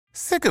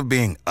Sick of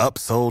being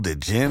upsold at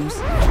gyms?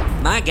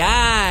 My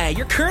guy,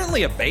 you're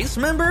currently a base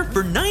member?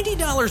 For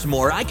 $90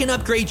 more, I can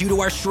upgrade you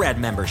to our Shred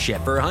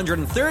membership. For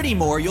 $130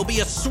 more, you'll be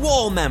a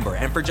Swole member.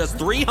 And for just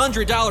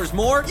 $300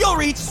 more, you'll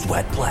reach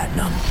Sweat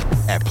Platinum.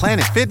 At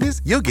Planet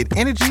Fitness, you'll get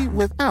energy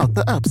without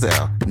the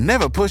upsell.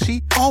 Never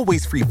pushy,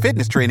 always free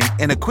fitness training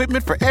and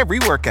equipment for every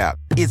workout.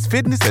 It's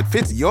fitness that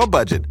fits your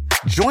budget.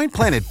 Join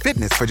Planet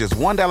Fitness for just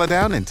 $1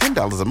 down and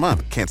 $10 a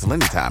month. Cancel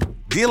anytime.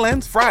 Deal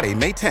ends Friday,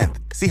 May 10th.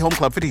 See Home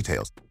Club for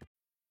details.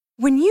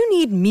 When you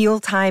need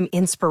mealtime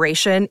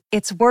inspiration,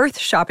 it's worth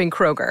shopping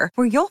Kroger,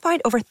 where you'll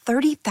find over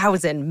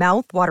 30,000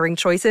 mouth-watering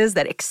choices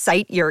that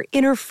excite your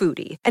inner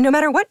foodie. And no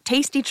matter what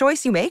tasty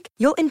choice you make,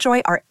 you'll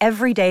enjoy our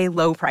everyday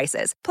low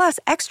prices, plus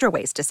extra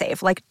ways to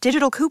save, like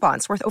digital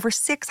coupons worth over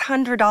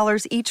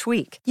 $600 each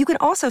week. You can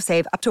also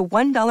save up to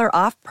 $1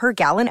 off per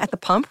gallon at the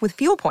pump with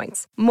fuel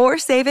points. More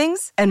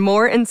savings and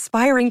more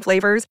inspiring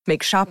flavors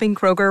make shopping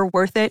Kroger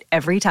worth it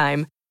every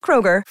time.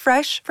 Kroger,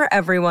 fresh for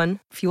everyone.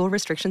 Fuel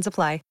restrictions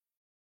apply.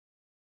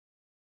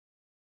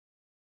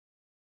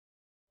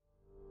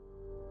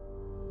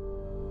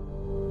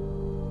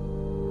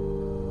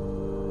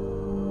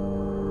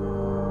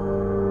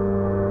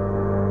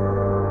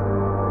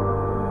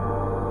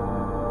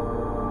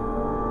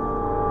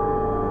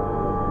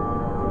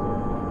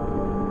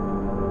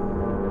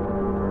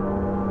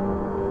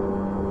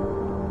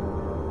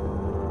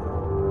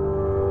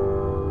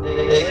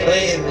 They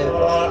claim that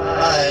our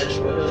eyes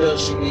will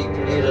just be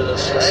created a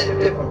slightly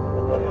different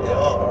from what they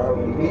are.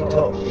 We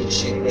talk, we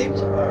see things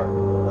are not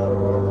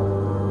normal.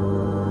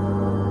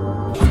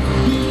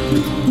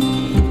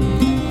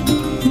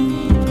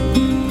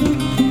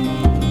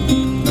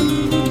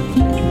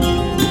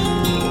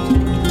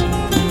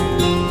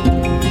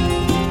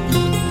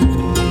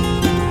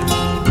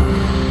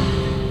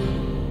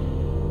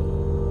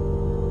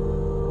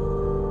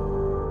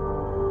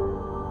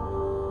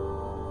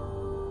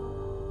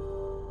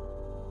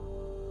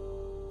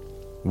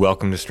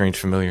 Welcome to Strange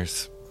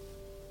Familiars.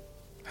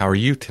 How are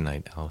you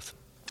tonight, Allison?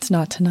 It's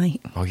not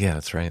tonight. Oh, yeah,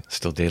 that's right. It's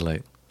still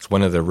daylight. It's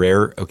one of the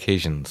rare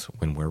occasions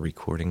when we're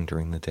recording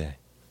during the day.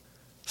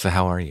 So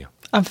how are you?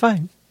 I'm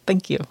fine.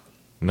 Thank you.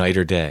 Night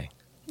or day?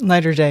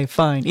 Night or day,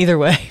 fine. Either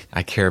way.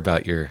 I care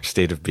about your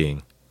state of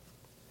being.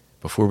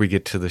 Before we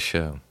get to the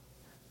show,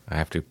 I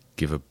have to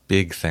give a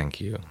big thank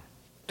you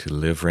to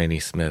Liv Rainey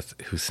Smith,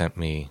 who sent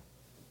me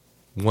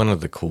one of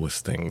the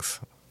coolest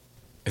things.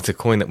 It's a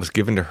coin that was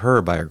given to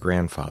her by her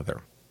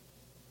grandfather.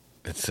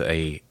 It's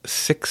a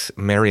 6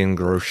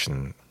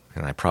 Mariengroschen,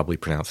 and I probably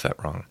pronounced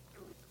that wrong,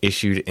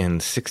 issued in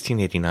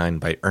 1689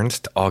 by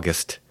Ernst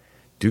August,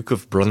 Duke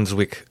of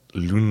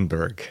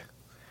Brunswick-Luneburg,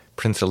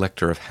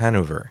 Prince-Elector of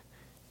Hanover,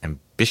 and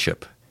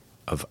Bishop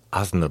of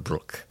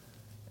Osnabrück.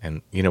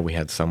 And, you know, we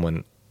had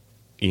someone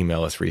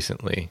email us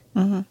recently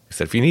who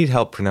said, if you need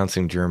help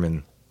pronouncing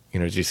German, you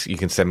know, just you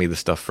can send me the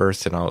stuff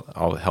first, and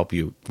I'll help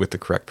you with the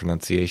correct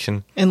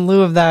pronunciation. In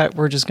lieu of that,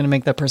 we're just going to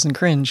make that person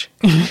cringe.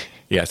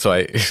 Yeah, so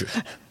I...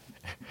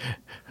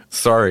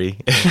 Sorry.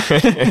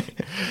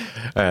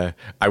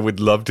 I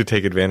would love to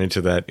take advantage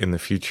of that in the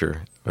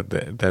future. But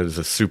that is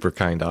a super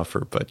kind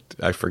offer, but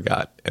I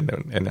forgot, and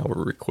now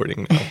we're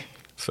recording now.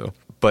 So,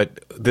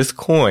 but this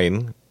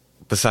coin,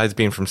 besides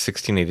being from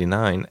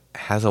 1689,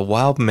 has a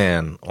wild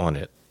man on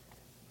it.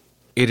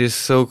 It is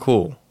so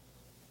cool.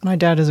 My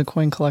dad is a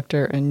coin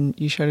collector, and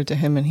you showed it to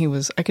him, and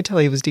I could tell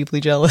he was deeply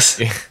jealous.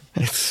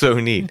 It's so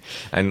neat.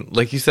 And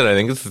like you said, I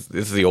think this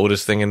is the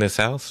oldest thing in this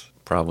house,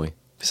 probably.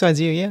 Besides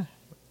you, yeah.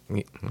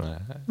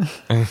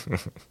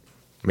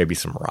 Maybe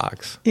some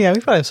rocks. Yeah, we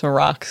probably have some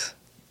rocks.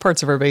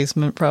 Parts of our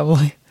basement,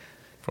 probably.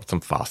 Or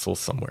some fossils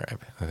somewhere,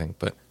 I think.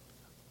 But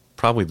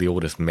probably the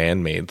oldest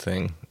man-made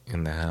thing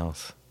in the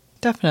house.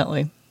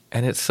 Definitely.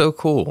 And it's so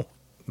cool.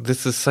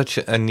 This is such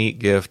a neat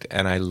gift,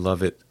 and I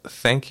love it.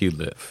 Thank you,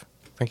 Liv.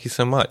 Thank you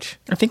so much.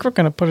 I think we're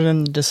going to put it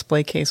in the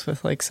display case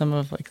with like some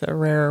of like the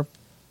rare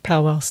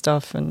powwow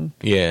stuff and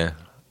Yeah,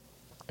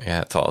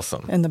 it's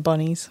awesome. And the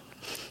bunnies.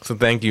 So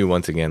thank you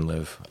once again,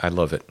 Liv. I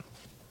love it.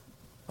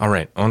 All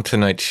right, on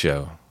tonight's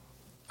show,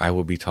 I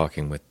will be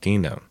talking with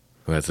Dina,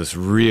 who has this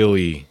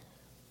really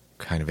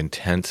kind of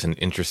intense and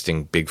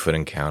interesting Bigfoot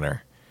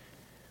encounter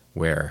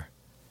where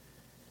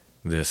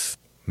this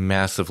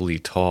massively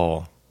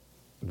tall,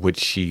 which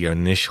she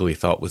initially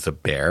thought was a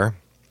bear,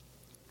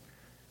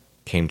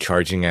 came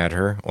charging at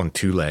her on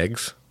 2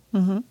 legs,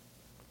 and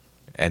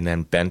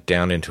then bent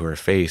down into her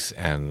face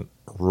and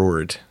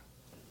roared.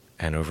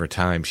 And over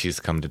time, she's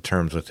come to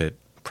terms with it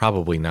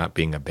probably not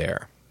being a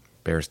bear.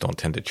 Bears don't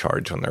tend to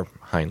charge on their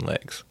hind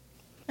legs.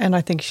 And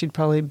I think she'd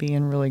probably be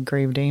in really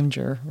grave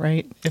danger,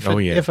 right?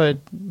 If a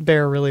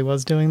bear really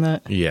was doing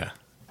that. Yeah,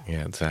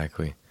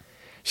 exactly.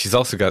 She's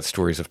also got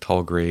stories of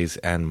tall grays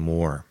and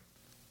more.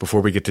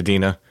 Before we get to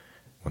Dina,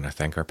 I want to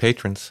thank our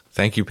patrons.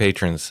 Thank you,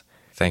 patrons.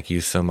 Thank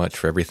you so much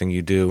for everything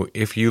you do.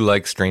 If you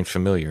like Strange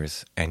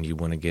Familiars and you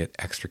want to get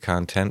extra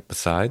content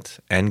besides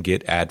and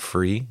get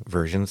ad-free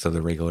versions of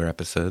the regular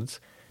episodes,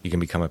 you can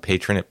become a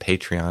patron at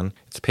Patreon.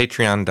 It's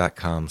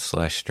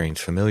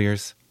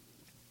patreon.com/strangefamiliars.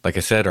 Like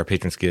I said, our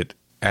patrons get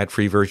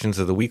ad-free versions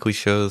of the weekly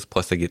shows,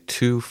 plus they get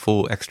 2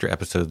 full extra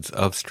episodes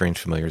of Strange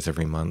Familiars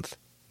every month.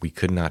 We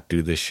could not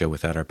do this show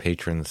without our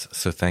patrons,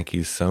 so thank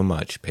you so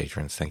much,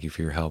 patrons. Thank you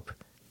for your help.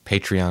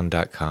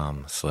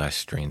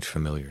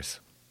 Patreon.com/strangefamiliars.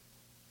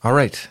 All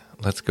right,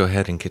 let's go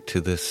ahead and get to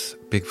this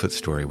Bigfoot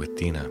story with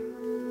Dina.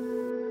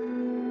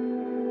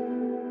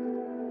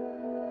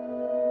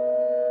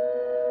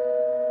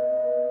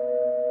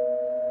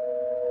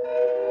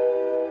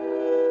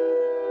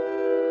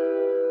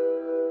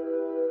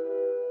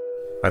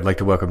 I'd like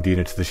to welcome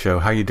Dina to the show.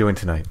 How are you doing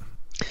tonight?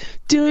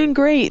 Doing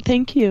great,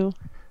 thank you.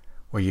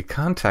 Well, you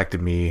contacted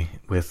me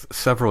with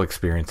several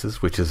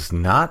experiences, which is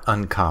not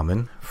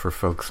uncommon for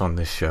folks on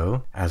this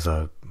show. As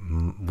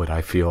what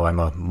I feel, I'm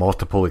a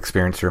multiple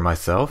experiencer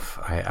myself.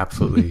 I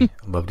absolutely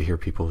love to hear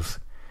people's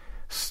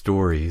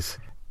stories.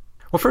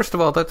 Well, first of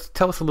all,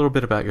 tell us a little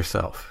bit about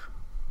yourself.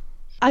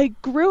 I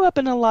grew up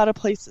in a lot of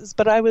places,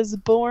 but I was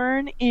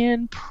born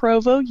in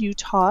Provo,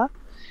 Utah.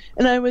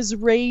 And I was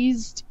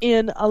raised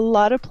in a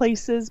lot of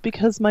places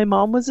because my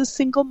mom was a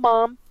single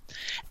mom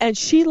and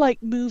she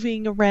liked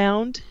moving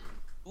around.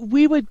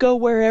 We would go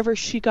wherever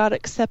she got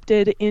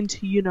accepted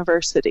into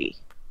university,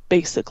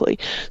 basically.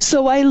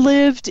 So I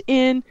lived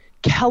in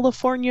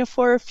California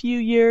for a few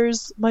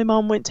years. My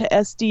mom went to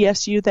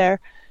SDSU there.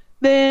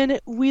 Then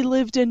we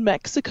lived in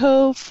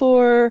Mexico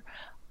for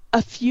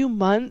a few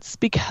months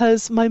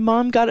because my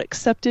mom got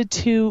accepted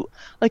to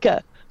like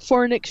a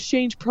foreign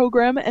exchange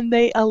program, and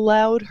they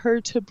allowed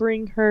her to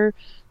bring her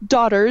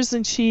daughters,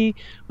 and she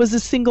was a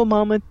single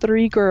mom with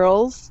 3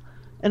 girls,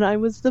 and I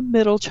was the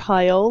middle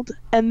child.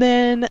 And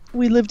then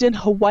we lived in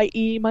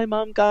Hawaii. My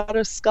mom got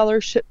a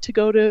scholarship to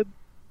go to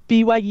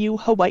BYU,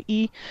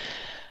 Hawaii.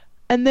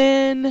 And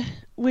then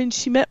when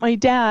she met my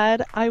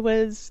dad, I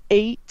was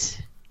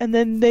 8, and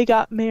then they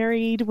got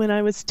married when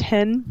I was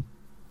 10.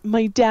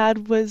 My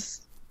dad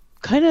was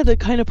the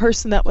kind of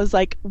person that was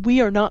like,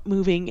 we are not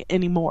moving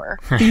anymore.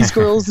 These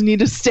girls need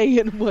to stay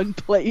in one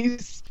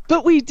place.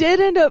 But we did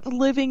end up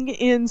living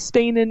in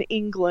Spain and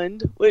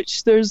England,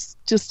 which there's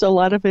just a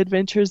lot of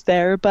adventures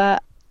there.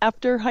 But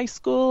after high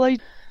school,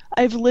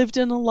 I've lived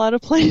in a lot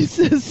of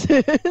places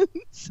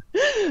since.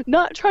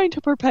 Not trying to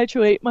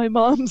perpetuate my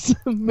mom's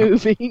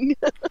moving.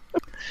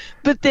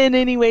 But then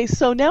anyway,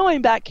 so now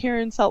I'm back here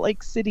in Salt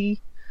Lake City.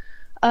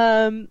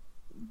 The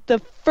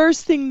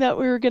first thing that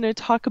we were going to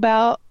talk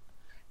about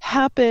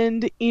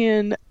happened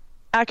in,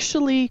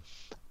 actually,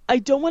 I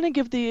don't want to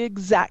give the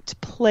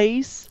exact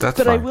place, but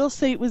fine. I will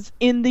say it was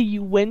in the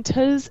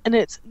Uintas, and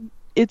it's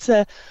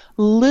a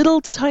little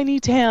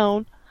tiny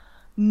town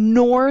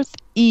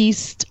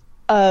northeast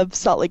of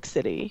Salt Lake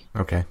City.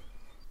 Okay.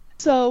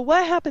 So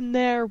what happened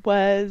there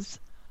was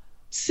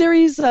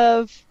series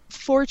of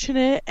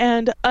fortunate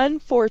and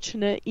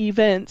unfortunate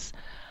events.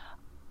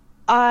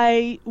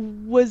 I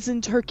was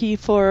in Turkey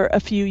for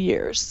a few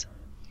years.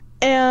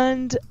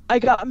 And I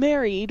got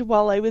married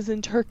while I was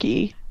in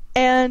Turkey.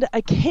 And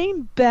I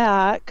came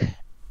back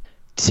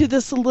to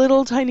this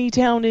little tiny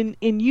town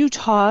in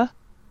Utah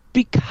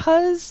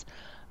because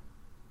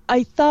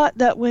I thought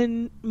that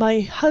when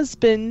my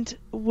husband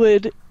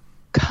would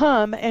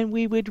come and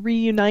we would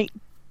reunite,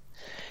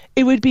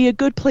 it would be a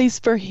good place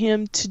for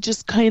him to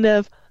just kind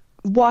of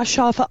wash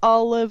off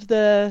all of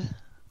the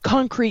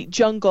concrete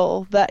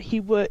jungle that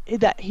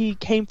he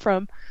came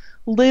from,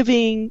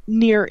 living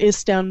near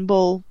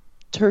Istanbul,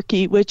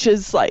 Turkey, which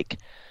is like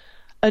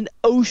an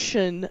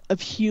ocean of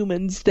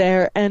humans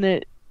there and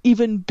an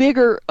even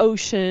bigger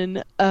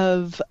ocean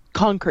of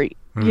concrete,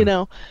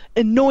 and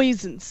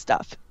noise and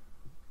stuff.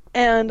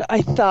 And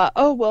I thought,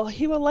 oh, well,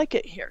 he will like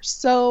it here.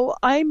 So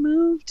I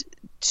moved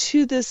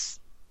to this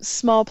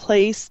small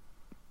place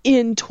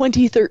in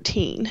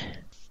 2013.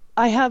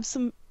 I have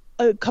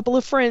a couple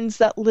of friends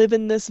that live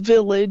in this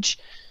village,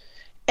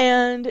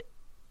 and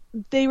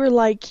they were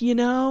like,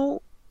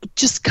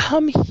 just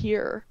come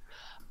here.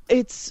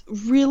 It's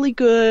really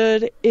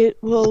good. It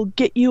will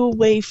get you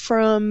away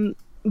from,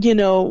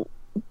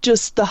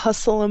 just the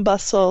hustle and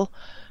bustle.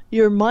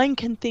 Your mind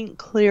can think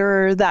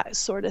clearer, that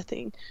sort of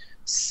thing.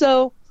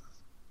 So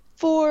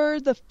for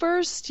the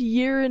first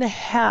year and a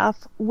half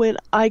when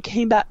I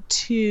came back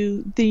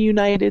to the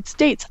United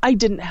States, I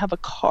didn't have a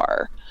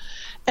car.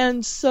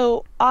 And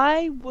so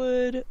I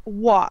would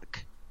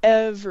walk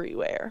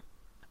everywhere.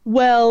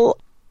 Well,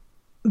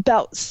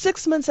 about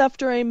 6 months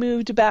after I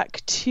moved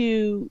back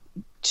to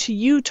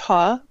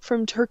Utah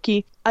from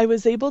Turkey, I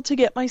was able to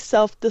get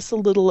myself this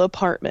little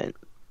apartment,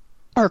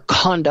 or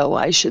condo,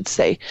 I should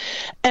say.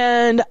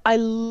 And I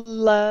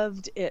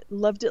loved it.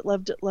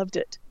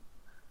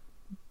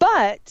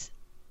 But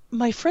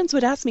my friends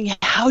would ask me,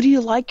 how do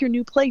you like your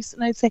new place?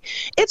 And I'd say,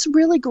 it's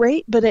really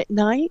great, but at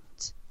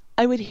night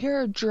I would hear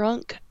a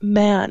drunk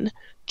man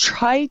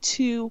try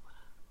to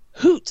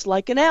hoot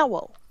like an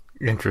owl.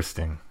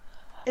 Interesting.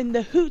 And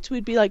the hoots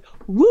would be like,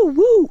 woo,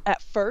 woo.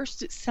 At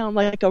first, it sounded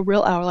like a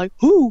real owl, like,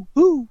 woo,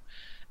 woo.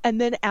 And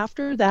then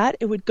after that,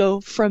 it would go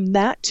from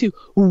that to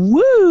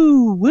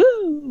woo,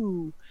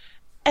 woo.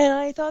 And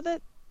I thought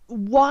that,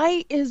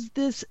 why is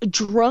this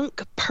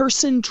drunk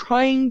person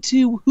trying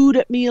to hoot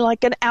at me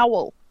like an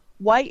owl?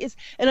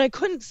 and I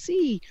couldn't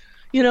see,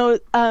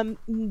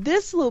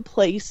 this little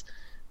place,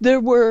 there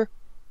were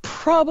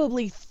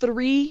probably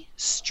 3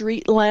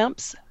 street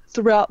lamps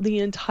throughout the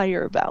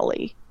entire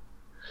valley.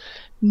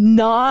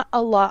 Not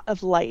a lot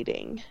of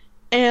lighting.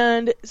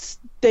 And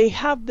they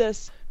have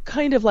this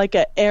kind of like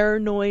an air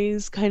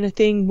noise kind of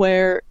thing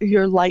where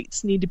your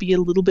lights need to be a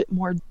little bit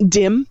more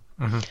dim,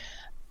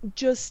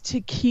 just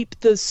to keep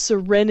the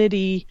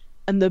serenity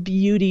and the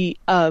beauty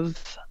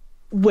of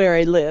where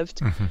I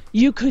lived.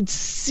 You could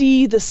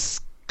see the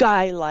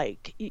sky,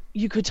 like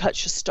you could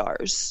touch the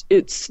stars.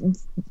 It's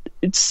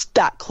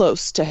that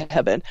close to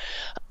heaven.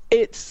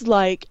 It's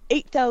like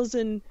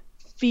 8,000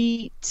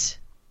 feet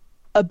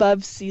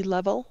above sea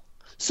level.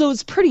 So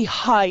it's pretty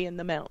high in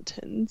the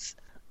mountains.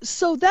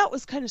 So that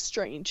was kind of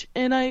strange.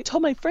 And I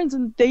told my friends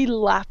and they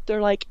laughed.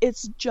 They're like,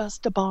 it's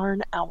just a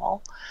barn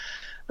owl.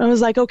 And I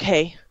was like,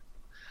 okay.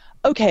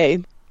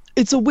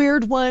 It's a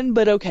weird one,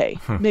 but okay.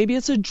 Maybe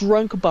it's a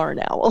drunk barn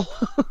owl.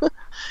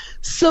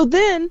 So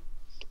then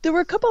there were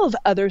a couple of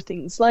other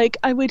things. Like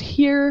I would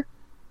hear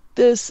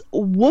this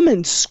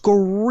woman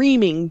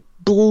screaming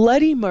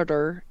bloody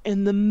murder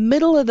in the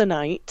middle of the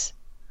night.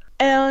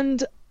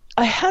 And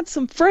I had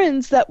some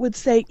friends that would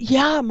say,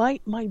 yeah, my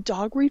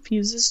dog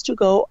refuses to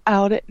go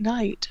out at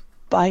night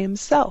by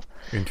himself.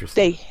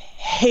 Interesting. They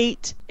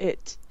hate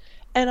it.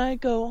 And I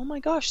go, oh my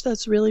gosh,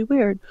 that's really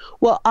weird.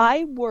 Well,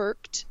 I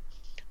worked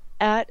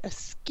at a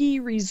ski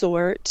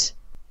resort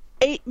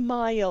 8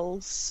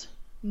 miles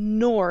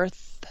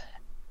north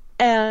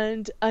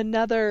and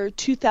another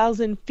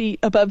 2,000 feet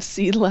above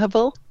sea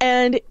level.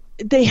 And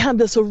they had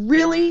this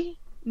really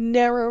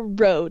narrow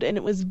road, and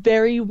it was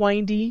very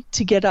windy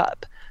to get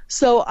up.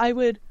 So I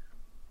would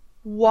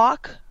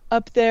walk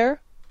up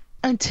there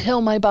until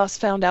my boss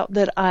found out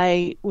that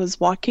I was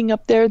walking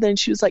up there. Then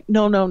she was like,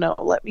 no,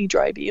 let me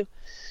drive you.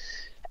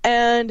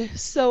 And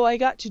so I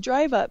got to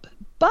drive up.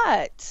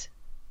 But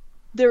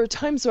there were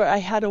times where I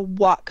had to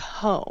walk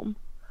home.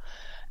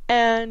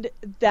 And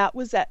that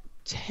was at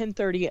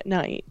 10:30 at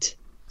night.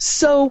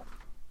 So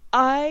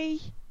I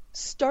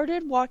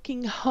started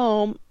walking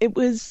home. It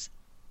was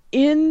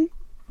in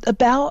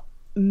about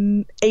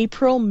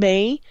April,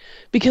 May,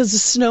 because the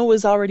snow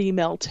was already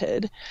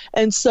melted.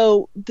 And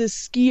so the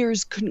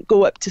skiers couldn't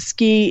go up to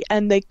ski,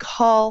 and they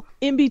call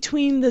in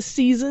between the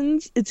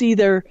seasons, it's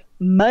either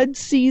mud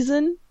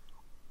season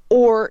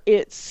or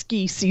it's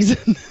ski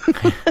season.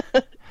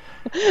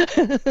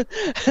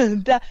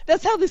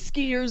 That's how the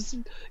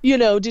skiers,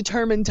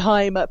 determine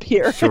time up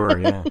here. Sure,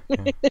 yeah.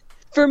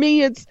 For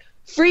me, it's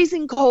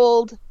freezing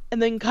cold,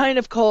 and then kind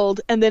of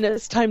cold, and then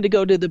it's time to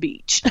go to the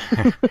beach.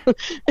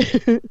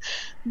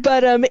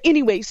 But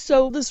anyway,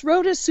 so this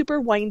road is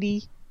super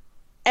windy,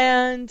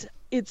 and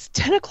it's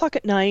 10 o'clock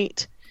at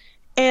night,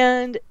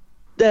 and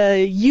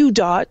the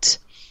UDOT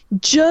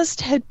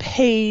just had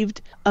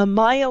paved a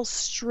mile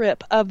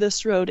strip of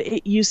this road.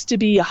 It used to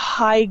be a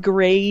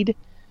high-grade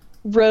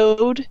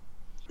road.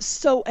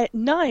 So at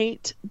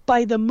night,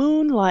 by the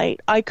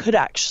moonlight, I could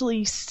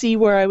actually see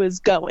where I was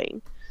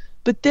going.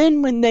 But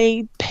then when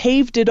they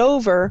paved it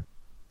over,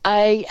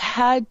 I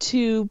had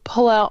to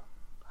pull out,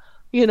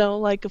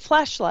 like a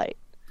flashlight.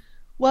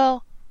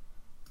 Well,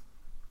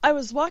 I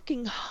was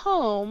walking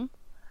home,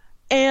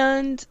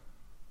 and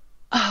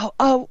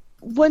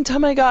one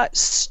time I got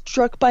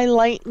struck by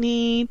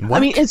lightning. What? I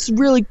mean, it's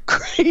really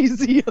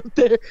crazy up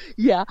there.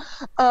 Yeah.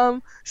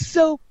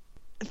 So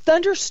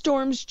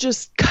thunderstorms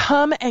just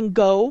come and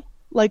go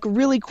like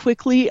really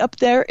quickly up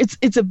there.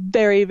 It's a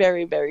very,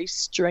 very, very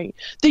strange.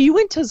 The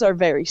Uintas are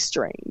very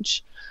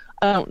strange.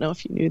 I don't know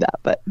if you knew that,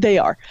 but they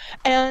are.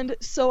 And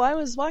so I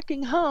was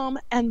walking home,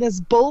 and this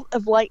bolt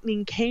of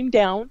lightning came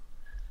down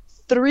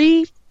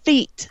 3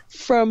 feet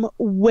from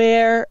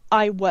where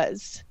I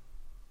was.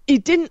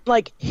 It didn't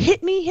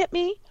hit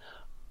me,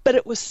 but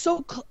it was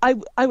so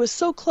I was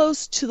so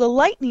close to the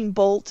lightning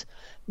bolt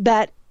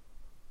that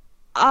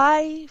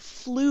I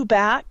flew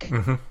back,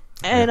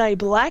 and I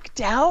blacked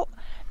out.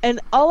 And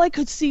all I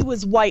could see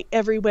was white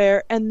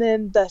everywhere. And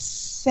then the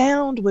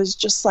sound was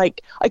just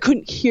like, I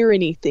couldn't hear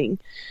anything.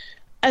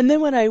 And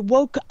then when I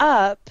woke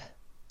up,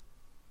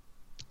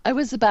 I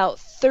was about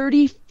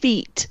 30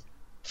 feet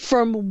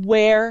from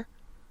where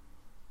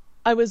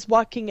I was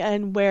walking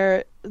and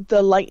where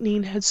the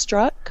lightning had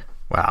struck.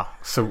 Wow.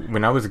 So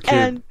when I was a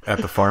kid at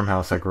the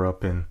farmhouse I grew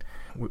up in,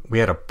 we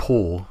had a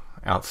pool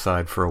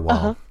outside for a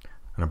while,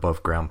 an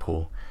above ground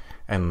pool.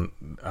 And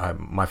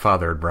my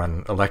father had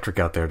run electric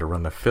out there to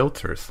run the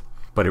filters.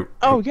 But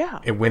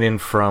it went in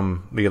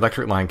from, the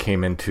electric line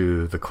came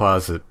into the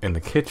closet in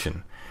the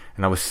kitchen.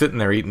 And I was sitting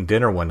there eating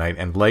dinner one night,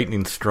 and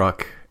lightning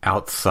struck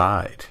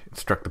outside. It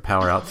struck the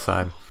power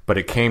outside. But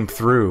it came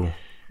through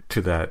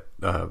to that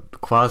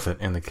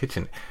closet in the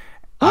kitchen.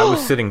 I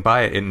was sitting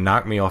by it. It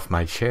knocked me off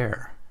my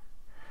chair.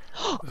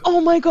 Oh,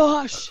 my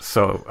gosh.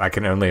 So I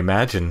can only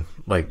imagine,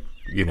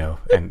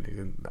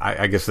 and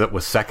I guess that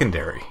was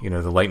secondary.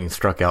 The lightning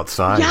struck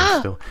outside.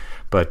 Yeah.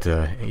 But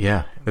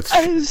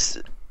it's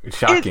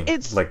shocking.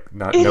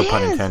 No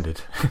pun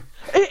intended.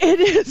 It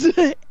is.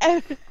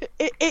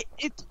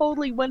 It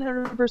totally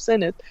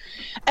 100% is.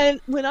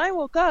 And when I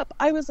woke up,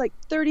 I was like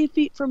 30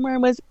 feet from where I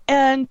was,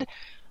 and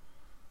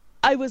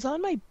I was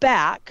on my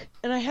back,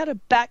 and I had a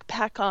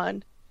backpack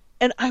on,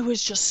 and I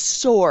was just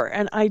sore,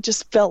 and I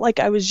just felt like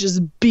I was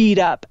just beat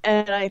up.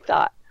 And I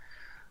thought,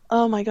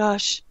 oh my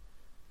gosh,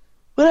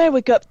 when I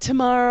wake up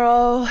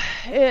tomorrow,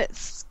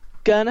 it's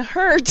gonna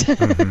hurt.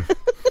 Mm-hmm.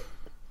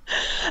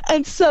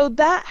 And so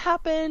that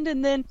happened,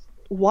 and then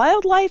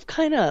wildlife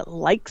kind of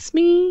likes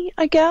me,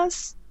 I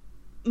guess.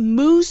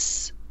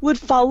 Moose would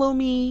follow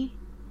me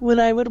when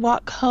I would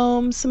walk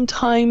home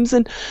sometimes.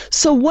 And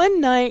so one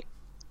night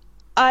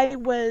I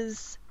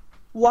was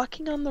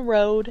walking on the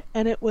road,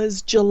 and it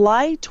was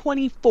July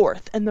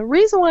 24th. And the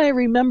reason why I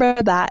remember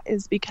that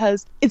is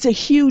because it's a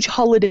huge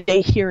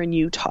holiday here in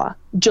Utah.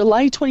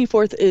 July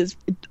 24th is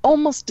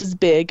almost as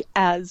big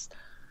as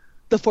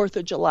the 4th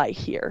of July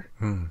here.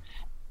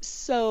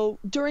 So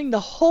during the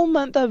whole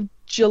month of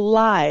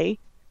July,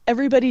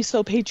 everybody's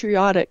so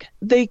patriotic.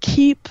 They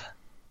keep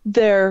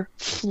their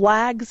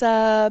flags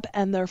up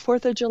and their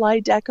 4th of July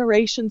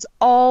decorations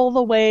all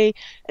the way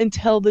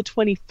until the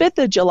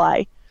 25th of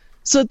July,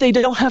 so that they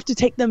don't have to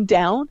take them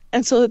down,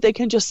 and so that they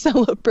can just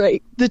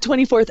celebrate the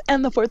 24th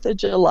and the 4th of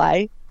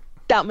July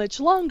that much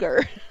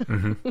longer.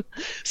 Mm-hmm.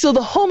 So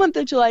the whole month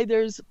of July,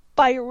 there's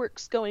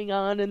fireworks going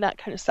on and that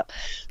kind of stuff.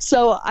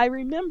 So I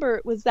remember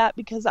it was that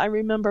because I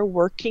remember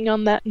working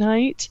on that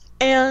night,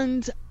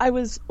 and I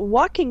was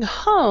walking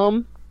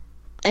home,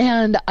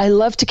 and I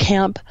love to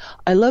camp.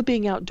 I love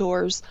being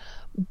outdoors,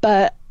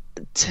 but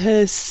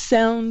to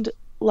sound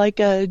like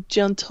a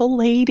gentle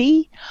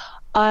lady,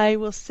 I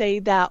will say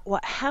that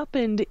what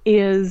happened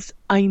is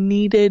I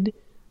needed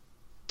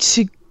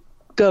to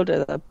go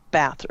to the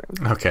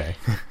bathroom. Okay.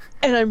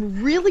 And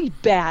I'm really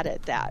bad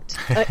at that.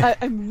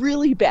 I'm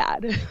really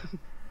bad.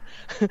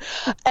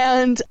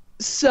 And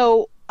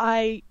so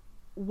I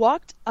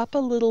walked up a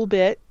little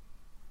bit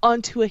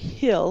onto a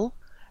hill,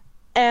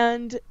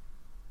 and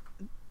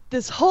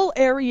this whole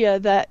area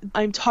that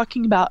I'm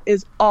talking about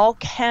is all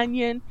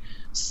canyon.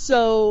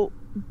 So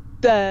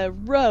the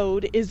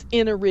road is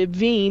in a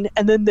ravine,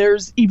 and then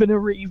there's even a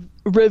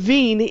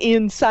ravine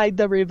inside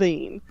the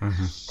ravine.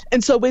 Mm-hmm.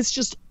 And so it's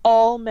just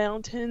all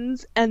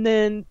mountains, and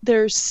then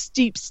there's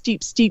steep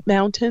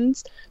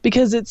mountains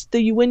because it's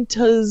the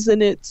Uintas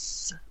and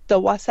it's the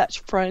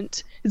Wasatch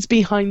Front. It's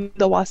behind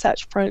the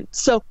Wasatch Front.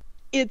 So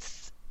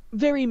it's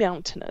very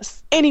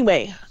mountainous.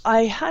 Anyway,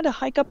 I had to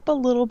hike up a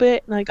little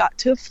bit, and I got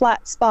to a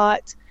flat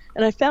spot,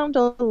 and I found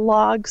a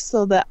log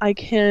so that I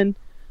can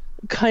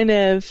kind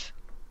of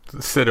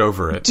sit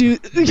over it.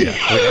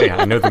 Yeah,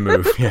 I know the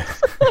move. Yeah.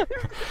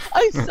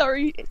 I'm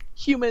sorry,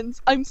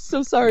 humans. I'm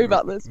so sorry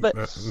about this, but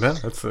no,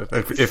 that's it.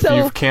 If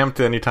you've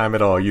camped any time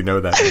at all, you know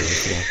that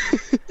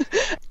move.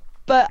 Yeah.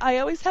 But I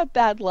always have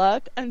bad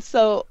luck, and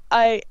so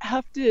I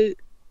have to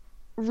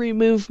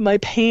remove my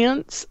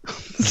pants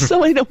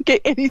so I don't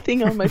get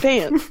anything on my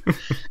pants.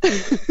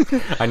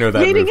 I know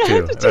that Meaning move too. I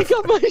have to take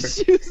off my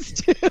shoes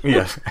too.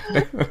 Yes.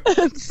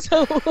 And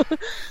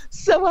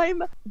so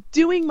I'm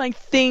doing my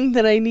thing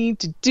that I need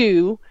to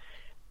do,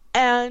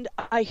 and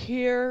I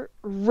hear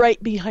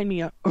right behind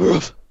me a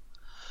roof,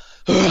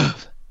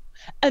 roof,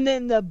 and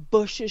then the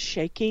bush is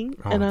shaking,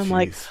 and I'm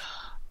like,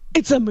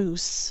 it's a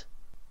moose.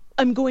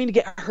 I'm going to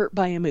get hurt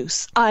by a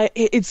moose.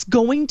 It's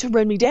going to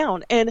run me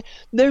down. And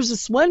there's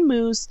this one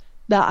moose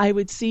that I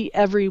would see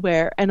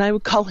everywhere, and I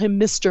would call him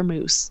Mr.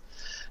 Moose.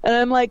 And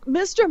I'm like,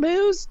 Mr.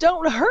 Moose,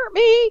 don't hurt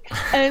me.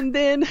 And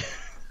then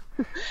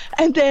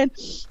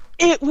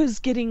it was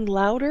getting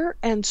louder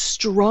and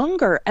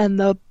stronger, and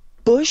the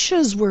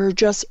bushes were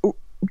just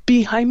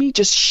behind me,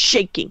 just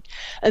shaking.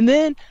 And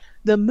then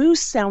the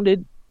moose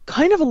sounded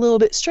kind of a little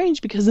bit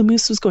strange because the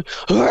moose was going,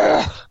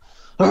 "Argh,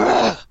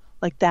 argh,"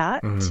 like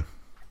that. Mm.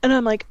 And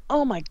I'm like,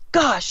 oh my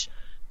gosh,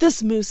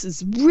 this moose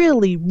is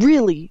really,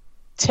 really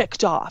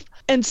ticked off.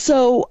 And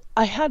so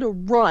I had to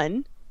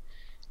run,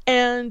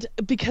 and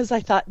because I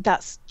thought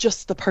that's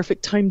just the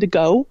perfect time to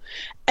go.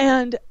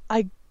 And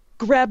I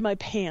grabbed my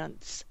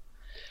pants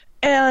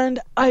and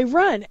I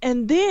run.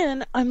 And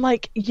then I'm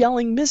like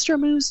yelling, Mr.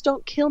 Moose,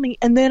 don't kill me.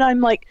 And then I'm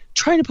like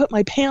trying to put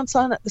my pants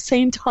on at the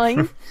same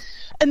time.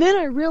 And then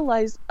I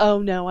realized,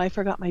 oh no, I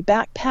forgot my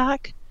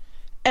backpack.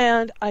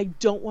 And I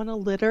don't want to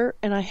litter,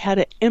 and I had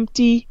an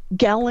empty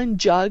gallon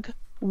jug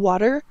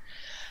water,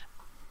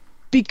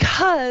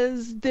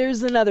 because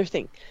there's another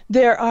thing.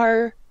 There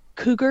are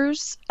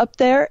cougars up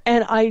there,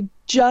 and I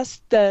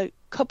just the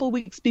couple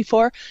weeks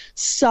before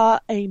saw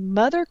a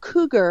mother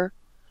cougar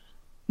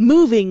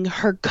moving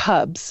her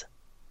cubs.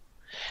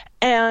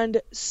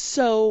 And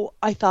so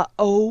I thought,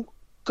 oh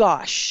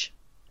gosh,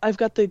 I've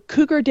got the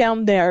cougar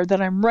down there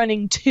that I'm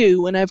running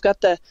to, and I've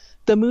got the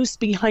moose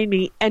behind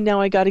me, and now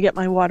I got to get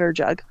my water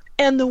jug.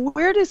 And the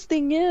weirdest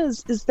thing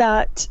is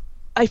that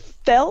I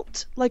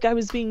felt like I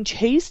was being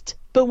chased,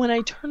 but when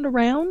I turned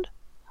around,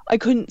 I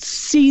couldn't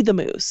see the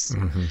moose.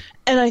 Mm-hmm.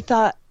 And I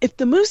thought, if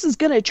the moose is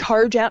going to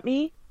charge at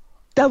me,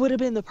 that would have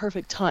been the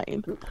perfect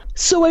time.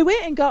 So I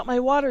went and got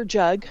my water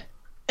jug,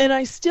 And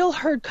I still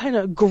heard kind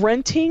of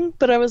grunting,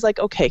 but I was like,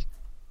 okay,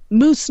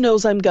 Moose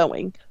knows I'm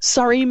going.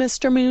 Sorry,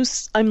 Mr.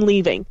 Moose, I'm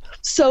leaving.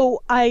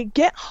 So I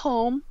get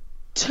home.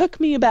 Took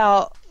me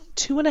about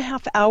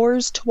 2.5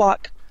 hours to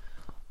walk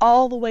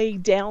all the way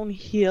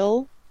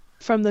downhill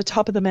from the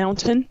top of the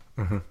mountain.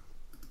 Mm-hmm.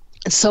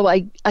 So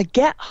I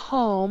get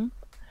home,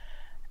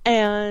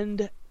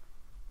 and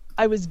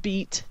I was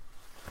beat,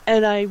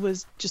 and I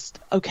was just,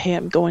 okay,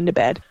 I'm going to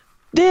bed.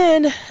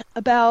 Then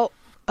about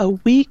a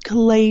week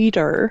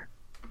later,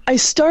 I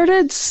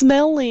started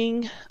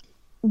smelling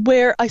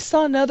where I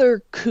saw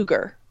another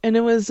cougar, and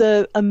it was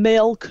a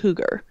male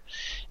cougar,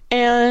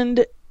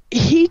 and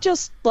he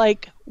just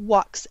like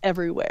walks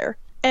everywhere.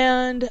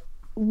 And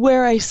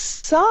where I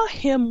saw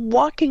him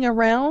walking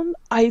around,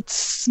 it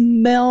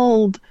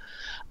smelled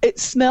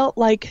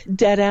like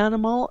dead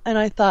animal, and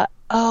I thought,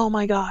 oh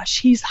my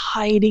gosh, he's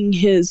hiding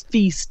his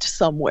feast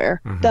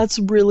somewhere. Mm-hmm. That's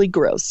really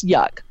gross.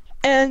 Yuck.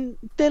 And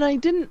then I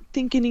didn't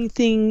think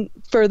anything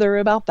further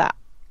about that.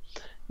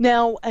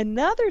 Now,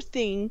 another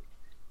thing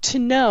to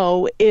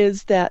know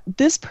is that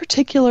this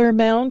particular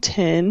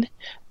mountain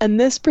and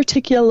this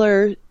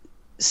particular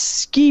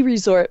ski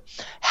resort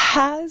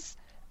has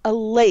a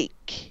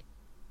lake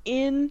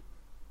in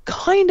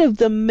kind of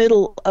the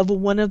middle of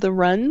one of the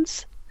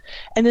runs.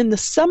 And in the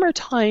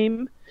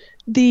summertime,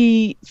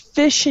 the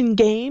Fish and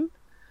Game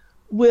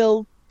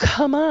will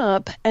come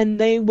up and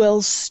they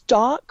will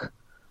stock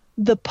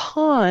the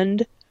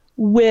pond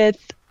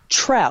with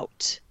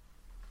trout,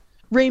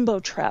 rainbow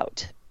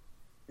trout.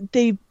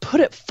 They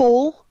put it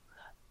full,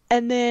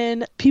 and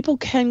then people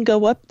can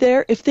go up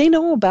there. If they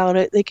know about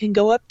it, they can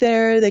go up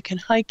there, they can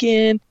hike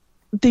in.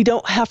 They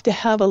don't have to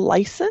have a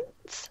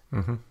license,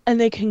 mm-hmm. and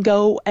they can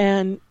go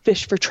and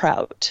fish for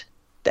trout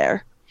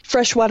there.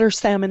 Freshwater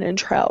salmon and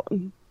trout.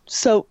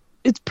 So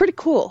it's pretty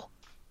cool.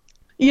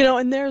 You know,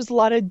 and there's a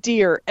lot of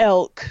deer,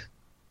 elk,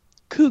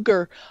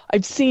 cougar.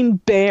 I've seen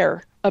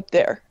bear up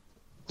there.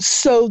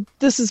 So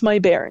this is my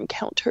bear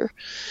encounter.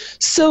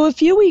 So a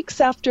few weeks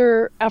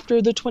after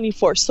the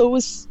 24th, so it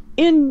was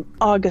in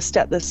August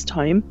at this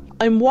time,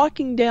 I'm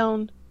walking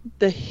down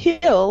the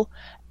hill,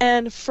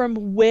 and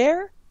from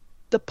where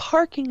the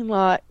parking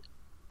lot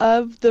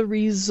of the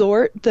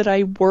resort that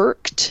I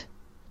worked,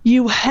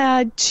 you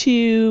had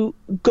to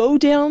go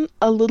down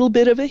a little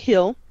bit of a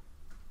hill,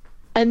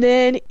 and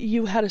then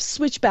you had a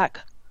switchback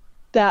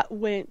that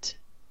went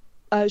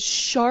a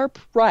sharp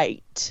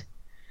right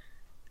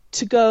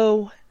to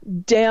go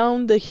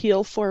down the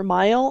hill for a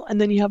mile, and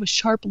then you have a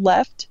sharp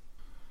left.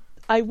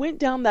 I went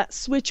down that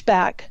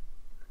switchback,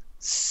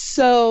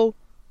 so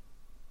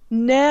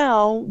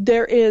now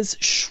there is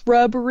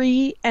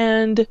shrubbery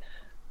and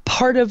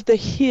part of the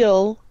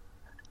hill,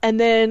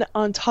 and then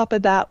on top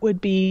of that would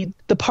be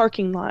the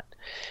parking lot.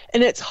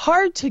 And it's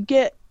hard to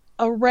get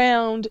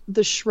around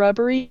the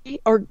shrubbery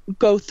or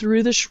go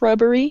through the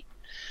shrubbery,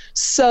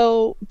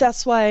 so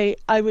that's why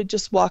I would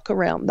just walk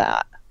around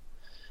that.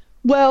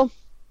 Well,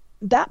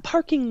 that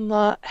parking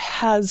lot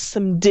has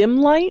some dim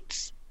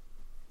lights.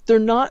 They're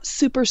not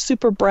super,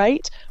 super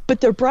bright,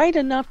 but they're bright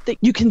enough that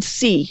you can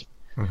see.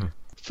 Mm-hmm.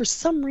 For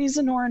some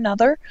reason or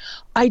another,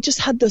 I just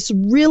had this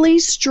really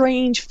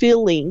strange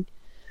feeling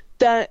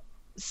that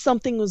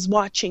something was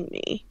watching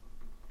me.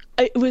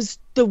 It was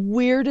the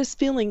weirdest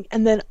feeling.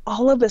 And then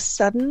all of a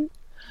sudden,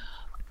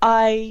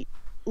 I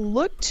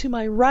look to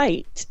my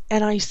right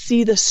and I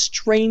see the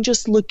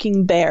strangest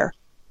looking bear.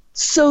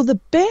 So the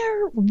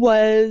bear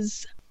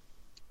was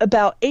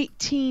about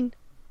 18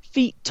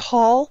 feet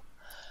tall,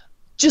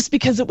 just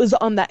because it was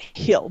on that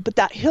hill. But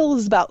that hill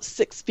is about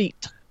 6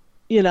 feet,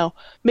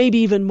 maybe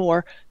even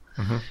more.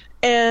 Mm-hmm.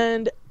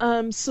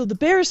 And so the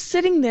bear's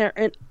sitting there,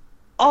 and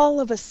all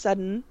of a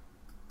sudden,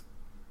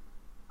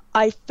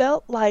 I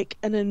felt like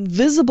an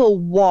invisible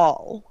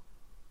wall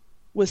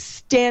was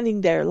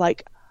standing there.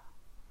 Like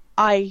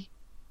I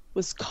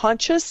was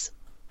conscious.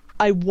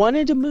 I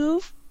wanted to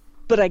move,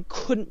 but I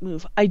couldn't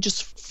move. I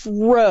just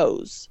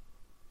froze.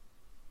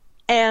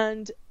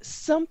 And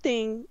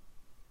something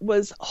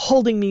was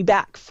holding me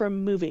back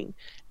from moving.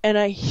 And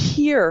I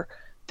hear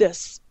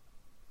this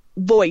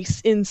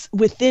voice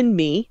within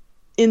me,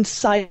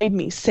 inside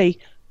me, say,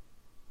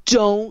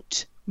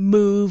 "Don't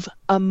move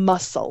a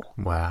muscle."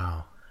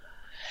 Wow.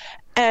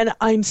 And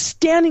I'm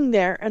standing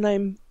there and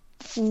I'm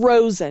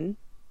frozen.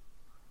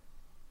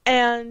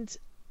 And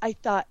I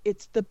thought,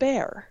 it's the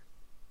bear.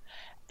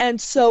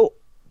 And so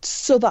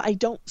that I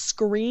don't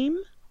scream,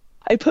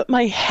 I put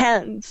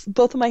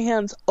both of my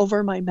hands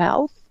over my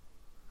mouth,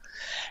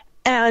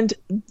 and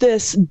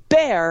this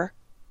bear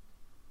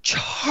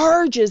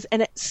charges,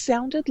 and it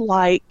sounded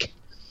like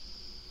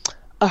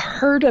a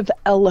herd of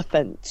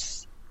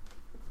elephants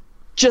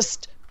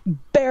just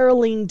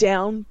barreling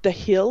down the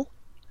hill.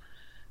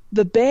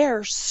 The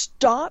bear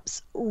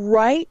stops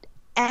right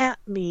at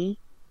me,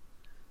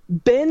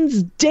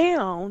 bends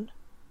down,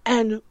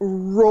 and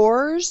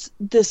roars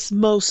this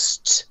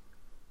most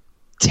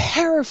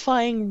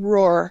terrifying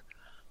roar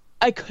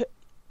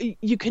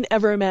you can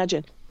ever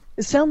imagine.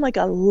 It sounded like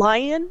a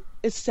lion.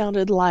 It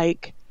sounded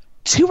like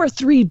 2 or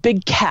 3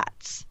 big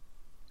cats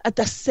at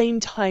the same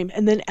time.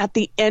 And then at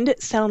the end,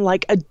 it sounded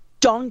like a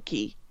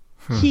donkey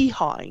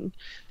hee-hawing.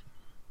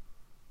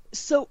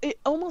 So it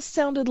almost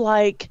sounded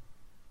like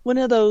one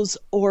of those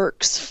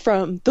orcs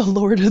from The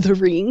Lord of the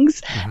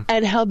Rings,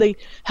 and how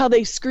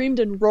they screamed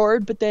and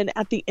roared, but then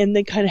at the end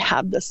they kind of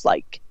have this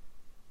like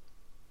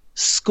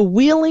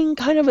squealing,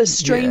 kind of a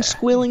strange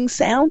squealing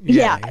sound.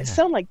 Yeah, it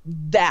sounded like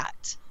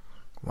that.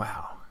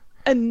 Wow.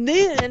 And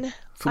then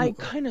I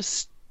kind of...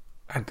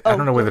 I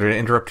don't know whether to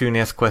interrupt you and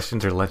ask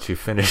questions or let you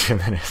finish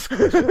and then ask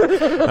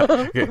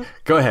questions.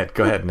 Go ahead,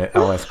 and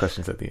I'll ask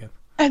questions at the end.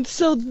 And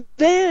so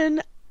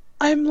then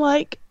I'm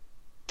like,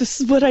 this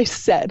is what I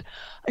said.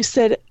 I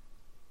said,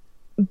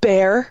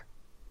 Bear,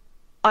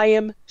 I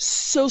am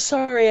so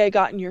sorry I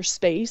got in your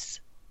space,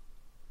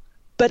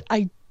 but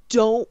I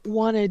don't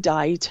want to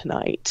die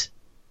tonight.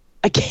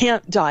 I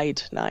can't die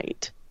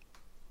tonight.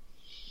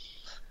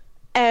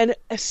 And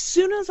as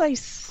soon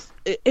as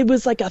it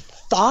was like a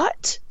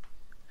thought,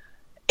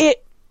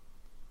 it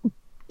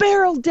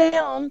barreled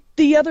down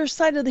the other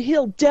side of the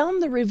hill, down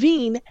the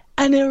ravine,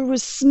 and it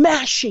was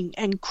smashing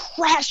and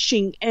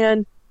crashing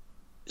and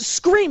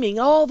screaming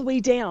all the way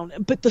down.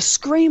 But the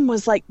scream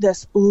was like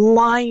this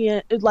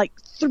lion, like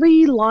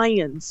 3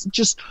 lions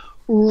just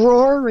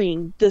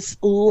roaring, this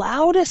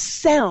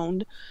loudest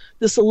sound,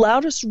 this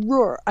loudest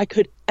roar I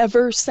could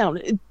ever sound.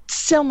 It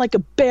sounded like a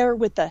bear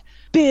with a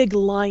big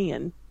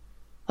lion.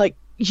 Like,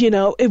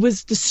 it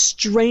was the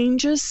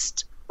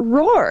strangest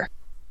roar.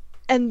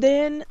 And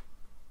then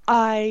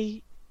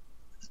I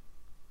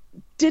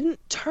didn't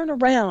turn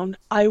around.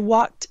 I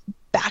walked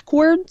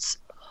backwards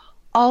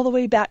all the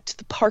way back to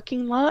the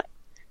parking lot.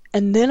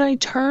 And then I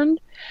turned,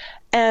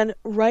 and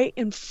right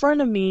in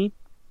front of me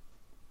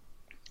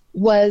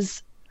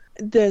was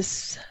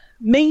this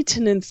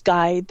maintenance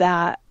guy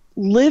that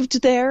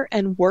lived there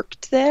and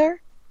worked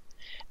there.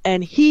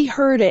 And he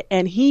heard it,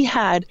 and he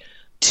had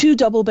 2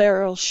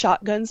 double-barrel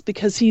shotguns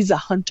because he's a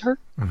hunter.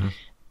 Mm-hmm.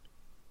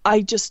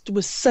 I just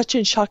was such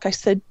in shock. I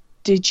said,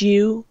 "Did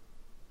you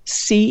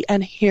see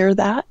and hear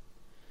that?"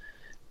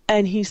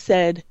 And he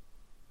said,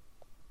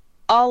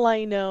 "All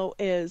I know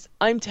is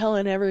I'm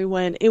telling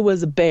everyone it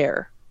was a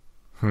bear."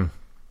 And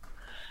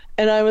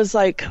I was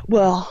like,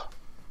 well,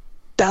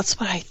 that's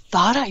what I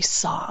thought I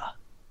saw.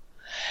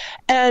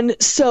 And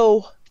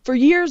so for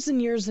years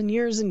and years and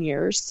years and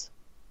years,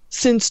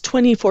 since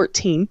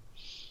 2014,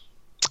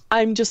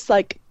 I'm just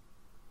like,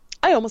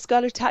 I almost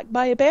got attacked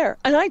by a bear.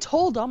 And I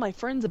told all my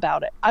friends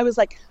about it. I was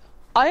like,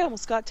 I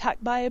almost got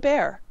attacked by a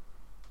bear.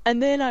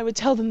 And then I would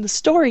tell them the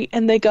story,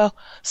 and they go,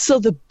 so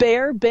the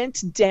bear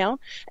bent down?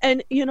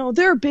 And,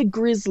 there are big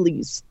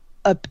grizzlies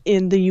up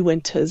in the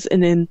Uintas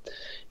and in,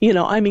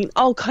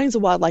 all kinds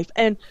of wildlife.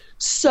 And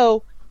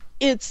so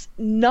it's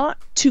not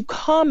too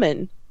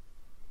common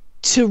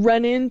to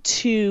run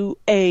into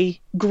a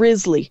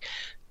grizzly.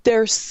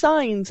 There are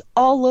signs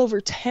all over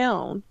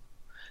town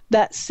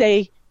that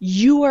say,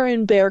 you are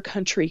in bear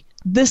country.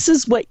 This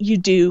is what you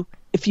do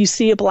if you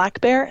see a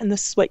black bear, and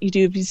this is what you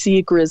do if you see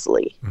a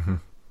grizzly. Mm-hmm.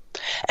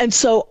 And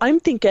so I'm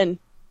thinking,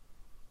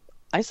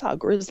 I saw a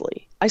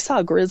grizzly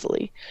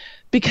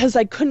because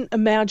I couldn't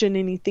imagine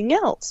anything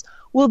else.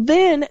 Well,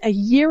 then a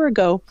year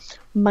ago,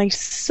 my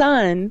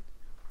son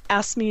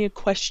asked me a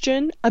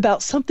question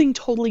about something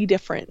totally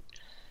different.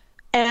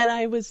 And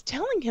I was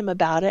telling him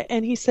about it,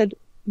 and he said,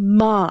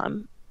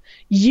 Mom,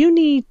 you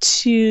need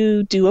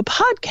to do a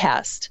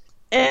podcast.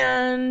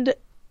 And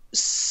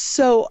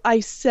so I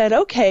said,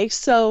 okay,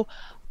 so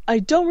I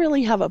don't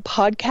really have a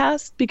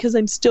podcast because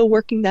I'm still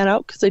working that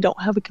out because I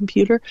don't have a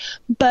computer,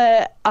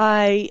 but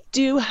I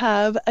do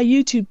have a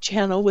YouTube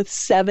channel with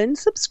 7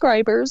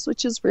 subscribers,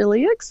 which is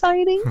really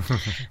exciting,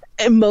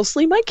 and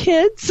mostly my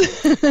kids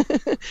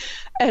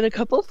and a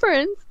couple of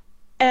friends.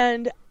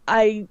 And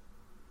I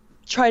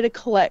try to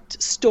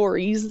collect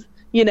stories,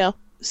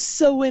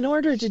 So in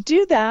order to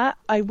do that,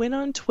 I went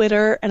on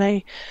Twitter and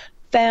I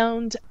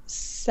found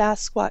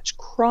Sasquatch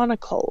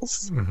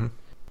Chronicles. Mm-hmm.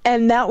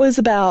 And that was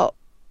about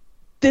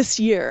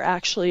this year,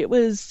 actually. It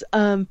was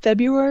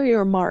February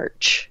or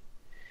March.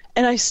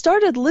 And I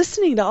started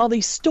listening to all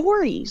these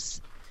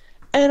stories.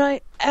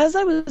 And as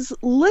I was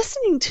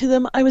listening to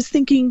them, I was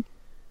thinking,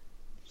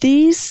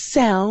 these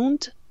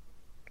sound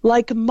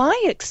like my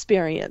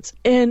experience.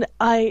 And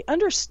I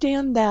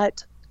understand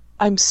that,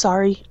 I'm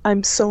sorry,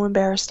 I'm so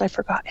embarrassed, I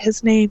forgot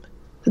his name.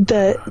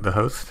 The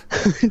host?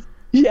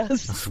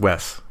 Yes. It's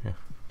Wes. Yeah.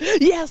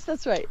 Yes,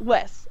 that's right.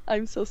 Wes.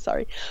 I'm so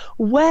sorry.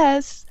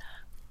 Wes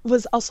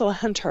was also a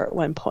hunter at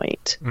one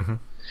point. Mm-hmm.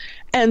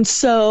 And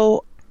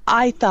so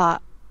I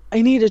thought,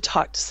 I need to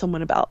talk to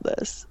someone about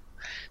this.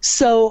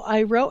 So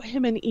I wrote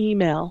him an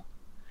email,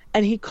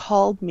 and he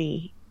called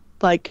me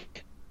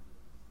like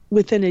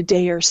within a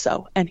day or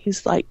so. And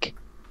he's like,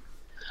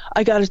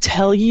 I got to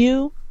tell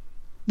you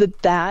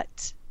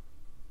that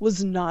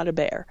was not a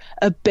bear.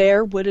 A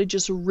bear would have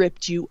just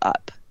ripped you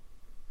up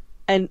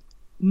and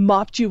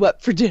mopped you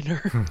up for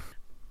dinner.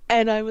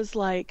 And I was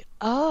like,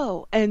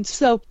 oh. And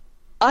so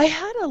I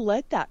had to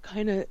let that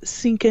kind of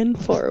sink in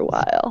for a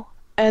while.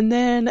 And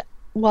then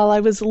while I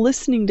was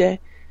listening to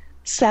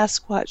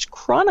Sasquatch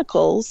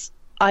Chronicles,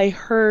 I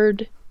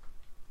heard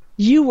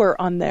you were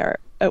on there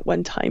at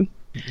one time.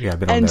 Yeah, I've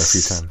been on there a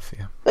few times.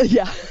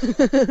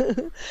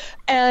 Yeah.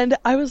 And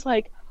I was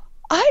like,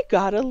 I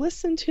gotta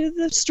listen to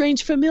the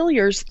Strange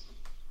Familiars.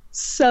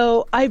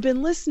 So I've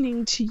been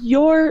listening to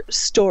your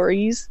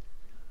stories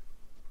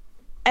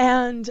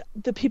and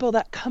the people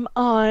that come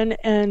on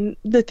and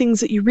the things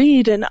that you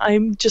read, and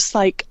I'm just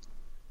like,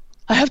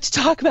 I have to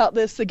talk about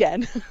this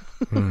again.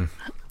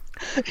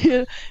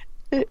 Yeah.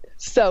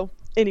 So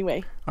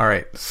anyway. All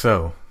right.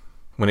 So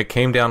when it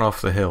came down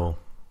off the hill,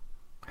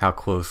 how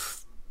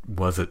close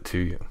was it to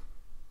you?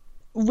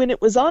 When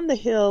it was on the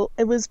hill,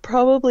 it was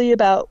probably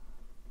about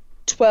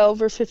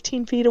 12 or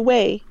 15 feet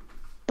away.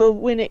 But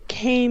when it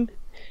came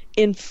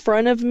in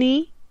front of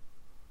me,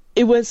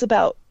 it was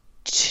about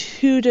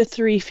 2 to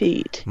 3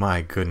 feet.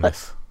 My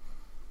goodness.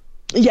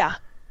 Yeah.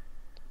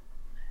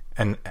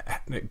 And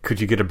could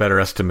you get a better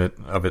estimate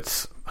of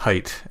its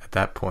height at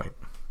that point?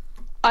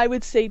 I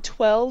would say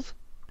 12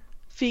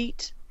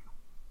 feet.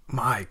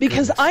 My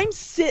because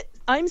goodness.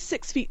 I'm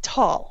 6 feet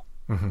tall.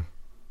 Mm-hmm.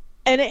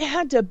 And it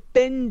had to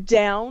bend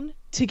down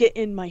to get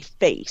in my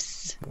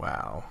face.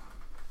 Wow.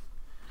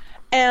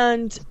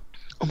 And,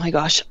 oh my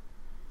gosh,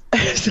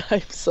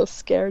 I'm so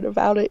scared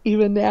about it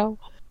even now.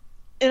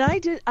 And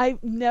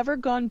I've never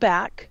gone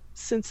back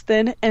since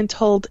then and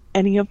told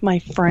any of my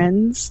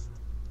friends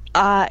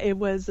it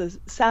was a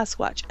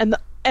Sasquatch.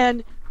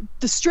 And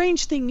the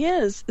strange thing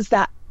is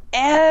that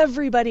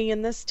everybody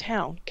in this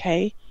town,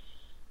 okay,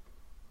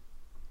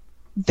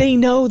 they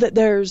know that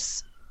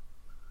there's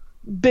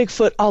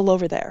Bigfoot all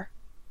over there.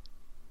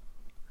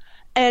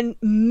 And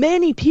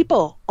many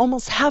people,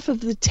 almost half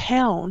of the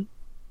town,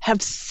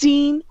 have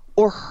seen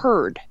or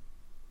heard.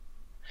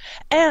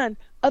 And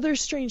other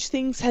strange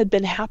things had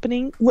been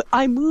happening.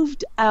 I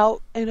moved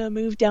out and I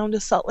moved down to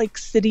Salt Lake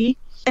City.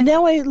 And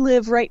now I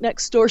live right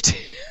next door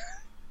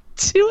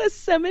to a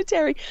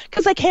cemetery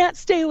because I can't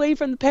stay away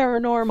from the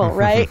paranormal,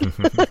 right?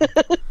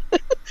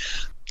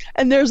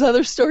 And there's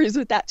other stories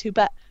with that too.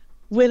 But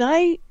when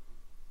I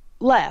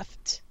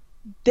left,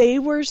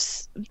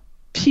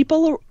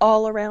 people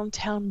all around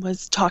town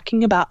was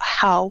talking about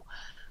how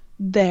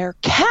their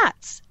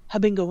cats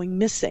have been going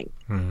missing.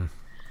 Mm-hmm.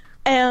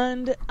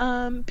 And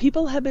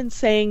people have been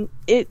saying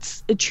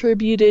it's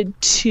attributed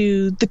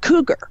to the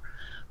cougar.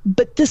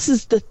 But this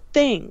is the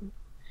thing,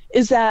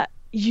 is that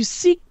you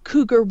see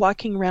cougar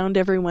walking around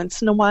every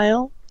once in a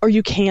while, or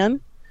you can,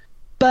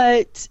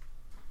 but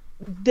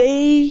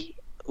they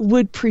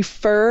would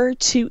prefer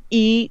to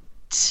eat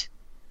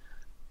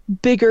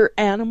bigger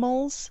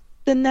animals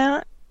than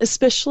that,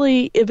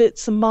 especially if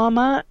it's a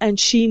mama and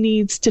she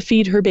needs to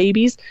feed her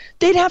babies.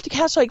 They'd have to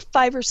catch like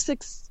 5 or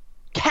 6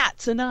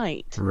 cats a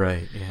night.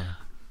 Right, yeah.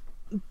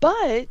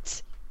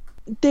 But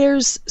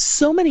there's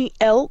so many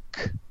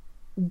elk,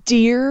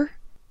 deer,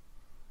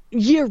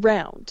 year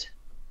round.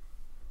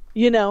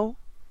 You know,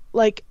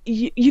 like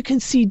you can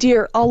see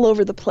deer all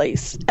over the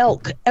place,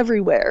 elk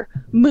everywhere,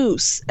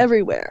 moose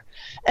everywhere.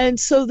 And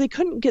so they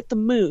couldn't get the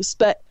moose,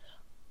 but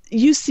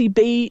you see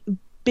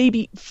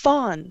baby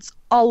fawns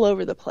all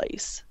over the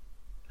place.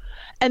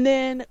 And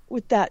then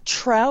with that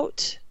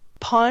trout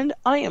pond,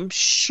 I am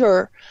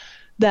sure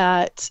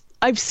that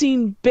I've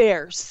seen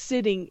bears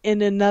sitting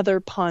in another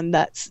pond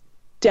that's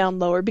down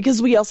lower,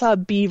 because we also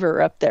have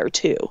beaver up there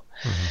too.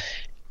 Mm-hmm.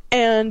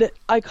 And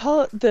I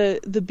call it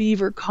the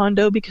beaver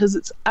condo because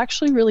it's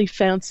actually really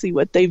fancy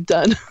what they've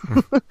done.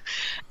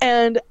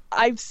 And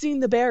I've seen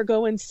the bear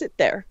go and sit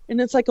there,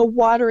 and it's like a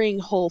watering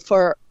hole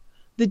for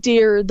the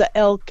deer, the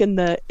elk, and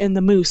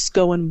the moose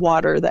go and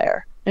water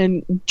there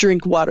and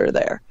drink water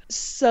there.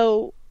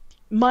 So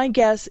my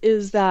guess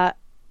is that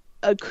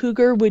a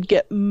cougar would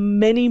get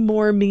many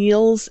more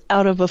meals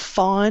out of a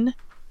fawn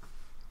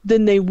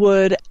than they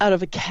would out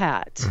of a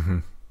cat. Mm-hmm.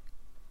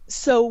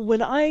 So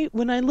when I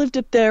lived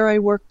up there, I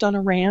worked on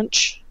a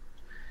ranch,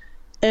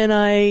 and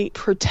I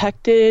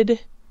protected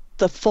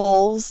the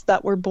foals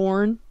that were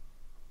born.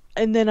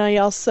 And then I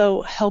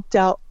also helped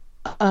out,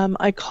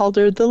 I called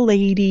her the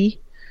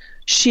lady.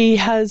 She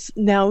has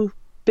now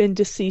been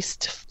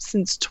deceased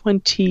since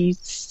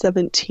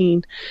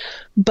 2017.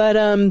 But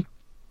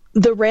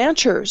the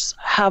ranchers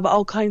have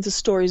all kinds of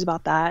stories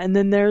about that. And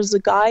then there's a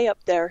guy up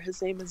there,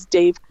 his name is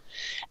Dave,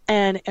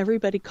 and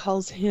everybody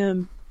calls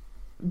him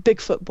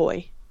Bigfoot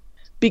Boy,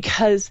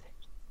 because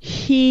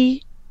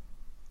he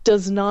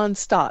does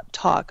nonstop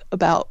talk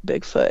about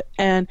Bigfoot.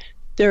 And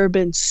there have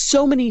been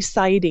so many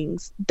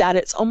sightings that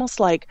it's almost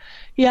like,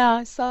 yeah,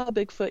 I saw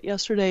Bigfoot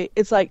yesterday.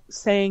 It's like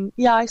saying,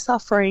 yeah, I saw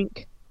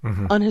Frank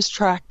on his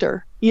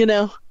tractor. You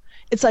know,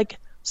 it's like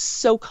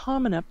so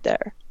common up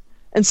there.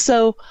 And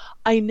so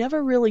I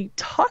never really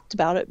talked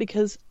about it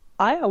because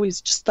I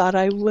always just thought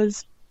I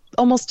was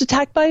almost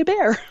attacked by a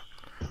bear.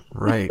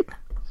 Right.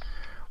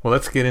 Well,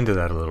 let's get into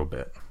that a little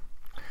bit.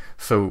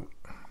 So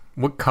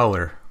what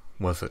color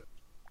was it?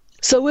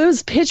 So it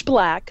was pitch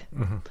black,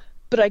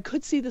 but I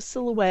could see the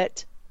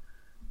silhouette,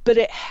 but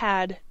it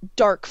had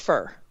dark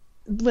fur.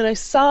 When I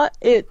saw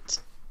it,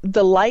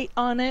 the light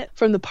on it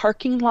from the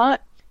parking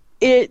lot,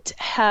 it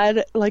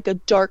had like a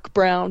dark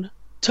brown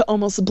to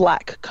almost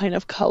black kind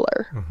of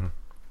color. Mm-hmm.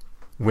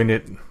 When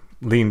it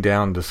leaned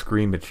down to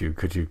scream at you,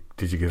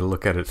 did you get a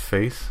look at its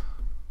face?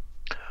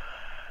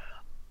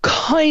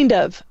 Kind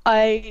of.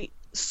 I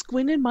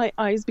squinted my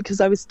eyes because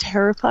I was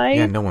terrified.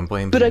 Yeah, no one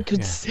blames but you. I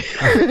could see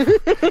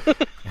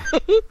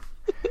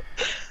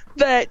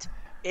that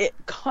it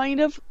kind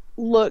of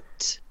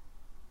looked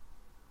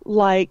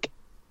like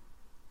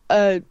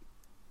a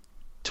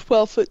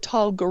 12-foot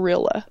tall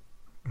gorilla.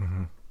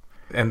 Mm-hmm.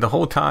 And the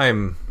whole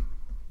time,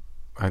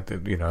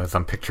 as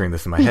I'm picturing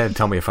this in my head,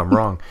 tell me if I'm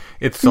wrong.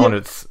 It's on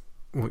its,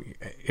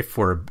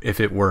 if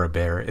it were a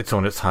bear, it's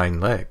on its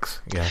hind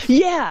legs.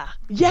 Yeah,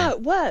 it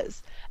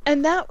was.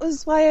 And that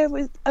was why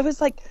I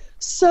was like,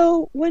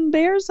 so when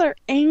bears are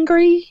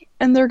angry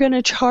and they're going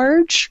to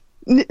charge,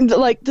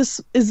 like, this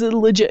is a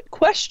legit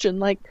question.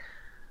 Like,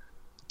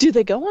 do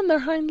they go on their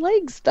hind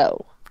legs,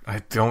 though? I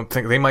don't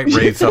think they might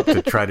raise up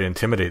to try to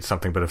intimidate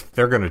something, but if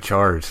they're going to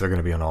charge, they're going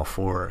to be on all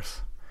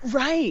fours.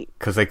 Right.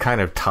 Because they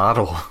kind of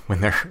toddle when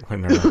they're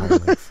on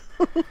hind legs.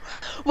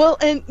 Well,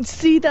 and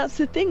see, that's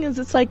the thing is,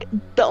 it's like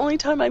the only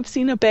time I've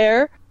seen a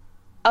bear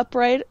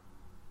upright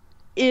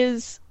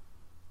is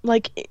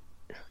like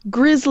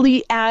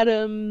Grizzly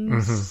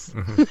Adams.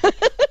 Mm-hmm,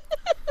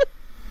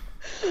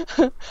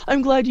 mm-hmm.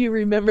 I'm glad you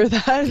remember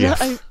that.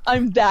 Yes.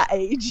 I'm that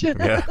age.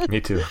 Yeah,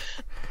 me too.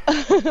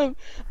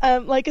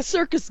 Like a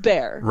circus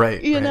bear.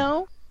 Right. You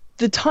know?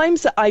 The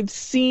times that I've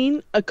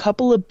seen a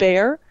couple of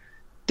bear,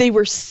 they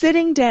were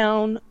sitting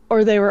down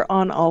or they were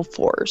on all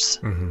fours.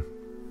 Mm-hmm.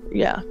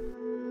 Yeah.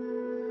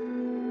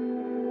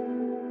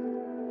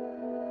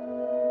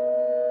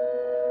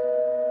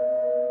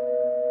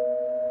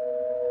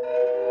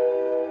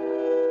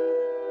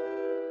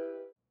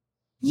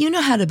 You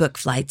know how to book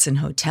flights and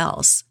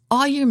hotels.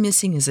 All you're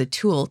missing is a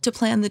tool to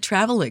plan the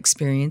travel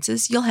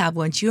experiences you'll have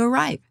once you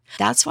arrive.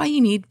 That's why you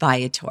need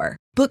Viator.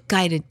 Book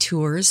guided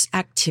tours,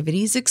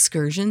 activities,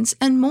 excursions,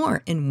 and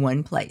more in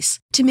one place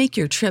to make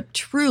your trip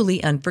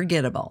truly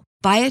unforgettable.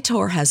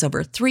 Viator has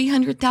over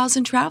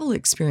 300,000 travel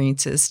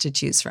experiences to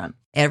choose from.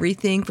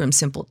 Everything from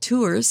simple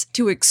tours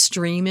to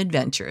extreme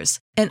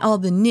adventures and all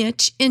the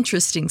niche,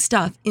 interesting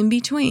stuff in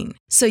between.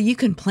 So you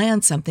can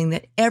plan something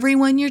that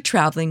everyone you're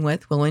traveling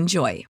with will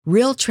enjoy.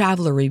 Real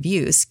traveler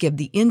reviews give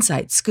the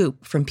inside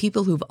scoop from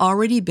people who've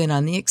already been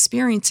on the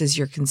experiences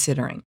you're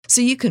considering. So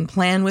you can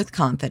plan with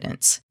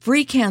confidence.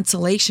 Free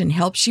cancellation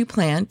helps you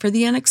plan for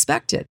the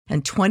unexpected.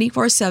 And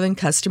 24/7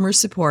 customer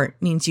support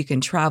means you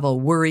can travel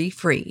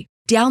worry-free.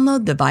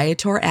 Download the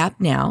Viator app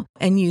now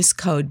and use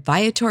code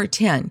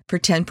Viator10 for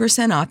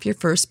 10% off your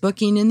first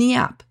booking in the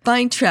app.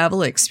 Find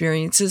travel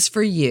experiences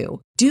for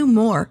you. Do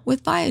more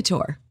with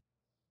Viator.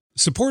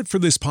 Support for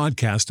this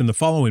podcast and the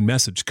following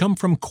message come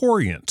from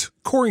Corient.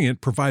 Corient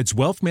provides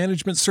wealth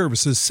management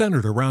services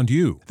centered around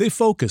you. They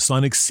focus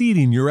on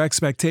exceeding your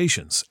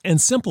expectations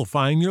and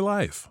simplifying your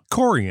life.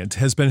 Corient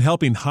has been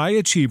helping high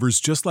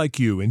achievers just like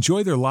you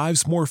enjoy their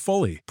lives more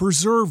fully,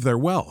 preserve their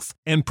wealth,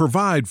 and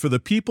provide for the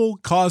people,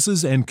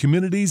 causes, and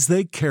communities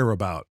they care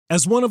about.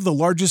 As one of the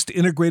largest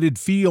integrated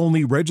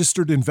fee-only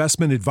registered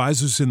investment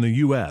advisors in the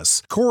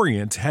U.S.,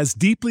 Corient has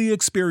deeply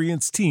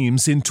experienced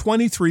teams in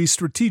 23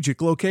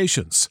 strategic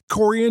locations.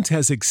 Corient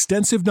has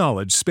extensive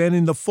knowledge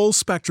spanning the full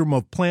spectrum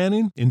of planning,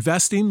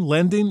 investing,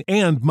 lending,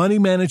 and money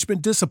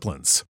management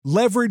disciplines.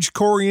 Leverage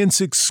Corient's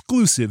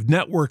exclusive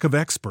network of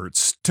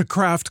experts to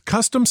craft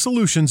custom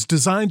solutions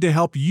designed to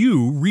help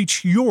you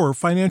reach your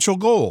financial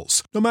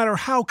goals, no matter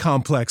how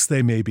complex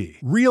they may be.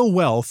 Real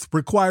wealth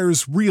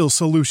requires real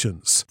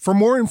solutions. For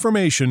more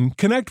information,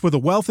 connect with a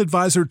wealth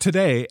advisor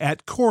today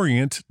at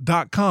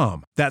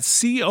Corient.com.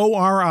 That's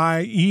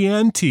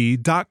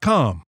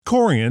Corient.com.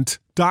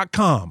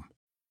 Corient.com.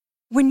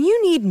 When you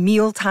need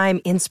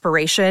mealtime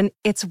inspiration,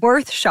 it's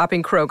worth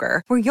shopping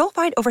Kroger, where you'll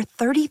find over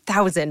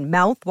 30,000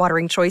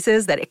 mouth-watering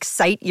choices that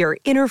excite your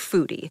inner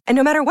foodie. And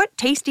no matter what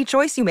tasty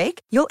choice you make,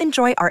 you'll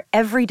enjoy our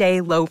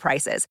everyday low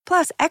prices,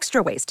 plus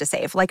extra ways to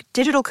save, like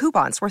digital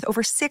coupons worth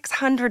over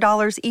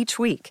 $600 each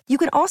week. You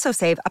can also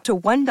save up to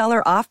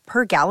 $1 off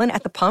per gallon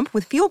at the pump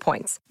with fuel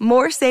points.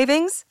 More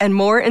savings and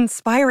more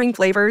inspiring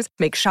flavors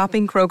make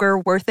shopping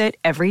Kroger worth it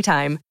every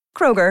time.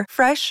 Kroger,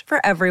 fresh for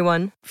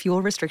everyone.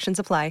 Fuel restrictions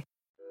apply.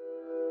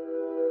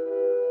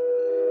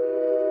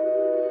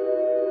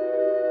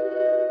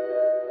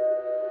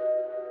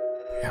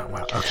 Yeah,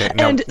 wow. Okay.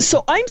 Now, and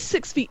so I'm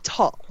 6 feet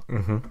tall.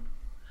 Mm-hmm.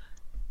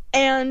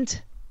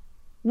 And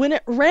when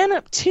it ran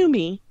up to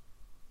me,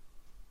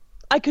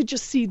 I could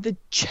just see the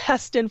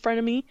chest in front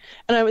of me,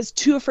 and I was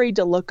too afraid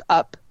to look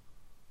up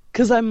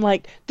because I'm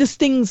like, this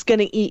thing's going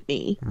to eat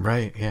me.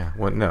 Right, yeah.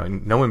 Well,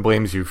 no one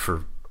blames you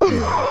for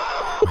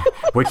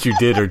what you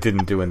did or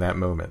didn't do in that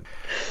moment.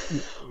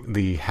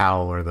 The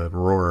howl or the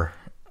roar.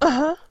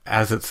 Uh-huh.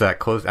 As it's that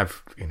close,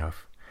 I've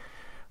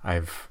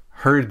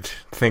heard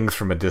things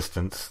from a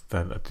distance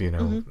that,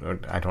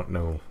 mm-hmm. I don't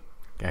know,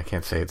 I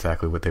can't say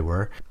exactly what they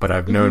were, but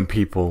I've known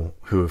people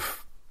who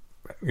have,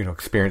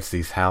 experienced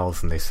these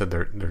howls, and they said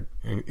they're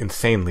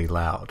insanely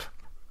loud,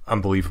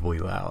 unbelievably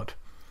loud.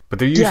 But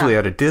they're usually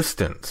at a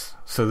distance.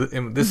 So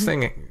this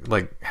thing,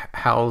 like,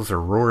 howls or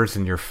roars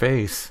in your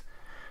face.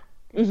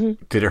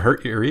 Mm-hmm. Did it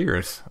hurt your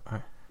ears?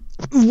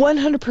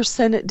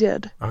 100% it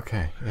did.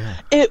 Okay,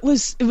 yeah. It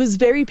was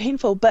very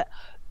painful. But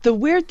the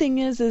weird thing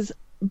is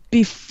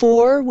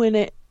before, when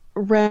it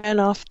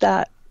ran off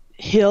that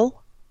hill,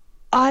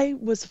 I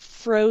was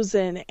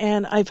frozen.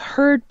 And I've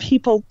heard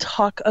people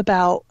talk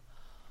about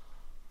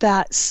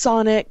that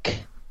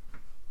sonic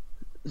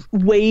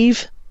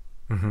wave.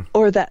 Mm-hmm.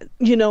 Or that,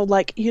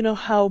 like,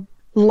 how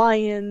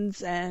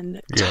lions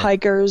and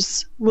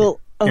tigers will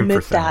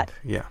emit that.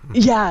 Yeah.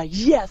 Yeah.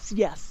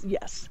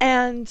 Yes.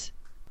 And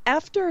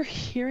after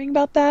hearing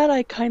about that,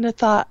 I kind of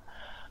thought,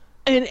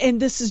 and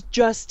this is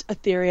just a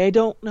theory, I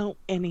don't know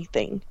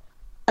anything.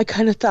 I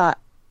kind of thought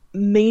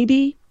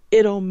maybe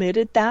it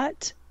omitted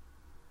that,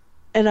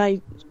 and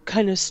I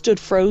kind of stood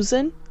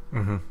frozen.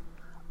 Mm-hmm.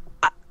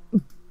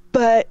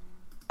 But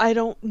I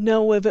don't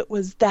know if it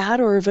was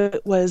that or if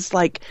it was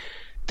like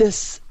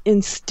this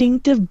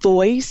instinctive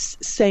voice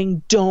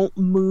saying don't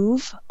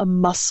move a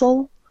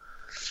muscle,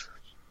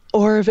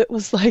 or if it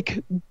was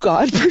like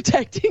God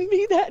protecting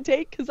me that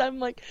day, because I'm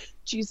like,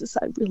 Jesus,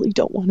 I really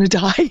don't want to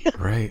die.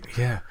 Right,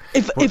 yeah.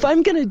 If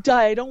I'm going to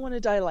die, I don't want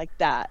to die like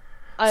that.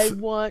 I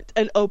want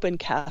an open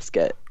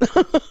casket.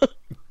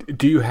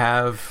 Do you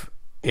have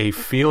a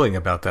feeling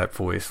about that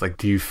voice? Like,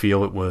 do you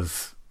feel it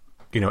was,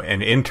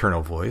 an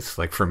internal voice,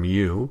 like from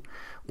you,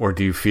 or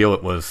do you feel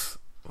it was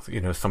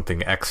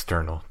something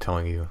external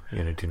telling you,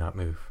 do not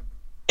move?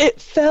 It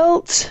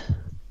felt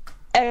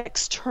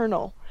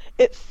external.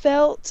 It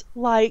felt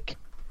like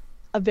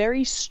a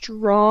very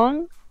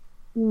strong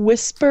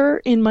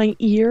whisper in my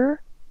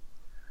ear,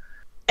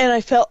 and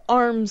I felt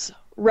arms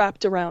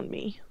wrapped around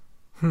me.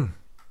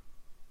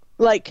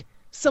 Like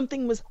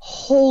something was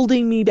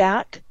holding me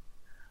back,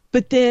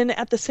 but then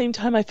at the same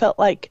time I felt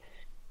like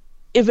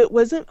if it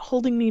wasn't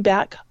holding me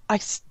back, I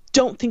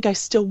don't think I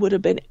still would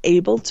have been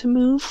able to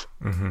move.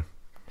 Mm-hmm.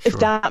 Sure. If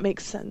that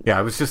makes sense. Yeah,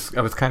 I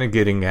was kind of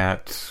getting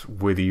at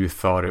whether you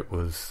thought it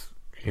was,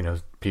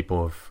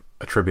 people have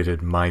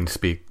attributed mind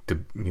speak to,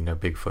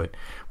 Bigfoot,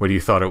 whether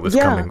you thought it was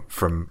coming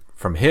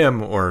from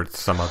him or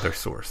some other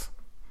source.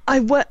 I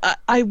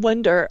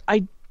wonder.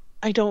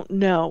 I don't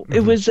know. Mm-hmm.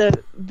 It was a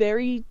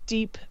very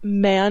deep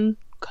man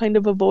kind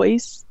of a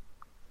voice,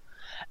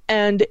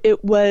 and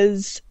it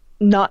was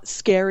not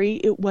scary.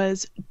 It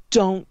was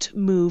don't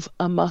move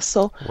a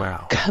muscle.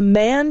 Wow.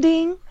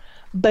 Commanding,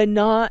 but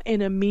not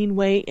in a mean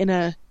way, in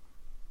a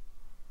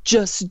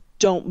just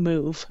don't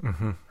move.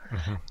 Mm-hmm,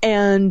 mm-hmm.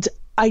 And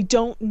I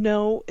don't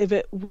know if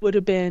it would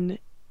have been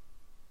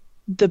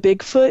the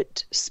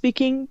Bigfoot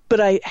speaking, but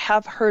I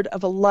have heard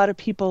of a lot of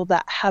people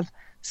that have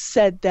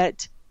said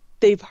that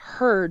they've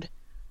heard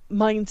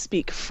mind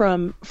speak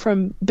from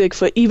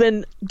Bigfoot.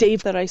 Even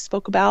Dave that I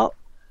spoke about,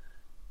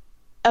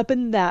 up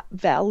in that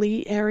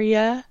valley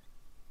area,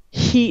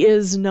 he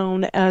is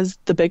known as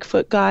the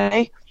Bigfoot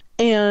guy.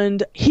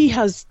 And he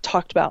has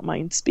talked about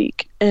mind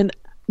speak. And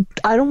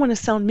I don't want to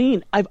sound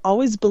mean. I've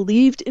always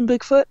believed in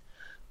Bigfoot.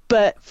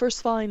 But first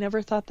of all, I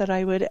never thought that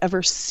I would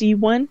ever see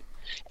one.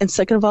 And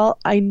second of all,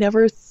 I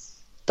never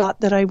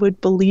thought that I would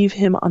believe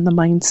him on the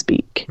mind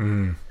speak.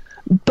 Mm.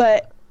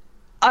 But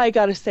I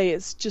got to say,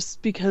 it's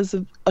just because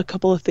of a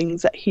couple of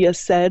things that he has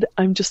said.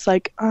 I'm just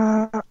like,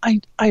 I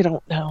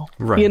don't know.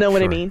 Right, you know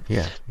what I mean?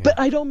 Yeah. But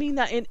I don't mean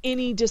that in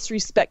any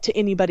disrespect to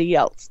anybody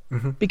else.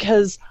 Mm-hmm.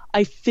 Because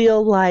I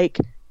feel like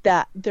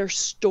that their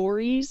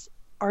stories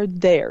are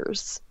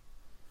theirs,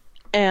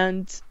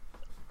 and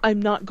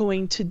I'm not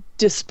going to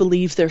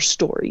disbelieve their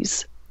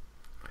stories.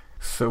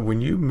 So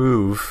when you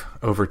move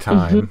over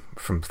time, mm-hmm.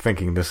 from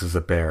thinking this is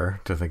a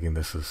bear to thinking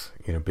this is,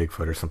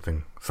 Bigfoot or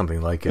something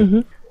like it,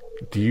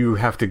 mm-hmm. do you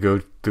have to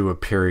go through a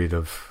period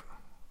of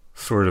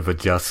sort of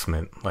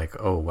adjustment? Like,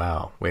 oh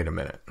wow, wait a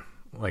minute,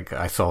 like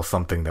I saw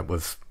something that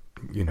was,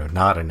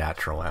 not a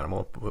natural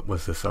animal. What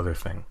was this other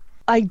thing?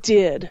 I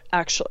did,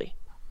 actually.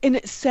 And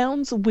it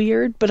sounds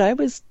weird, but I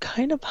was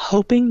kind of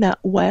hoping that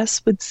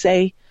Wes would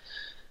say,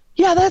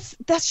 yeah,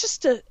 that's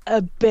just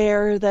a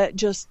bear that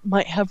just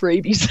might have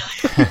rabies.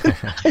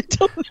 I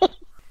don't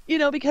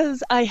know.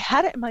 Because I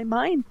had it in my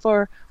mind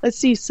for,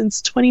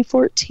 since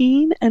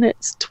 2014, and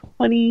it's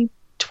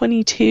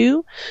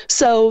 2022.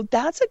 So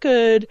that's a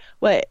good,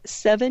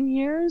 7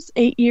 years,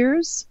 8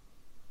 years?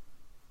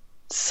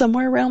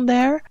 Somewhere around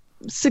there.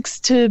 6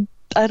 to,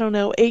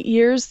 8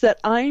 years that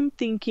I'm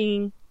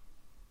thinking,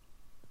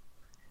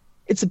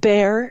 it's a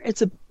bear,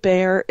 it's a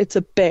bear, it's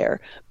a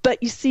bear.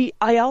 But you see,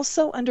 I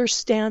also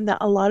understand that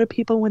a lot of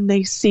people, when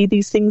they see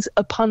these things,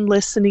 upon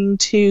listening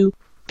to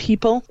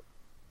people,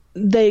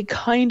 they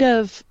kind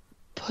of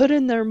put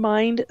in their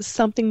mind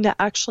something that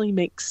actually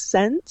makes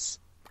sense.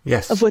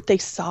 Yes. Of what they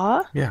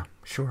saw. Yeah,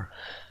 sure.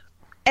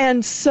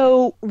 And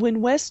so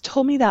when Wes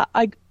told me that,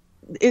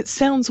 it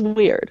sounds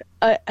weird.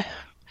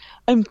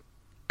 I'm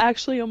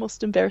actually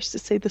almost embarrassed to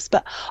say this,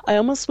 but I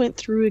almost went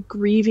through a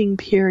grieving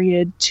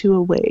period to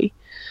a way.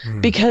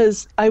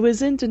 Because I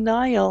was in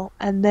denial,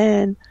 and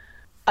then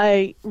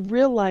I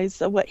realized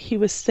that what he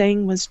was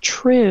saying was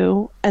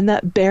true and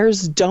that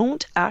bears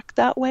don't act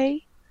that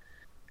way,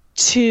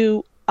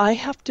 to I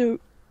have to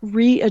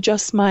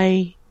readjust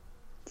my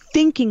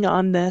thinking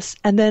on this,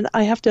 and then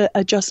I have to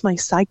adjust my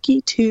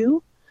psyche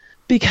too,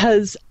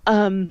 because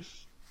I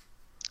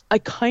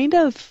kind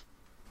of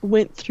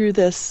went through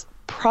this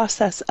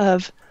process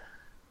of,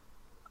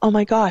 oh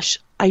my gosh,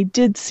 I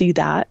did see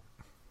that.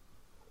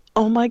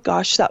 Oh my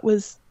gosh, that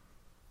was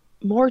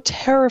more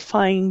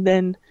terrifying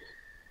than,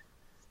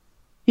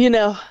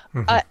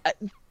 mm-hmm.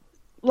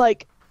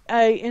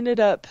 I ended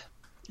up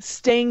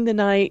staying the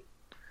night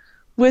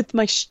with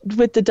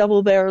the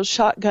double barrel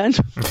shotgun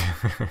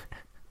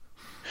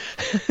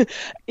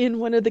in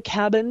one of the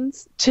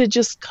cabins to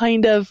just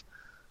kind of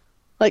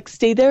like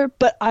stay there.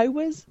 But I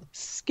was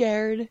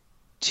scared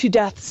to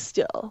death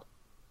still.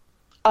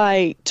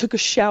 I took a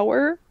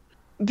shower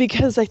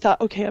because I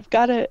thought, okay,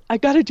 I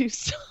gotta do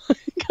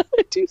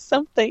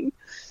something.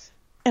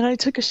 And I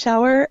took a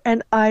shower,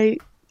 and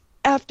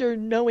after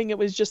knowing it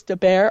was just a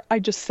bear, I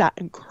just sat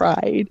and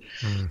cried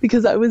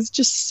because I was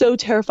just so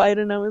terrified.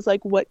 And I was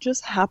like, what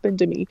just happened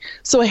to me?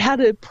 So I had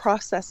to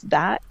process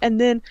that.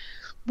 And then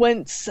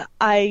once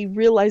I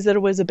realized that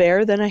it was a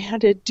bear, then I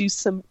had to do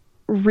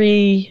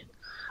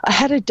I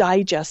had to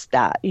digest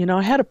that,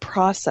 I had to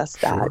process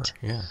that.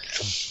 Sure. Yeah.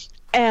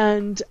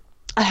 And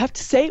I have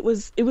to say it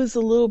was a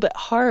little bit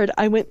hard.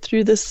 I went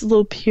through this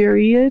little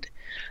period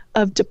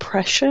of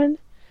depression,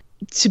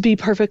 to be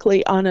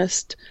perfectly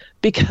honest,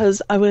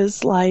 because I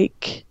was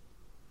like,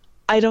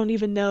 I don't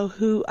even know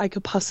who I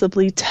could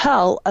possibly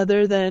tell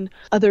other than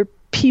other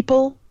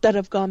people that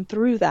have gone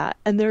through that.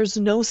 And there's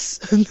no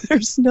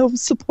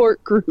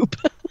support group.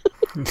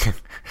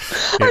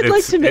 I'd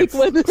like to make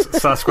one.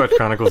 Sasquatch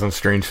Chronicles and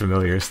Strange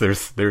Familiars.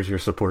 There's your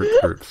support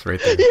groups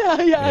right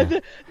there.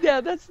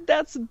 Yeah.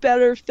 That's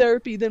better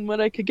therapy than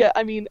what I could get.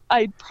 I mean,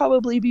 I'd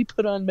probably be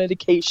put on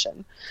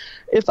medication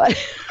if I.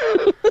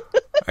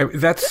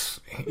 That's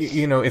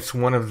it's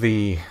one of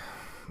the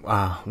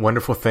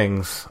wonderful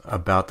things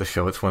about the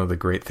show. It's one of the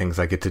great things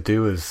I get to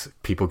do is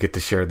people get to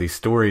share these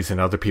stories, and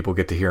other people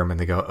get to hear them, and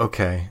they go,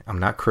 "Okay, I'm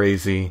not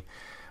crazy.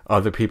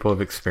 Other people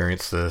have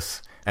experienced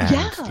this." And,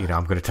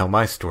 I'm going to tell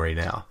my story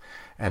now.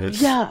 And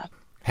it's,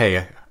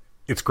 hey,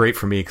 it's great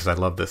for me because I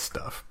love this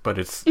stuff. But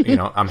it's,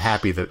 I'm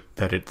happy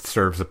that it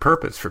serves a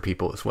purpose for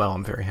people as well.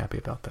 I'm very happy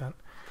about that.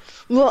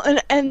 Well,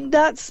 and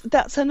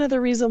that's another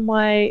reason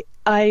why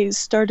I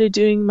started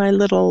doing my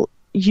little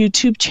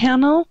YouTube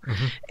channel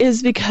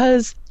is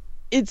because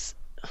it's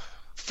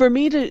for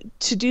me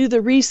to do the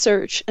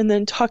research and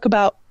then talk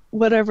about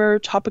whatever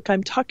topic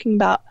I'm talking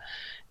about.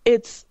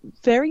 It's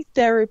very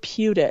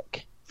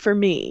therapeutic for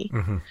me.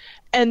 Mm-hmm.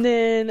 And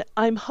then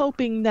I'm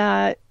hoping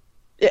that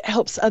it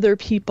helps other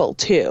people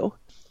too.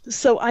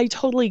 So I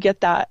totally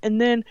get that.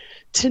 And then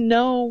to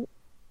know,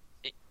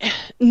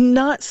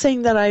 not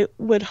saying that I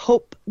would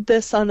hope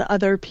this on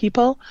other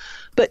people,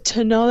 but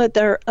to know that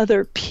there are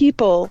other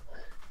people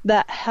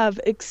that have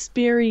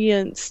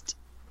experienced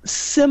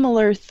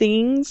similar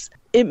things,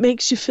 it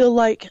makes you feel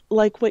like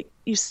what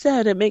you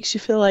said, it makes you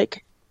feel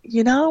like,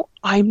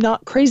 I'm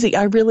not crazy.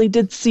 I really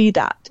did see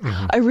that.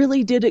 Mm-hmm. I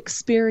really did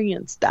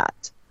experience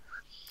that.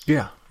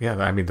 Yeah.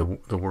 I mean,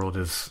 the world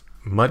is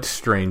much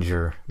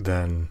stranger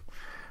than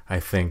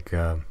I think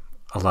a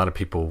lot of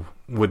people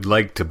would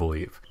like to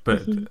believe.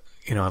 But,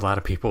 a lot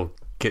of people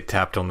get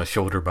tapped on the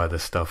shoulder by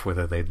this stuff,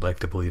 whether they'd like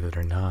to believe it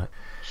or not,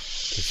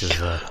 which is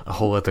a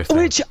whole other thing.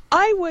 Which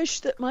I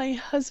wish that my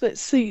husband...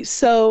 See,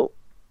 so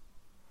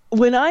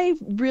when I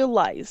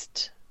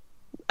realized,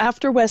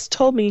 after Wes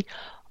told me,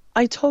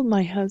 I told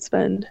my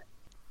husband...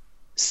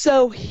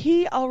 So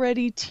he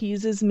already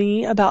teases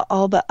me about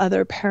all the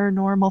other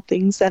paranormal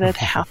things that had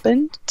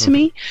happened to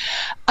me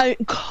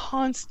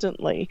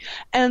constantly.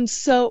 And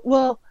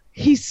so,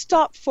 he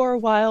stopped for a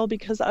while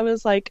because I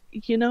was like,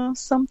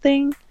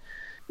 something?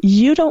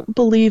 You don't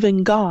believe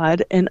in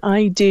God and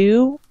I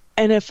do.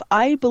 And if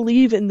I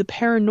believe in the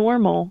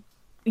paranormal,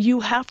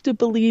 you have to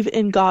believe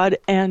in God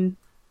and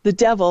the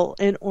devil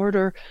in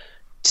order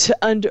to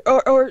I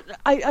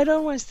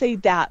don't want to say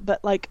that,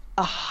 but like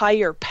a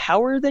higher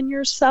power than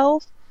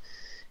yourself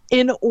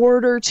in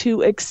order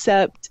to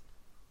accept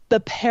the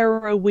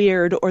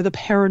para-weird or the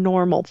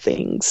paranormal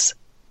things,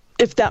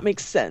 if that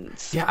makes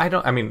sense. Yeah,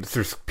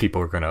 there's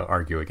people who are going to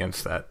argue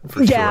against that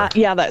for sure.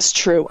 Yeah, that's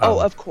true.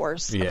 Of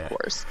course.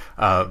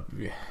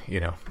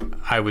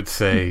 I would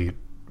say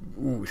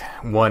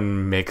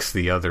one makes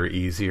the other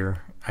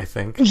easier, I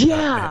think.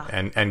 Yeah.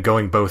 And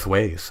going both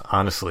ways,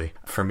 honestly.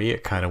 For me,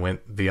 it kind of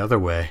went the other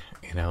way.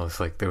 It's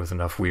like there was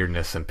enough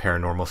weirdness and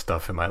paranormal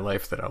stuff in my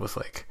life that I was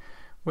like,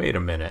 wait a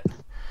minute.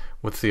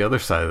 What's the other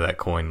side of that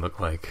coin look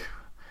like?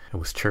 It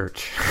was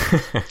church.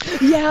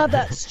 Yeah,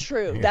 that's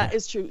true. Yeah. That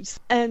is true.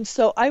 And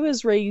so I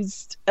was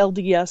raised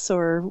LDS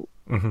or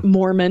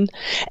Mormon.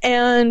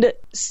 And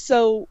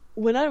so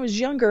when I was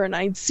younger and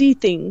I'd see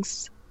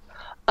things,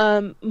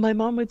 my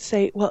mom would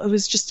say, well, it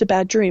was just a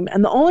bad dream.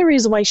 And the only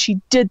reason why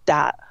she did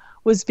that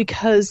was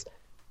because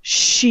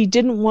she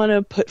didn't want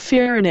to put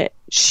fear in it.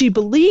 She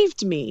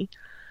believed me,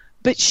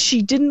 but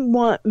she didn't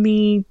want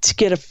me to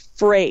get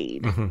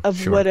afraid of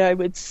sure. what I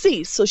would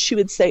see. So she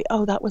would say,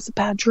 oh, that was a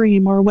bad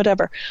dream or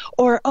whatever.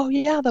 Or, oh,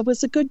 yeah, that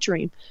was a good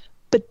dream.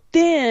 But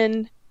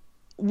then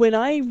when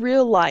I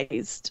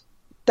realized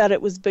that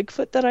it was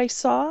Bigfoot that I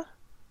saw,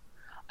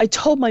 I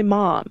told my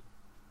mom.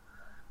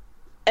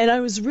 And I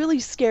was really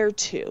scared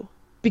too,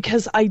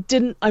 because I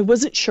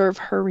wasn't sure of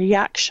her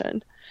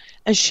reaction.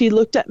 And she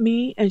looked at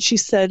me and she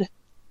said,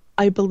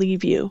 I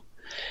believe you.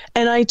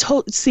 And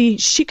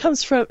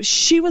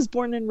she was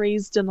born and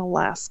raised in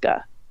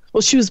Alaska.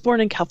 Well, she was born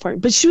in California,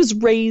 but she was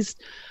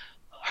raised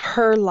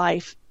her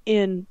life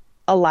in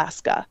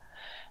Alaska.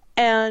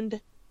 And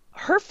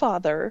her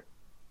father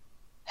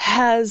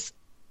has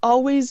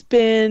always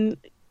been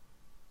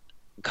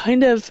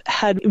kind of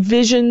had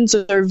visions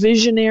or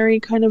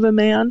visionary kind of a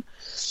man.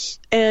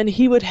 And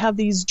he would have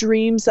these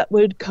dreams that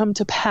would come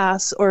to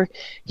pass, or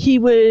he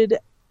would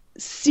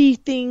see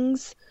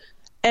things,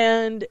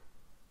 and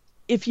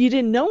if you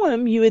didn't know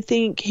him, you would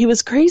think he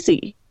was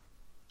crazy.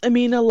 I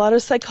mean, a lot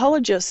of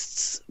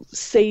psychologists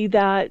say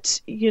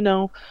that,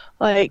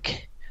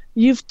 like,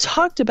 you've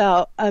talked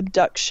about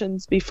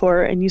abductions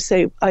before, and you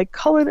say,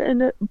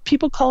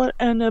 people call it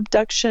an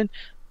abduction,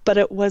 but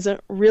it wasn't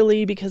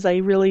really because I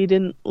really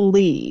didn't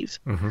leave,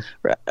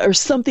 or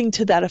something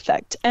to that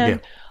effect.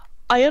 And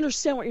I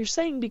understand what you're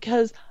saying,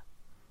 because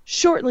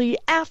shortly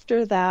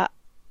after that,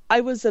 I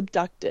was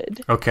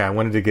abducted. Okay, I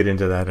wanted to get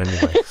into that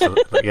anyway. So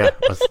yeah,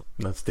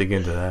 let's dig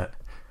into that.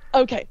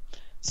 Okay,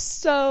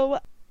 so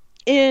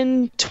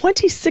in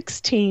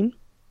 2016,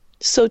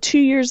 so 2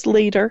 years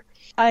later,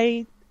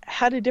 I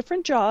had a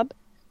different job,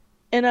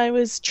 and I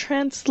was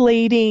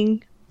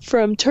translating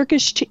from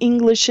Turkish to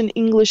English and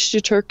English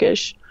to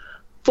Turkish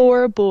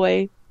for a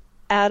boy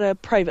at a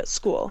private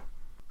school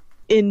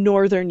in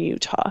northern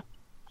Utah.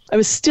 I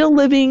was still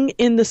living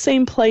in the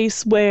same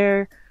place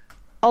where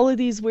all of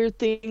these weird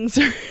things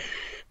are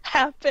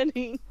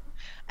happening.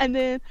 And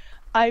then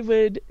I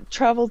would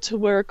travel to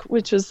work,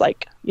 which was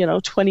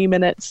 20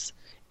 minutes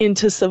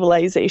into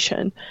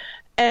civilization.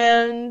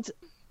 And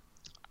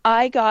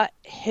I got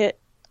hit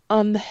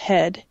on the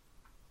head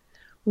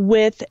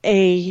with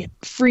a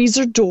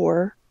freezer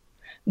door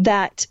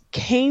that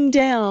came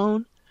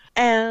down.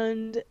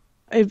 And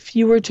if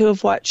you were to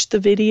have watched the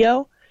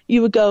video,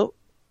 you would go,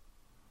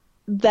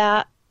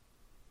 that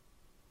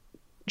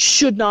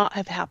should not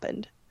have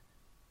happened.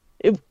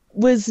 It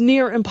was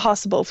near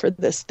impossible for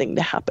this thing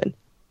to happen,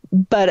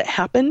 but it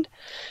happened.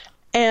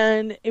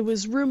 And it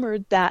was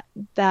rumored that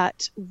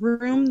that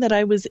room that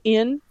I was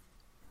in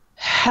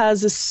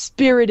has a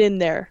spirit in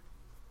there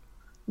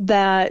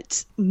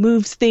that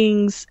moves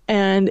things,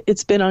 and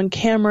it's been on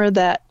camera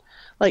that,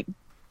 like,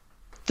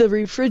 the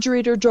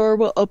refrigerator door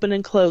will open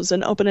and close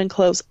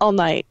all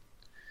night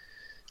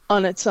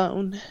on its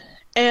own.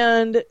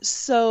 And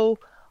so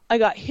I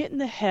got hit in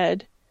the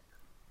head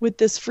with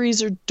this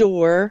freezer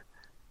door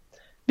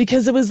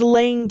because it was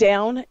laying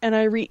down, and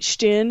I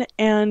reached in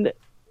and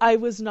I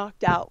was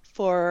knocked out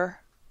for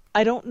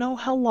I don't know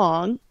how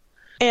long,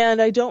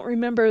 and I don't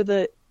remember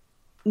the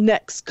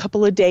next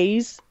couple of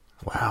days.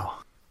 Wow.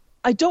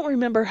 I don't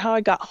remember how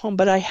I got home,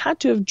 but I had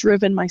to have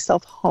driven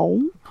myself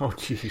home. Oh,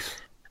 jeez.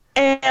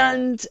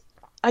 And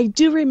I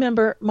do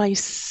remember my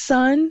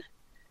son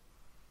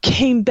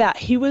came back.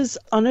 He was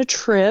on a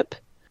trip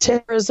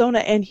to Arizona,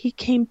 and he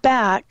came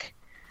back,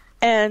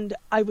 and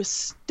I was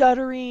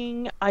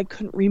stuttering. I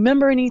couldn't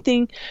remember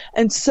anything.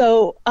 And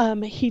so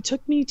he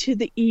took me to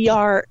the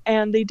ER,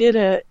 and they did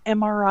a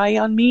MRI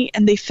on me,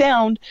 and they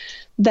found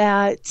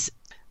that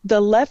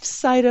the left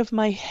side of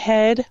my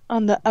head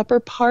on the upper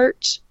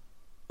part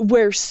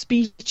where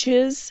speech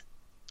is,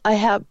 I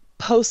have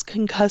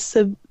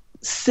post-concussive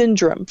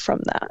syndrome from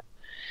that.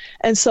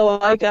 And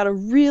so I got a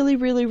really,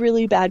 really,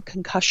 really bad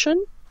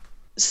concussion.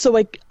 So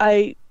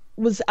I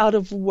was out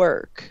of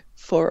work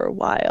for a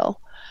while.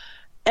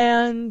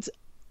 And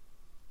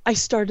I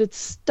started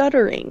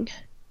stuttering.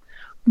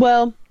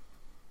 Well,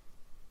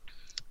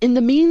 in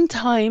the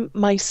meantime,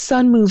 my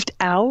son moved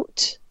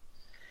out.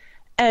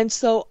 And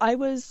so I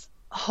was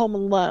home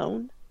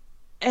alone.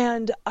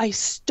 And I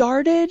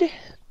started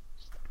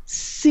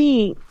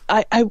seeing,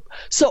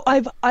 so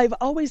I've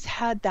always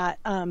had that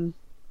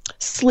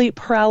sleep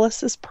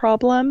paralysis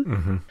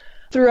problem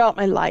throughout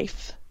my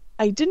life.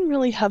 I didn't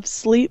really have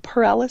sleep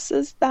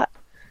paralysis that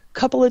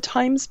couple of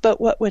times, but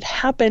what would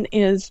happen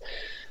is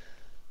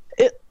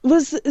it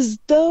was as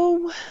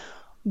though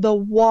the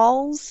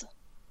walls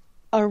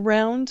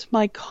around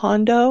my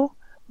condo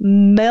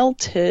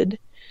melted,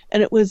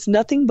 and it was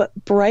nothing but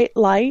bright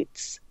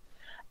lights,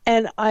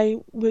 and I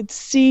would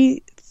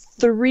see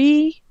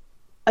three,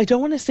 I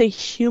don't want to say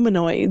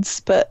humanoids,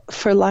 but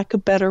for lack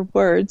of better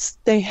words,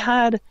 they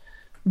had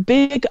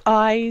big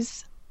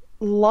eyes,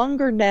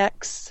 longer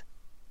necks,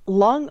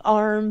 long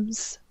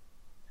arms,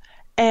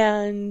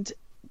 and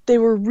they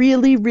were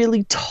really,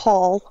 really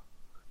tall.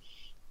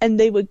 And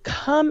they would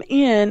come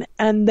in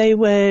and they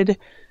would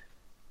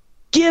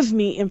give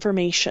me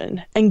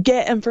information and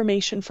get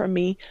information from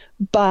me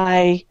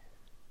by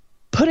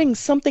putting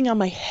something on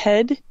my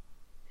head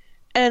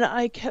And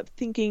I kept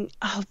thinking,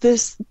 oh,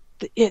 it's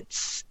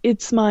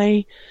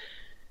my,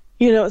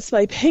 it's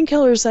my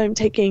painkillers I'm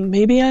taking.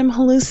 Maybe I'm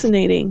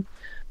hallucinating.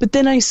 But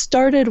then I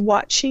started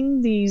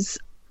watching these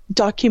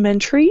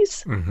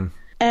documentaries. Mm-hmm.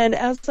 And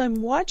as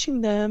I'm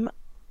watching them,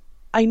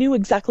 I knew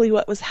exactly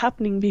what was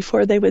happening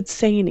before they would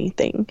say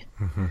anything.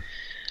 Mm-hmm.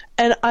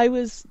 And I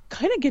was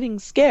kind of getting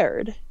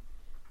scared.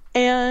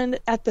 And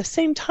at the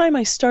same time,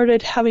 I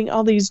started having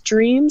all these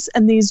dreams,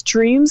 and these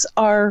dreams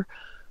are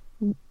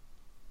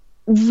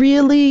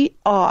really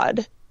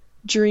odd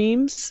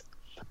dreams,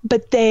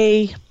 but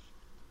they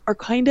are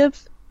kind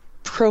of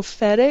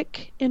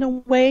prophetic in a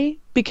way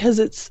because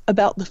it's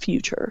about the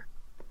future.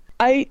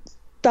 I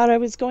thought I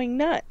was going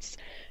nuts,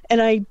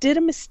 and I did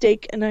a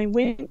mistake, and I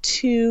went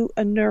to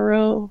a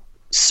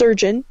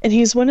neurosurgeon, and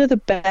he's one of the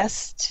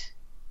best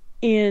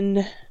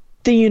in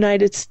the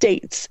United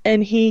States,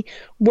 and he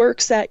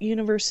works at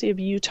University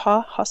of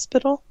Utah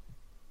Hospital.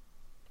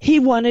 He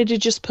wanted to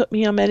just put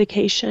me on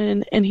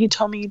medication, and he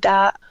told me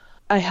that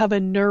I have a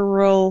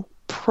neural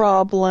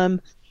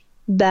problem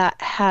that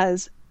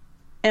has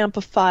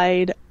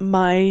amplified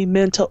my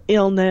mental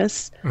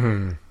illness.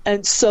 Mm-hmm.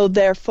 And so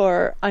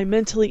therefore I'm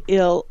mentally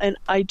ill, and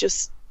I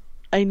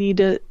need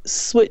to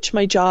switch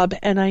my job,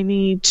 and I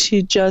need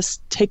to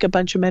just take a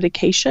bunch of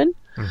medication.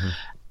 Mm-hmm.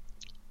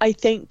 I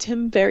thanked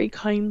him very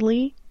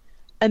kindly.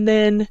 And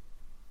then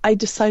I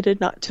decided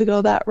not to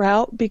go that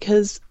route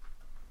because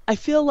I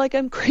feel like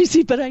I'm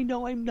crazy, but I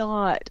know I'm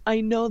not.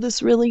 I know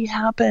this really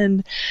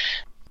happened.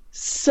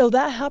 So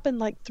that happened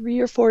like 3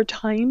 or 4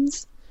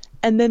 times.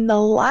 And then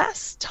the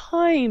last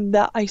time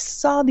that I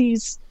saw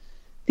these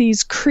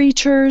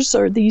creatures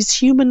or these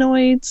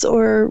humanoids,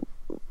 or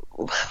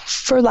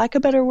for lack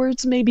of better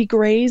words, maybe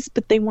grays,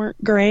 but they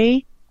weren't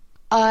gray,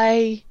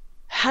 I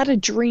had a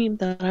dream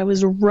that I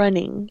was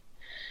running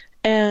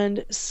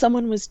and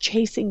someone was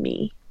chasing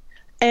me,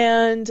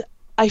 and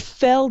I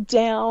fell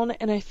down,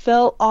 and I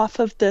fell off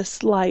of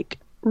this like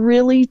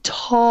really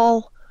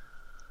tall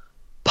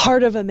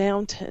part of a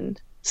mountain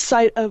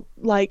side of,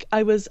 like,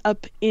 I was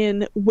up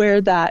in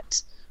where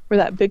that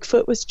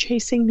Bigfoot was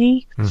chasing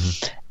me,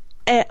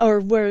 mm-hmm. Or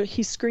where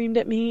he screamed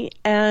at me,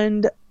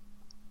 and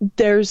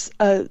there's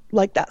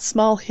like that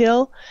small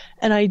hill,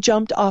 and I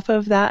jumped off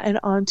of that and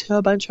onto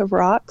a bunch of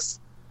rocks.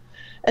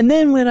 And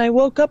then when I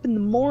woke up in the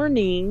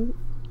morning,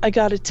 I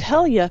got to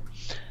tell you,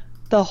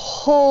 the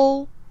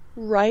whole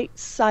right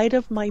side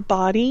of my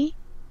body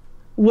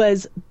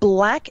was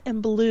black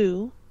and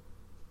blue,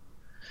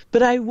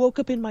 but I woke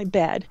up in my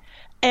bed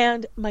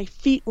and my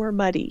feet were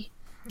muddy.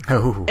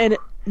 Oh. And it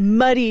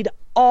muddied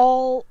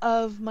all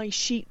of my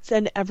sheets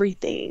and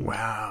everything.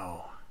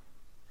 Wow.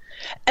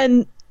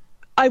 And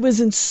I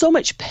was in so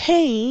much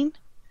pain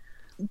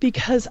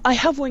because I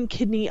have one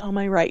kidney on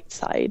my right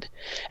side,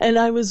 and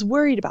I was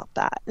worried about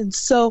that. And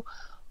so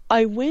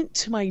I went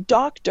to my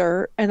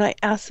doctor and I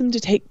asked him to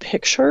take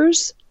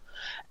pictures,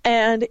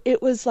 and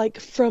it was like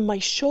from my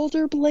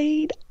shoulder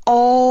blade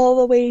all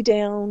the way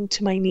down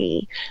to my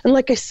knee. And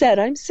like I said,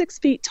 I'm 6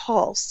 feet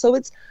tall, so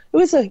it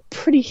was a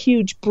pretty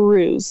huge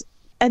bruise.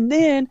 And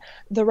then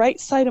the right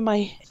side of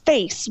my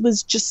face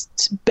was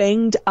just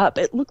banged up.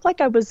 It looked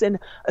like I was in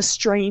a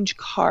strange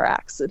car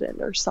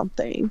accident or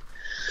something.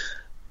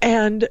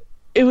 And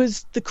it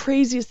was the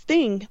craziest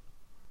thing.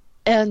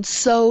 And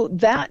so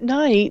that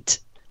night,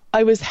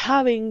 I was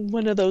having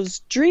one of those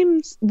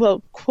dreams,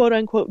 well, quote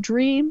unquote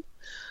dream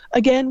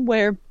again,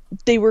 where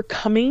they were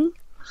coming.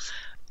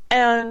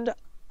 And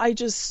I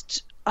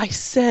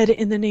said,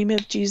 in the name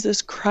of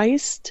Jesus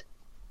Christ,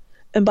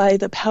 and by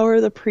the power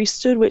of the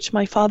priesthood which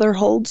my father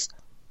holds,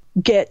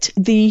 get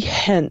thee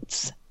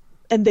hence.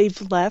 And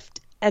they've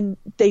left, and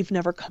they've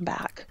never come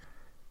back.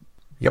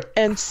 Yep.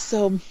 And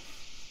so,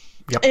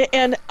 yep.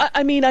 And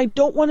I mean, I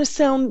don't want to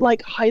sound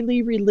like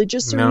highly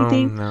religious or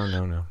anything.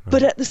 No.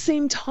 But at the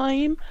same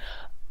time,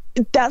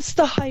 that's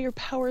the higher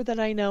power that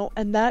I know.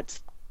 And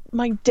that's,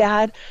 my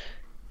dad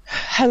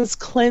has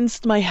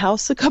cleansed my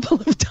house a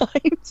couple of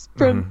times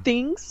from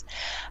things.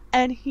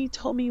 And he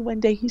told me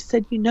one day, he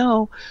said,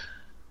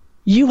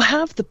 you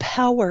have the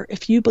power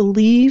if you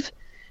believe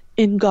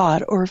in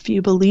God, or if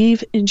you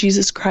believe in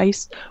Jesus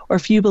Christ, or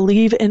if you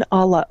believe in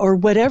Allah, or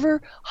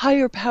whatever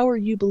higher power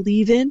you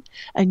believe in,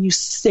 and you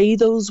say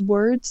those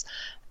words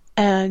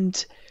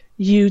and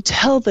you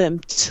tell them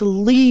to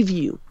leave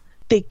you,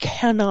 they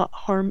cannot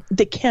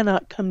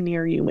come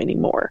near you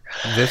anymore.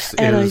 This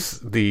is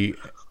the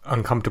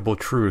uncomfortable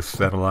truth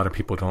that a lot of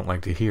people don't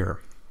like to hear.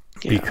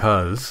 Yeah.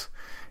 Because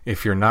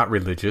if you're not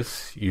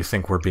religious, you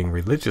think we're being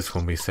religious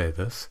when we say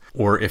this.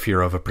 Or if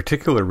you're of a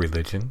particular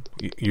religion,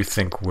 you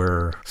think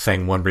we're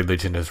saying one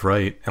religion is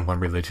right and one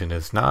religion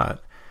is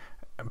not.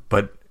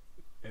 But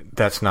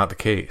that's not the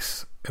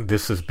case.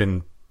 This has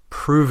been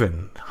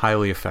proven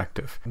highly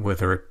effective,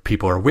 whether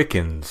people are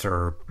Wiccans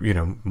or,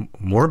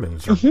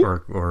 Mormons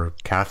or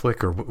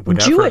Catholic or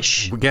whatever.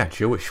 Jewish. Yeah,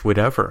 Jewish,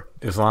 whatever.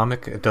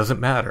 Islamic, it doesn't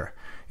matter.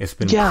 It's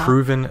been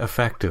proven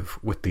effective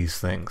with these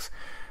things.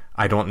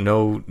 I don't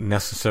know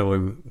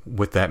necessarily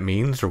what that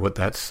means or what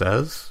that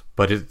says,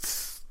 but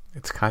it's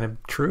it's kind of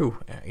true,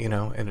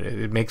 and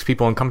it makes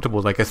people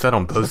uncomfortable, like I said,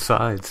 on both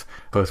sides,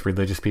 both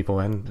religious people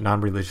and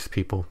non-religious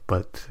people,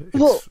 but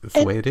it's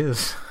the way it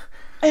is.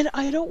 And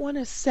I don't want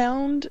to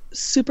sound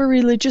super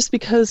religious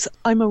because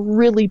I'm a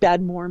really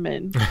bad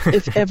Mormon,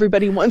 if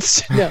everybody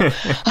wants to know.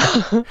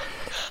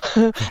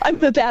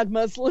 I'm a bad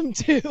Muslim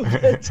too,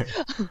 but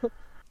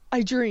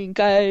I drink,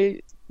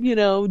 I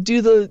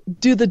do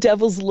the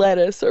devil's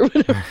lettuce or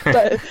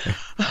whatever.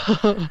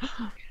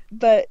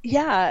 But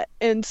yeah,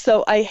 and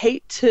so I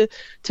hate to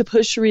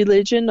push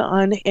religion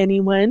on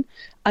anyone.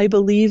 I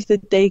believe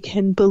that they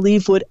can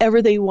believe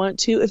whatever they want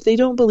to. If they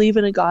don't believe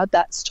in a God,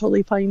 that's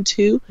totally fine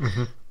too.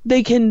 Mm-hmm.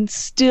 They can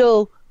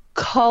still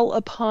call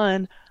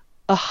upon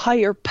a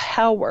higher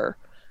power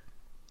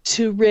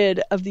to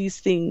rid of these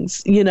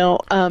things, Yeah,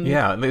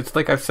 it's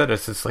like I've said,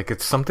 it's like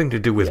it's something to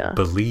do with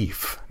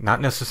belief, not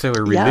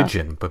necessarily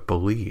religion, but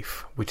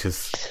belief, which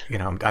is,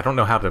 I don't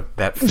know how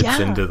that fits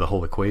into the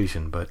whole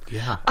equation, but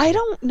yeah. I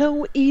don't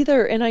know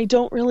either, and I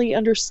don't really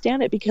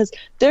understand it because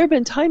there have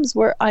been times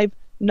where I've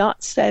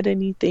not said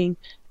anything,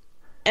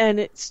 and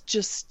it's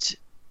just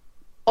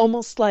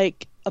almost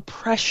like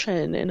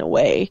oppression in a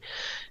way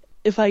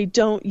if I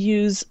don't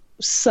use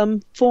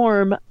some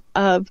form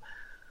of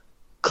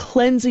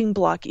cleansing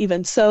block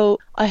even. So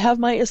I have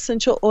my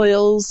essential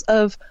oils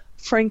of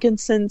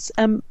frankincense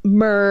and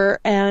myrrh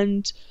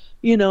and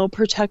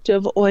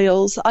protective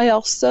oils. I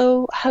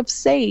also have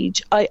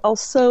sage. I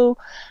also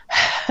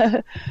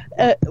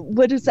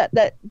what is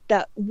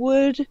that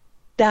wood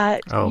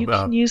that you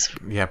can use?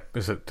 Yeah,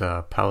 is it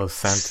Palo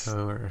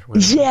Santo or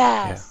whatever?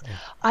 Yes. Yeah.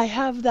 I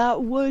have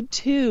that wood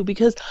too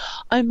because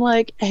I'm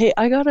like, hey,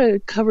 I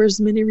gotta cover as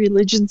many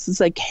religions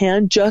as I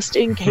can just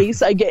in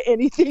case I get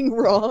anything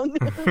wrong.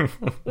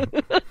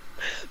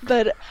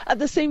 But at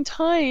the same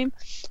time,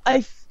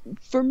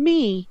 for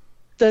me,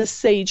 the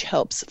sage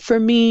helps.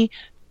 For me,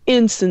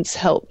 incense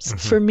helps.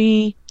 Mm-hmm. For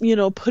me,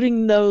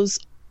 putting those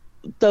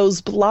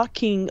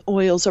blocking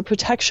oils or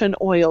protection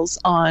oils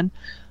on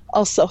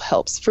also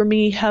helps. For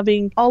me,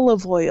 having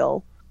olive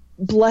oil,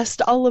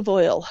 blessed olive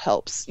oil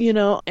helps,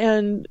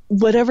 and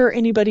whatever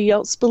anybody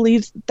else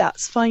believes,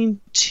 that's fine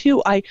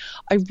too. I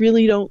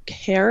really don't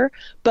care,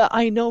 but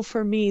I know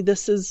for me,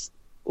 this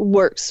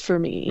works for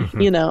me,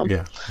 Mm-hmm.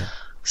 Yeah.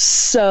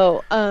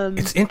 So,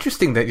 it's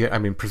interesting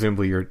that,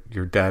 presumably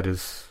your dad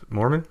is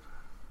Mormon?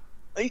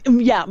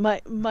 Yeah,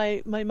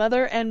 my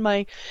mother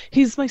and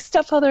he's my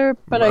stepfather,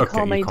 but I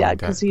call my dad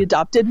because he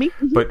adopted me.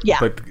 But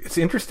it's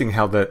interesting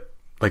how that,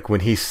 like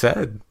when he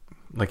said,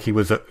 like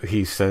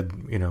he said,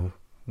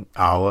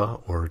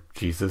 Allah or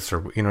Jesus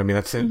or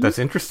that's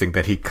interesting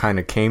that he kind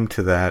of came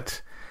to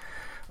that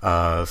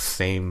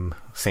same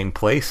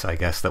place, I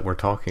guess, that we're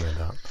talking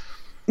about.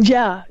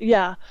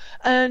 Yeah.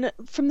 And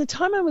from the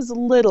time I was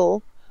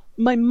little,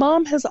 my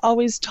mom has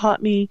always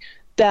taught me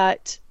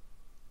that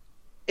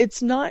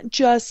it's not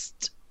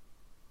just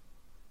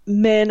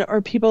men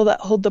or people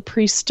that hold the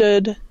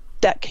priesthood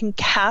that can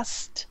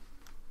cast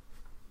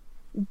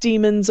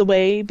demons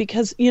away,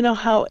 because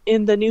how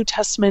in the New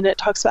Testament it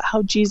talks about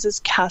how Jesus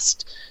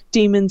cast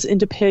demons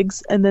into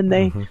pigs and then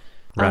they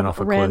ran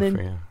off a cliff.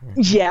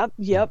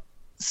 Yep.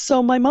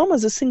 So my mom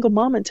was a single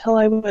mom until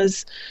I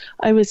was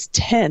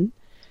 10,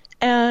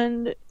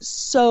 and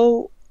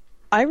so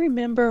I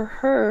remember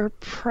her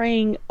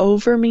praying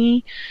over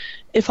me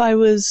if I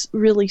was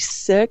really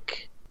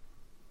sick.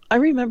 I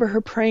remember her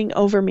praying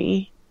over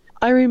me.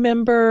 I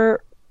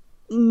remember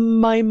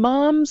my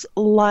mom's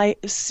life.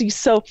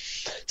 So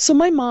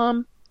my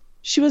mom,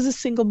 she was a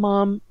single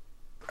mom.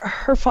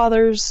 Her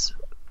father's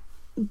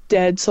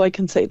dead, so I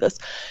can say this.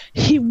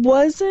 He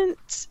was a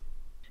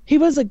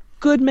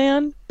good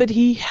man, but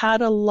he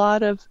had a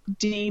lot of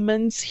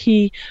demons.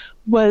 He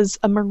was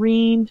a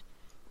Marine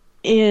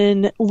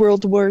in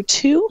World War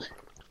II,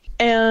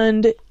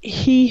 and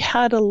he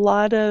saw a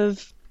lot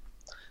of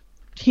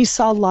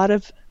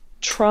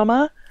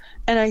trauma.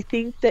 And I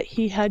think that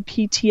he had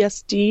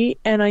PTSD,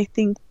 and I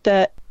think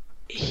that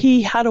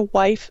he had a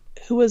wife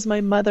who was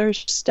my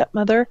mother's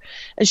stepmother,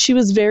 and she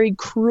was very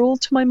cruel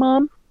to my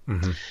mom.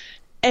 Mm-hmm.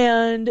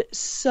 And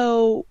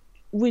so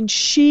when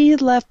she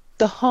left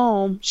the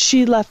home,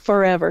 she left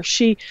forever.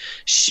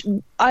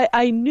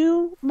 I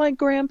knew my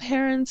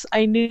grandparents,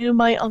 I knew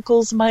my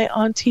uncles, my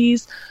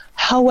aunties.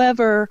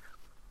 However,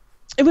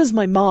 it was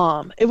my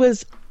mom. It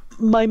was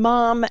my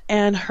mom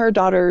and her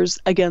daughters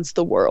against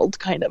the world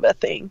kind of a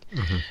thing.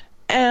 Mm-hmm.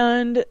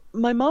 And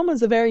my mom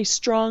was a very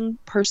strong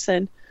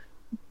person,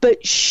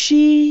 but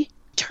she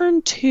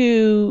turned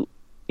to,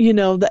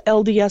 the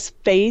LDS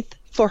faith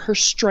for her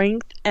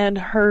strength and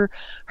her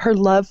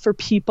love for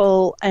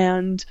people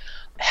and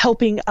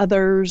helping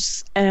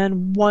others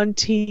and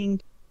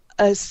wanting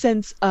a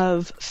sense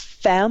of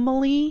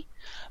family.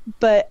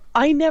 But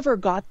I never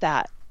got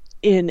that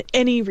in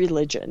any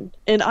religion.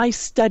 And I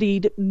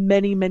studied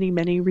many, many,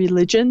 many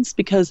religions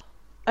because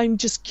I'm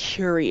just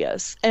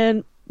curious.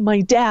 And my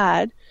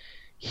dad,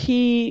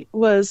 he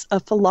was a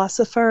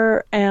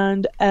philosopher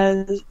and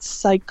a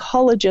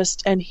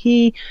psychologist, and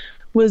he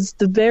was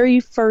the very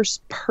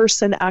first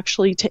person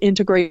actually to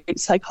integrate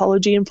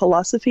psychology and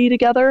philosophy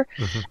together.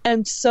 Mm-hmm.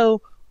 And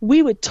so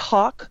we would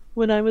talk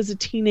when I was a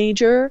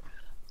teenager.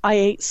 I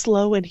ate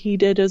slow and he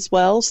did as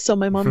well. So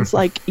my mom was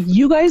like,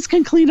 you guys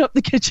can clean up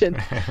the kitchen.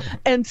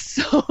 And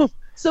so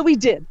we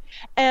did.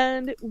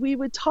 And we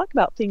would talk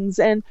about things.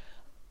 And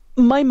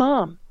my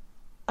mom,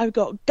 I would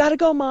go, gotta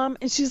go, Mom.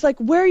 And she's like,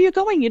 where are you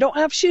going? You don't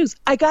have shoes.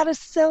 I gotta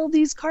sell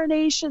these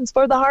carnations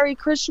for the Hare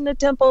Krishna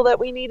temple that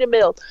we need to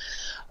build.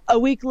 A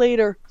week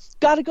later,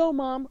 gotta go,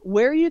 Mom.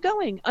 Where are you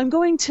going? I'm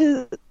going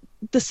to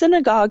the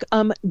synagogue.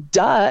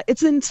 Duh.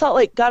 It's in Salt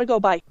Lake. Gotta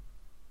go. Bye.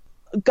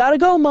 Gotta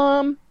go,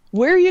 Mom.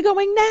 Where are you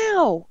going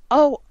now?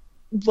 Oh,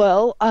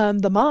 well,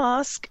 the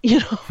mosque,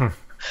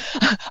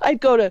 I'd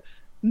go to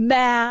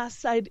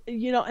Mass,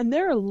 and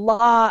there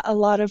are a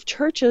lot of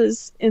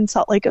churches in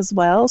Salt Lake as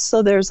well.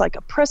 So there's like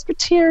a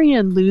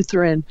Presbyterian,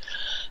 Lutheran,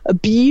 a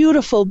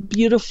beautiful,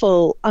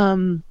 beautiful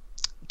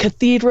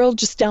cathedral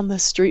just down the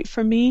street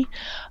from me.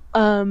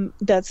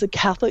 That's a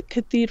Catholic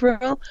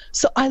cathedral.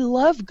 So I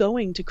love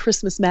going to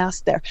Christmas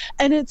Mass there.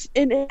 And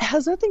it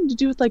has nothing to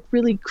do with like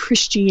really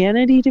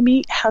Christianity to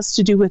me. It has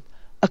to do with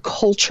a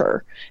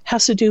culture, it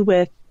has to do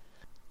with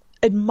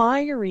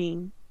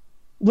admiring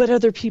what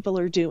other people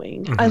are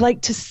doing. Mm-hmm. I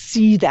like to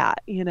see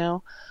that,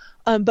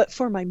 but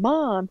for my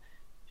mom,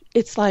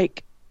 it's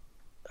like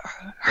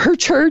her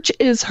church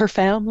is her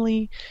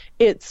family.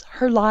 It's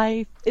her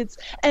life.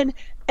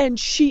 And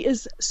she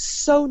is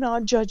so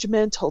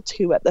non-judgmental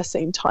too at the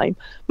same time.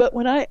 But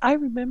when I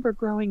remember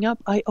growing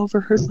up, I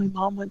overheard my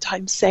mom one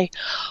time say,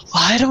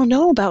 well, I don't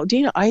know about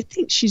Dina. I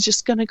think she's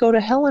just going to go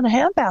to hell in a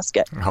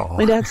handbasket. Oh.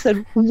 My dad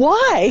said,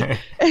 why?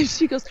 And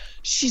she goes,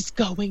 she's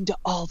going to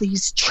all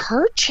these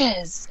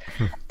churches.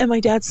 And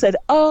my dad said,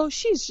 oh,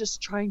 she's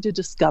just trying to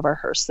discover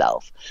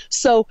herself.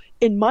 So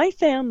in my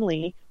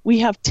family, we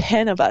have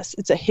 10 of us.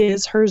 It's a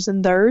his, hers,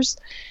 and theirs.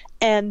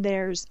 And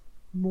there's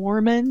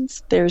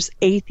Mormons, there's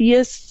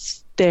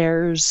atheists,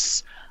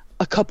 there's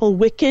a couple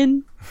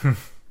Wiccan,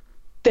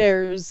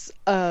 there's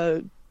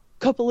a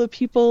couple of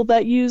people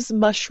that use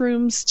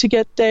mushrooms to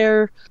get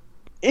their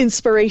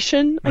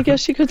inspiration, I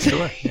guess you could say.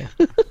 Sure,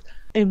 yeah.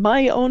 In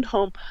my own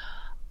home,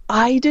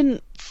 I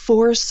didn't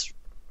force,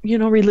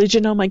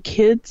 religion on my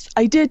kids.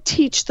 I did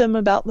teach them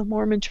about the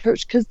Mormon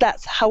church because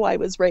that's how I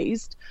was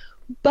raised.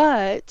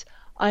 But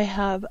I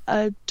have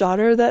a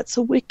daughter that's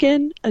a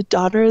Wiccan, a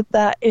daughter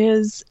that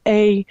is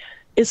a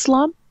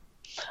Islam.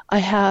 I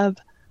have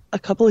a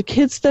couple of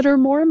kids that are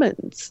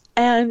Mormons.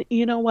 And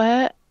you know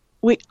what?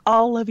 We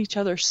all love each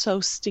other so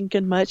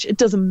stinking much. It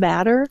doesn't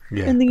matter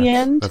in the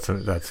end.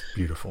 That's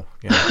beautiful.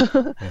 Yeah.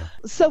 Yeah.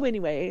 So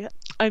anyway,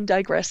 I'm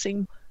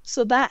digressing.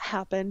 So that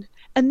happened.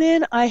 And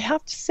then I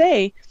have to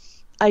say,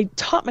 I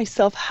taught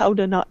myself how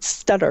to not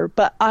stutter.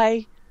 But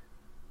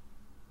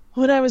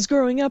when I was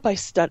growing up, I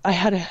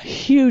had a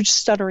huge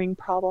stuttering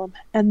problem.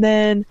 And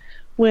then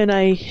when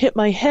I hit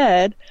my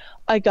head,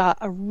 I got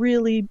a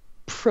really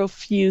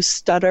profuse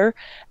stutter.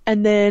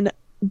 And then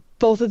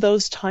both of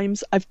those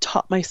times I've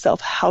taught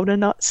myself how to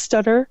not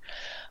stutter.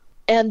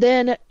 And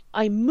then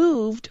I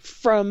moved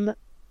from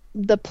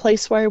the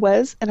place where I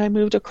was, and I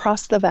moved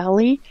across the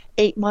valley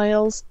 8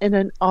 miles in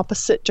an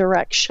opposite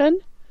direction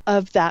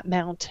of that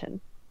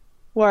mountain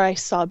where I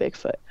saw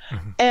Bigfoot.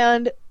 Mm-hmm.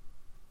 And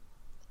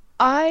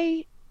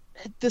I,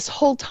 this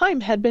whole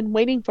time, had been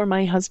waiting for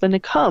my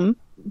husband to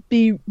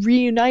be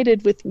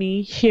reunited with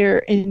me here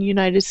in the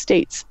United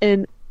States.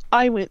 And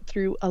I went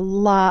through a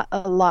lot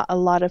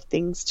of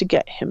things to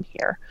get him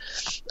here,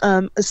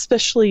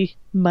 especially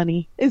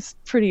money. It's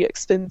pretty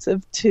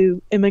expensive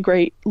to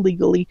immigrate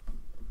legally.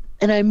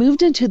 And I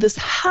moved into this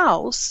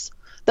house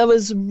that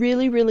was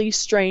really, really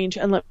strange.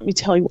 And let me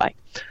tell you why.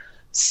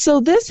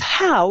 So this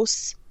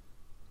house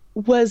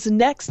was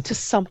next to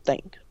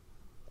something.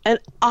 And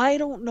I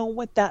don't know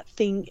what that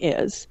thing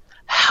is.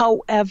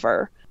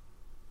 However,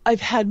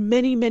 I've had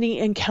many, many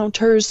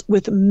encounters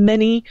with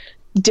many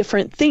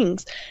different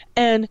things.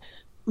 And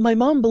my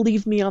mom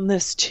believed me on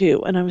this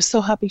too. And I was so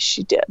happy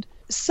she did.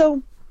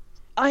 So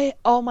I,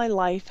 all my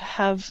life,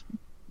 have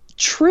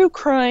true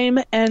crime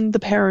and the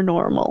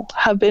paranormal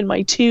have been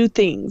my two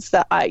things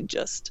that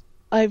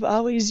I've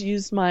always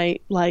used my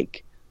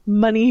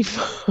money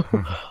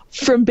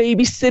from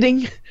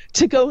babysitting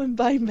to go and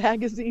buy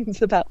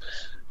magazines about,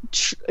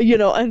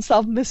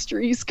 unsolved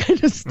mysteries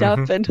kind of stuff.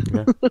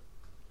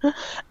 Mm-hmm.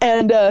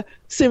 And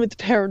same with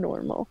the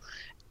paranormal.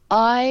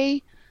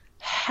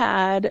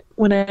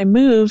 When I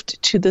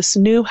moved to this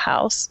new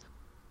house,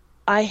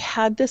 I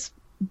had this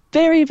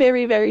very,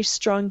 very, very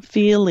strong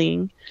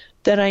feeling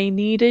that I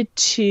needed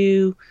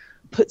to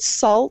put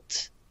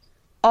salt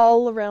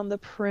all around the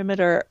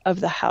perimeter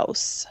of the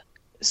house.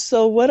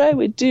 So what I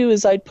would do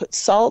is I'd put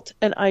salt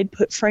and I'd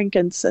put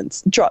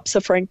frankincense, drops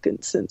of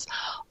frankincense,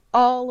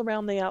 all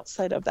around the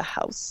outside of the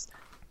house.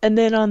 And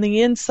then on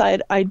the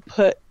inside, I'd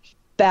put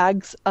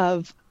bags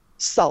of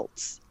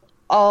salts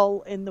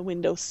all in the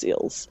window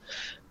sills,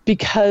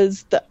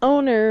 because the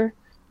owner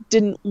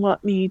didn't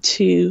want me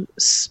to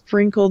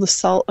sprinkle the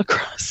salt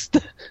across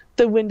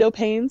the window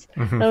panes.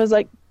 Mm-hmm. And I was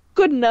like,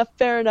 good enough,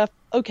 fair enough,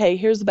 okay,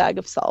 here's a bag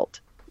of salt.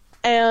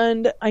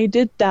 And I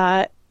did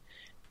that.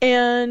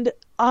 And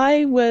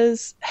I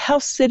was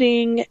house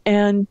sitting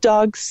and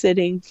dog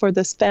sitting for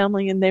this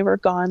family, and they were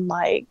gone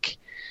like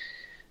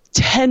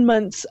 10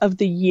 months of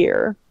the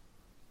year.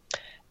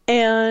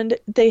 And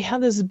they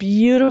had this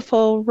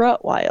beautiful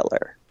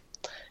Rottweiler.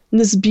 And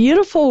this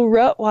beautiful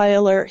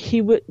Rottweiler,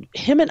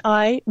 him and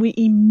I, we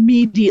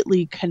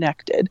immediately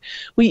connected.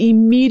 We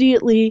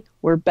immediately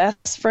were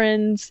best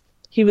friends.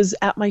 He was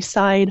at my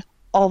side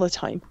all the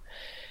time.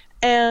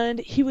 And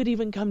he would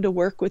even come to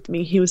work with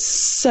me. He was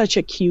such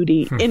a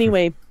cutie.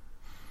 Anyway,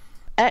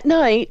 at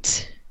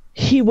night,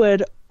 he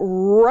would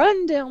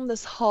run down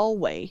this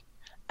hallway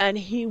and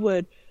he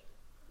would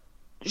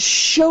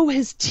show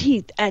his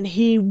teeth, and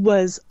he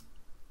was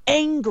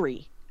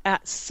angry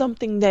at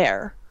something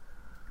there.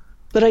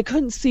 But I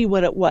couldn't see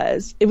what it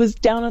was. It was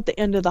down at the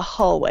end of the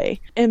hallway.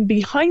 And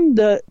behind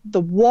the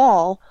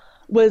wall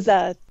was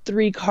a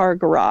 3-car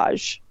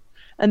garage.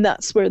 And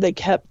that's where they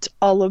kept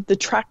all of the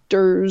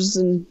tractors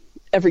and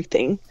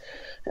everything.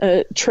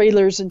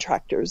 Trailers and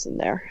tractors in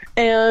there.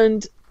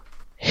 And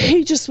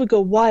he just would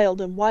go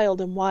wild and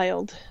wild and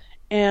wild.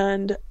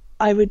 And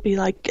I would be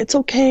like, it's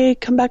okay,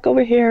 come back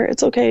over here.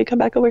 It's okay, come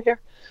back over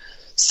here.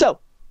 So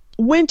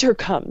winter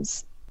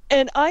comes.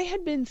 And I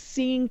had been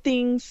seeing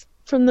things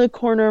from the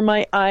corner of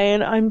my eye,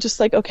 and I'm just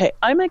like, okay,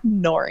 I'm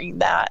ignoring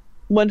that,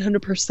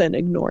 100%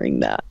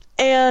 ignoring that.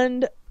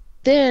 And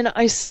then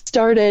I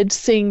started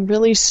seeing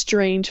really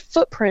strange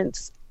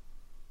footprints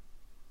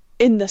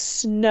in the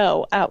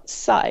snow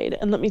outside.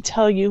 And let me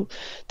tell you,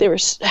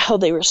 how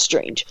they were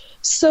strange.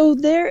 So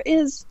there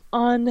is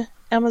on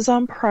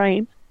Amazon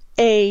Prime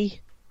a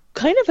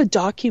kind of a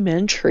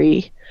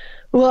documentary.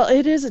 Well,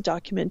 it is a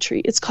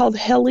documentary. It's called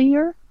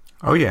Hellier.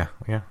 Oh, yeah.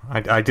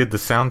 I did the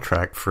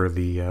soundtrack for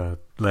the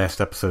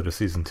last episode of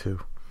season 2.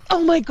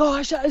 Oh my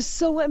gosh, that is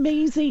so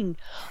amazing.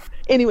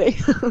 Anyway,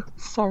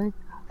 sorry.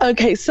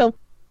 Okay, so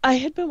I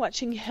had been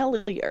watching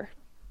Hellier,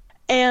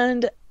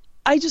 and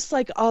I just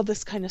like all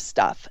this kind of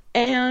stuff.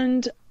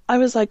 And I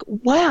was like,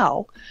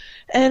 wow.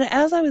 And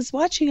as I was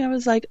watching, I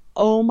was like,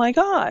 oh my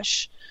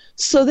gosh.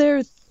 So there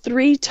are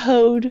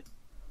 3-toed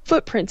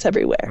footprints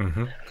everywhere.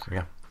 Mm-hmm.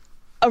 Yeah.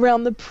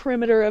 Around the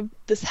perimeter of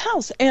this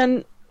house.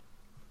 And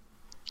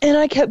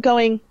I kept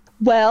going,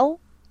 well,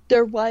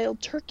 there are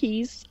wild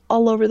turkeys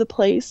all over the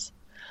place.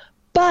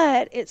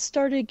 But it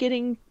started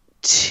getting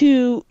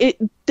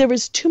there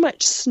was too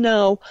much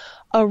snow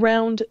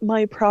around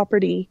my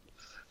property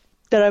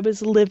that I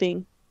was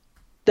living,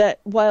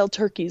 that wild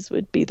turkeys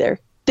would be there.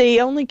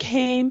 They only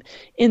came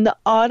in the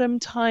autumn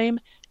time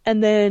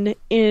and then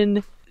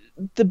in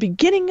the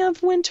beginning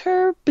of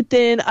winter, but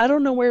then I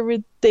don't know where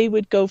they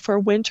would go for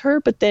winter,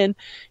 but then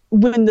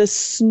when the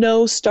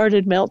snow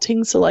started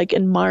melting, so like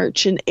in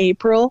March and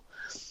April,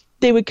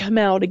 they would come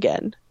out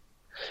again.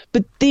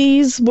 But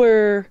these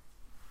were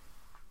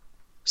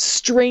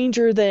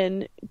stranger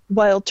than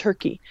wild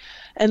turkey.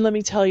 And let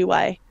me tell you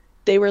why.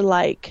 They were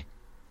like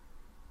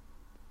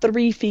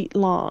 3 feet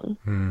long.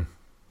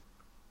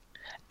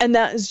 And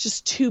that is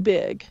just too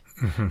big.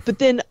 Mm-hmm. But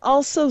then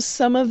also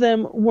some of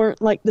them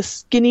weren't like the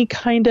skinny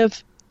kind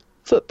of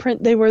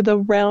footprint. They were the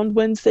round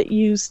ones that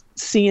you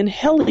see in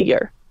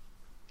Hellier.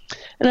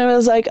 And I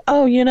was like,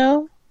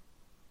 oh,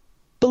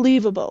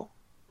 believable.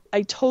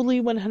 I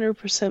totally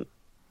 100%,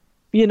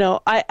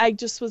 I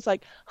just was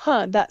like,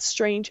 that's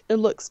strange. It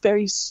looks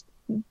very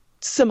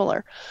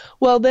similar.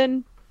 Well,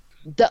 then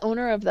the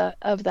owner of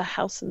the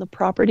house and the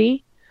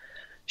property,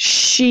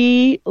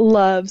 she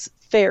loves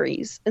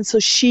fairies. And so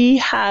she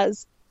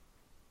has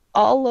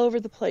all over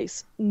the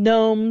place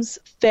gnomes,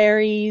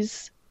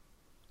 fairies,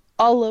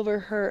 all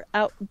over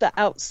the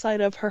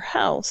outside of her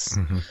house.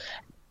 Mm-hmm.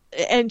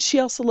 And she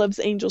also loves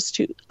angels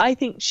too. I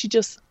think she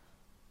just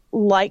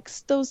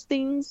likes those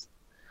things.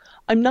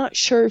 I'm not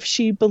sure if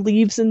she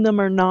believes in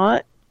them or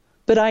not,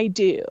 but I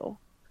do.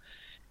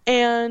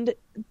 And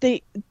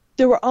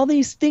there were all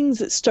these things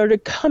that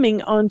started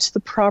coming onto the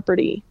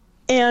property.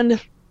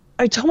 And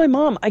I told my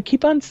mom, I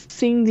keep on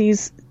seeing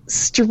these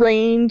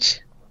strange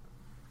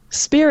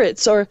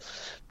spirits, or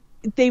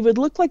they would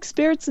look like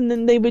spirits and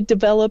then they would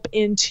develop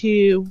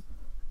into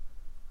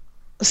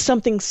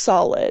something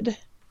solid.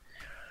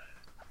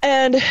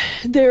 And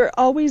they're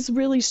always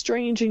really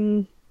strange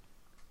and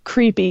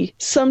creepy.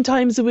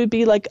 Sometimes it would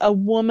be like a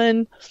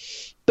woman,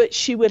 but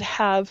she would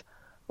have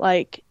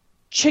like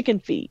chicken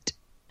feet,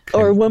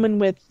 or a woman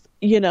with,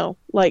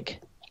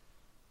 like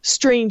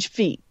strange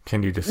feet.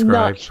 Can you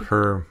describe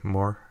her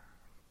more?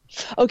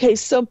 Okay,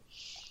 so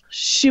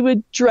she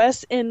would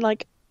dress in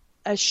like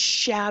a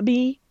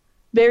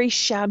very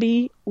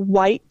shabby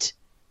white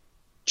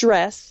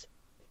dress.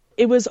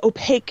 It was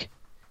opaque.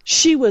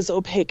 She was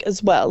opaque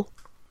as well.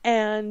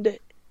 And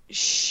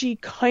she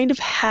kind of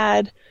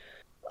had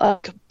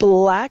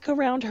black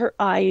around her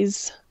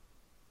eyes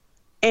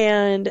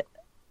and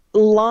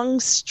long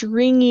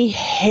stringy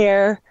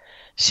hair.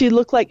 She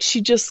looked like she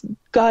just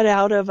got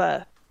out of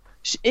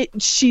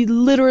she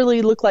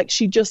literally looked like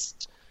she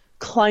just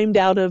climbed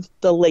out of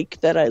the lake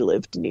that I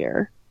lived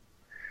near.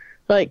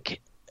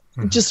 Like,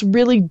 just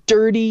really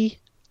dirty,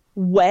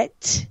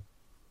 wet.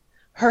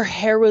 Her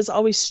hair was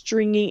always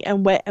stringy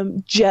and wet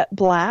and jet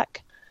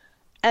black.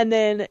 And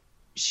then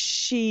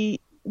she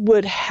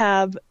would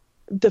have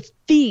the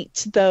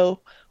feet,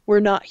 though,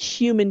 were not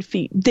human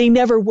feet. They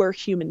never were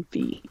human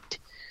feet.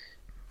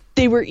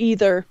 They were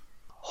either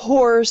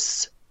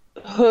horse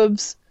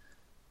hooves,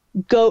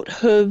 goat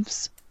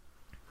hooves,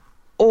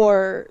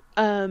 or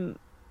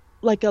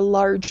like a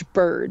large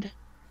bird,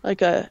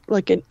 like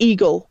an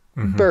eagle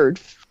bird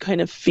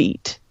kind of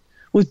feet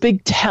with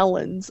big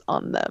talons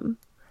on them.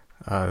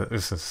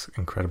 This is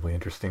incredibly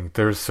interesting.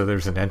 There's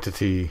an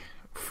entity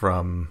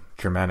from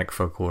Germanic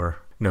folklore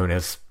known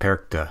as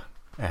Perchta,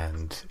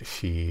 and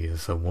she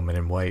is a woman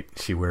in white.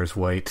 She wears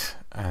white,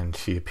 and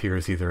she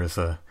appears either as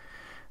a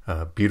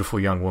beautiful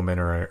young woman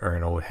or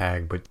an old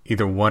hag, but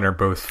either one or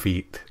both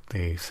feet,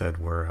 they said,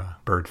 were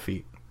bird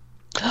feet.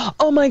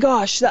 Oh my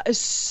gosh, that is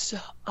so,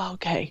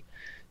 okay.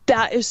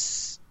 That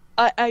is,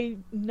 I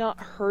not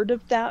heard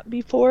of that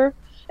before,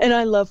 and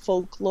I love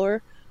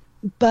folklore,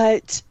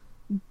 but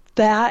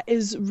that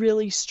is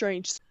really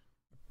strange.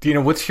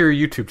 Dina, what's your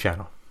YouTube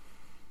channel?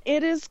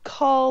 It is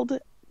called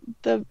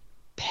The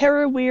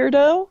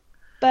Paraweirdo,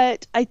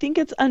 but I think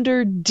it's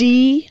under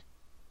D,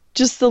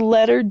 just the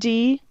letter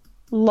D,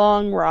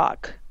 Long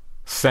Rock.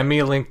 Send me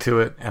a link to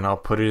it, and I'll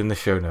put it in the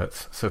show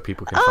notes so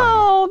people can find it.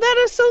 Oh,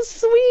 that is so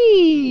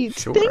sweet.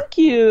 Sure. Thank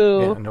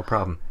you. Yeah, no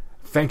problem.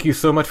 Thank you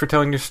so much for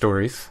telling your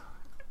stories.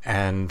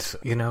 And,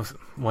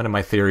 one of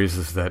my theories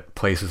is that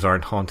places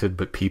aren't haunted,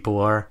 but people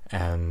are.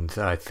 And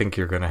I think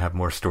you're going to have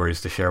more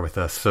stories to share with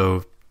us.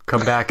 So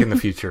come back in the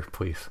future,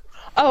 please.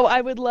 Oh,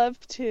 I would love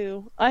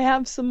to. I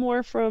have some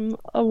more from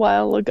a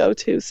while ago,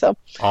 too. So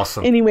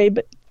awesome. Anyway,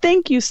 but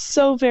thank you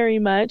so very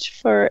much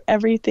for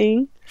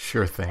everything.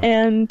 Sure thing.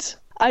 And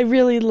I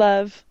really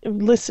love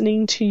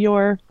listening to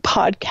your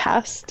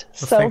podcast.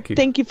 Well, so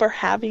thank you for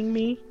having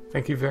me.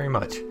 Thank you very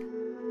much.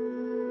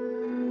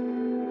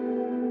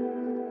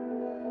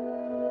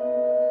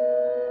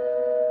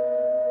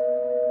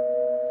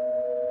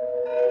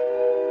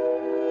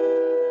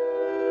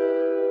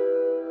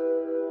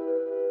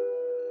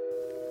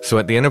 So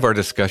at the end of our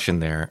discussion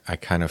there, I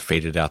kind of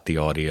faded out the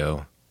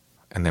audio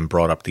and then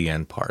brought up the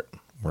end part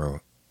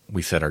where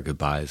we said our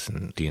goodbyes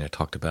and Dina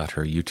talked about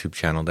her YouTube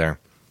channel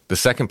there. The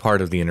second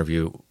part of the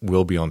interview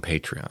will be on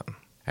Patreon,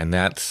 and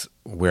that's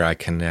where I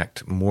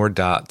connect more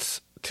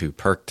dots to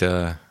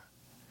Perchta,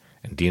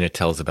 and Dina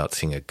tells about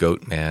seeing a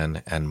goat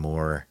man and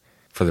more.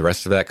 For the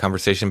rest of that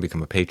conversation,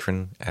 become a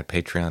patron at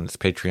Patreon. It's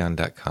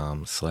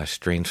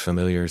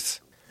patreon.com/strangefamiliars.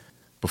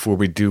 Before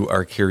we do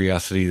our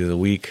Curiosity of the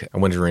Week, I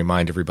wanted to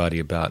remind everybody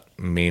about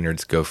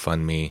Maynard's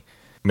GoFundMe.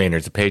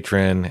 Maynard's a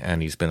patron,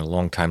 and he's been a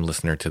long-time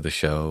listener to the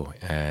show,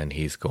 and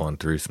he's going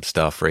through some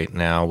stuff right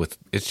now with,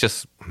 it's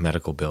just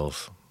medical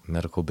bills, and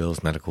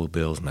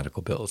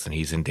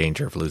he's in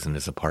danger of losing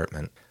his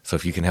apartment. So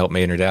if you can help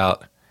Maynard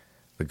out,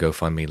 the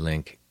GoFundMe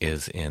link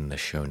is in the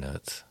show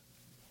notes.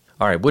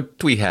 All right, what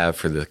do we have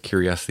for the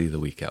Curiosity of the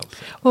Week, Allison?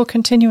 Well,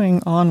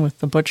 continuing on with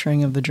the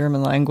butchering of the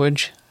German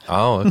language.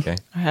 Oh, okay.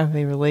 I have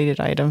a related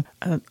item.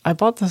 I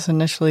bought this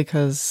initially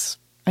because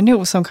I knew it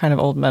was some kind of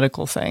old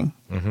medical thing.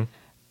 Mm-hmm.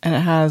 And it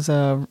has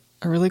a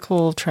really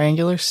cool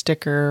triangular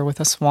sticker with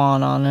a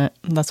swan on it.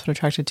 And that's what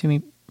attracted to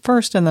me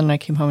first. And then I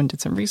came home and did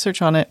some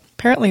research on it.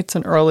 Apparently it's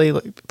an early,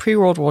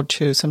 pre-World War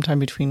II, sometime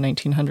between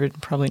 1900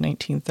 and probably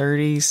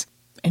 1930s.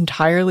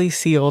 Entirely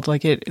sealed.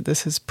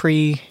 This is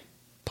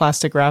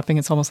pre-plastic wrapping.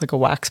 It's almost like a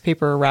wax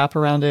paper wrap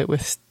around it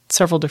with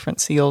several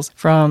different seals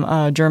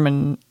from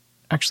German,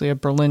 actually a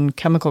Berlin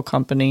chemical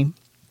company,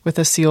 with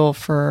a seal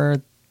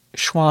for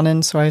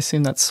Schwanen, so I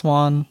assume that's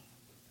Swan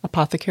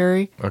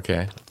Apothecary.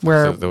 Okay.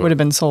 Where it would have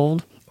been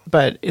sold.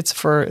 But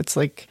it's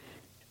like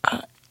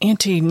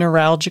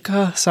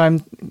anti-neuralgica, so I'm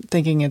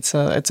thinking it's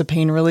a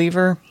pain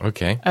reliever.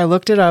 Okay. I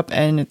looked it up,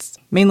 and it's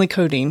mainly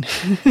codeine.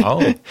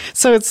 Oh.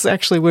 So it's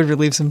actually would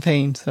relieve some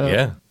pain. So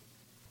yeah.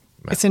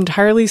 It's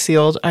entirely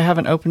sealed. I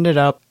haven't opened it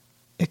up.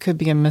 It could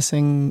be a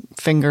missing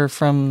finger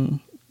from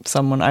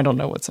someone. I don't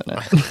know what's in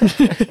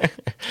it.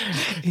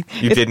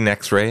 You didn't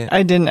x-ray it?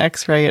 I didn't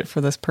x-ray it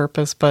for this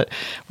purpose, but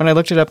when I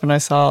looked it up and I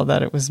saw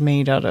that it was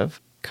made out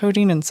of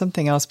codeine and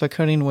something else, but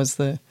codeine was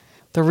the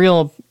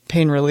real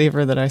pain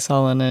reliever that I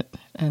saw in it,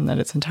 and that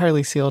it's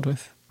entirely sealed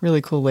with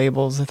really cool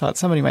labels. I thought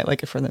somebody might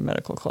like it for their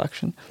medical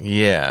collection.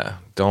 Yeah,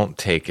 don't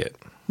take it.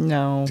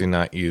 No. Do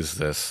not use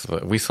this.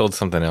 We sold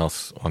something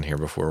else on here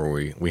before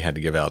where we had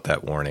to give out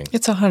that warning.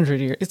 It's 100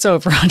 years. It's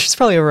over 100. It's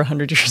probably over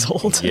 100 years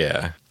old.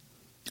 Yeah.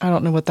 I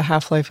don't know what the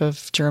half-life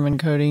of German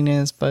codeine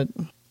is, but...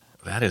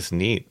 That is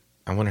neat.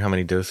 I wonder how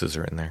many doses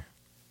are in there.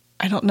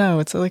 I don't know.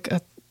 It's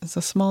it's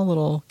a small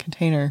little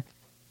container.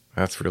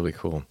 That's really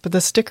cool. But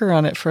the sticker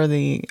on it for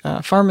the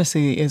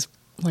pharmacy is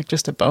like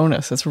just a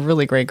bonus. It's a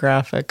really great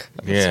graphic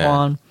of the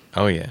swan.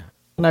 Oh, yeah.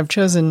 And I've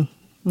chosen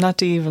not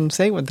to even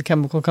say what the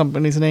chemical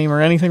company's name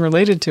or anything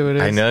related to it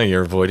is. I know.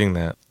 You're avoiding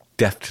that.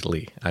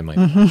 Deftly, I might.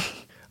 Mm-hmm.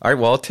 All right.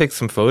 Well, I'll take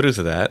some photos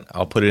of that.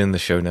 I'll put it in the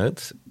show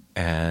notes.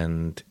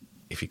 And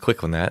if you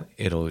click on that,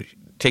 it'll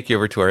take you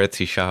over to our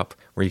Etsy shop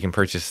where you can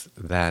purchase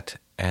that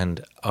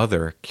and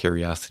other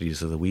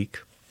curiosities of the week,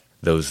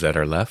 those that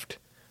are left.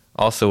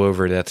 Also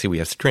over at Etsy, we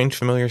have Strange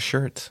Familiar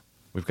shirts.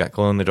 We've got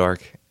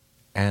glow-in-the-dark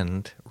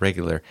and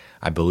regular.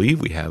 I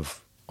believe we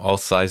have all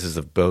sizes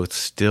of both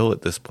still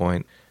at this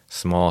point,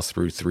 small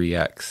through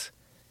 3X.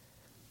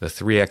 The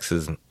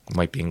 3Xs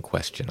might be in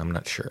question. I'm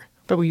not sure.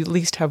 But we at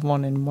least have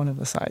one in one of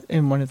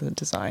the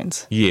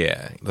designs.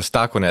 Yeah. The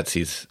stock on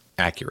Etsy's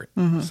accurate.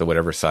 So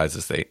whatever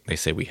sizes they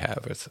say we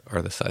have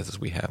are the sizes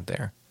we have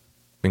there.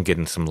 Been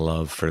getting some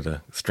love for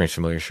the Strange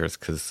Familiar shirts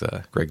because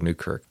Greg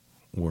Newkirk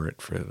wore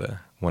it for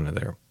one of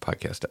their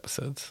podcast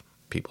episodes.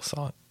 People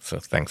saw it. So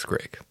thanks,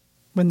 Greg.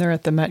 When they're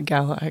at the Met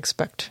Gala, I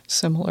expect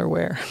similar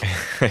wear.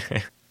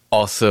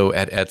 Also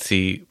at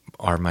Etsy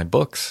are my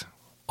books.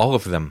 All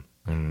of them.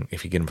 And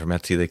if you get them from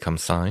Etsy, they come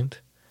signed.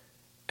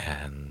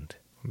 And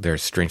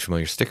there's Strange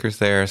Familiar stickers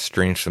there,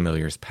 Strange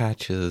Familiars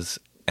patches,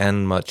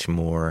 and much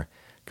more.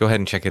 Go ahead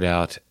and check it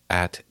out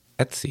at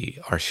Etsy.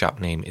 Our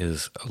shop name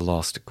is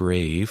Lost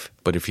Grave,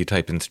 but if you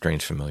type in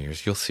Strange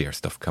Familiars, you'll see our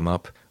stuff come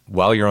up.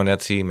 While you're on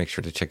Etsy, make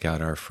sure to check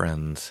out our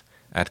friends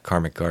at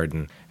Karmic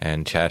Garden,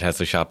 and Chad has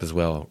a shop as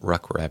well,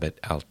 Ruck Rabbit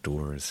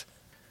Outdoors.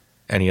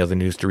 Any other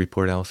news to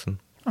report, Allison?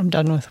 I'm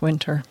done with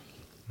winter.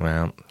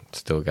 Well,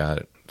 still got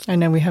it. I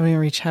know we haven't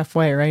even reached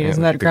halfway, right?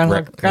 Isn't that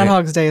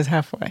Groundhog's Day is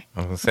halfway? I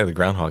was going to say the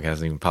groundhog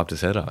hasn't even popped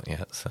his head out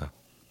yet, so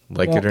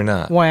like it or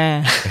not. Wah.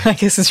 I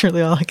guess it's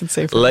really all I can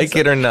say for like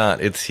it or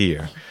not, it's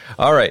here.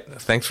 All right.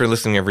 Thanks for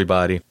listening,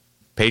 everybody.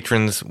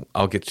 Patrons,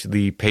 I'll get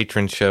the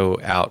patron show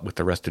out with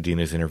the rest of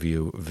Dina's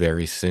interview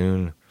very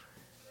soon.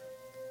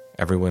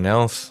 Everyone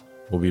else,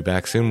 we'll be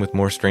back soon with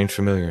more Strange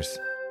Familiars.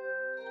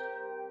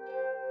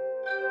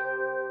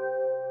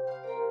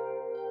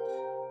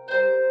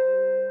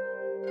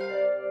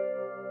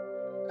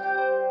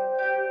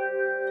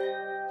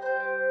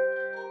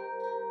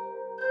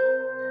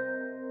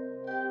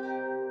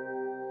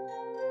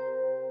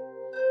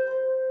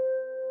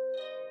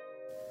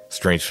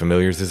 Strange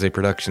Familiars is a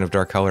production of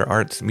Dark Holler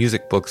Arts,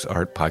 music, books,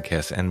 art,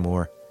 podcasts, and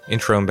more.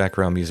 Intro and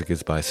background music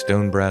is by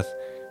Stone Breath.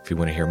 If you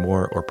want to hear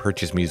more or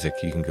purchase music,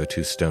 you can go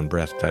to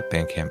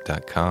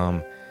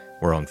stonebreath.bandcamp.com.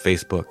 We're on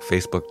Facebook,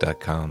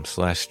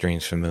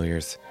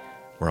 facebook.com/strangefamiliars.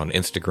 We're on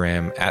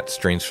Instagram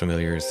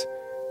 @strangefamiliars.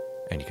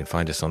 And you can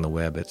find us on the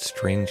web at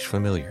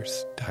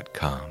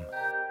strangefamiliars.com.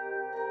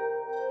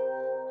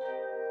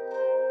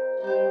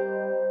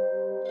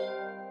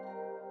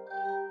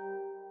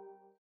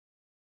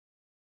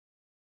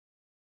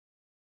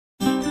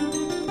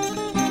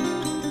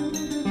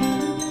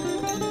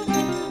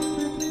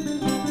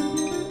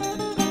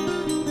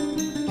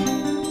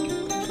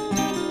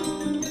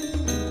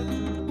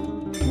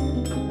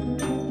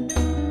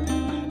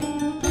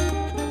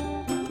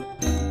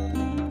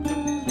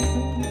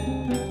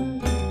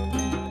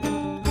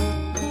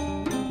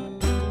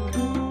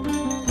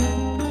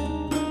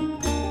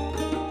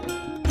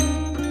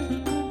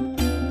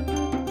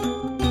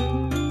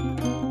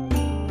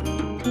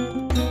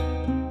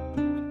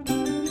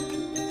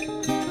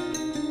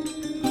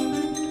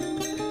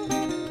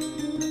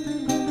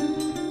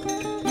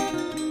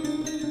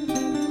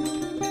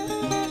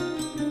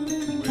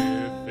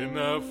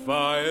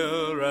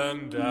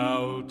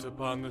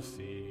 On the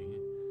sea,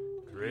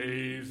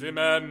 crazy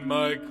man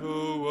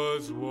Michael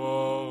was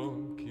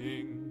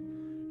walking.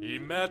 He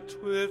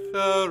met with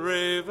a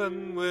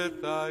raven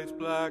with eyes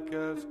black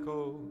as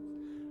coal,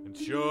 and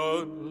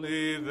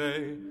shortly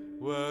they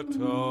were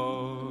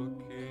talking.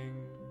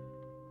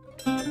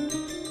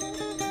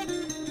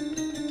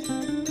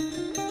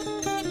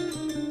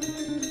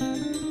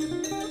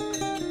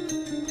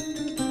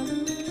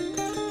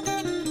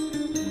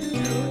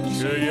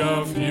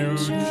 Your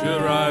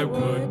future I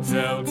would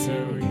tell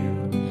to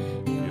you.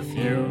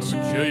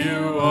 Future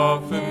you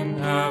often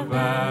have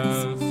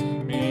asked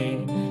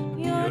me.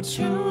 Your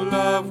true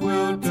love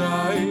will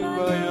die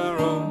by your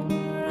own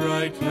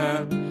right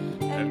hand,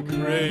 and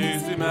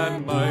crazy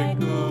man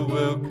Michael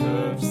will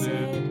curse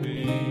it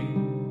be.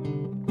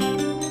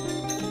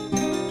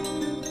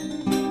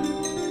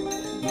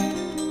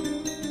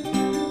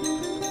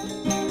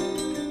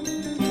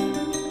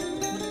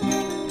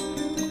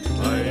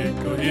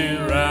 Michael he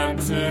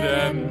ranted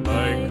and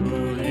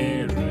Michael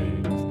he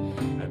raved,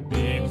 and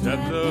beat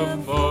at the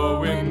four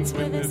winds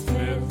with his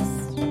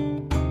fist.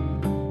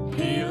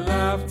 He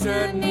laughed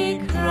and he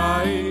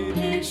cried,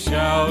 he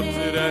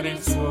shouted and he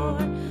swore,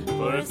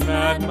 for his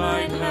mad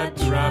mind had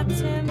trapped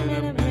him in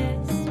a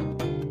mist.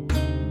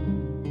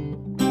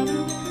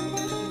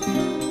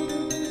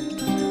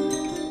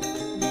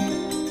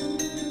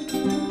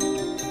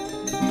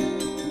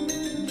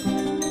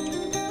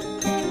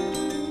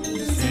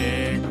 You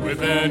speak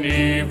with an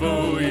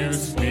evil, you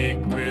speak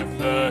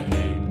with a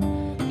hate.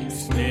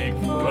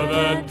 For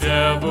the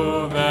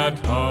devil that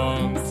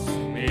haunts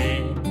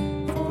me.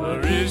 For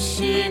is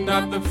she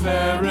not the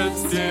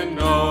fairest in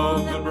all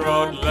the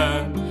broad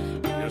land?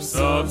 Your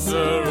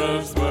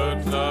sorcerer's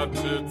words are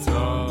to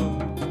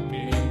taunt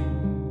me.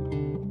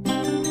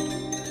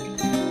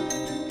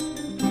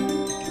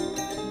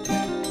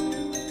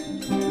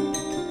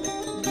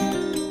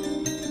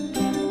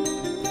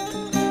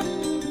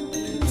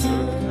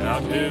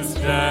 out his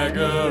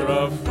dagger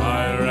of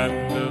fire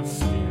and of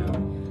steel,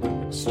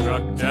 and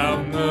struck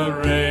down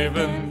the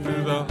raven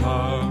through the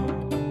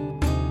heart.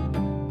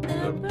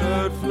 The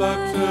bird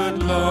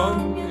fluttered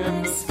long,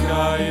 and the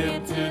sky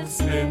it did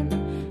spin,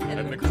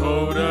 and the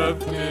cold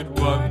earth did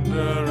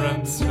wonder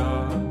and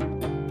start.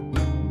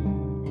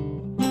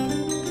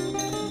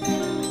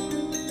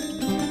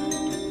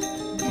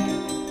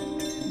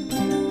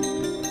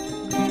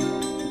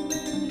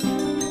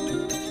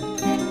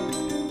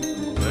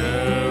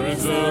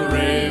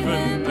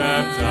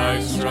 I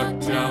struck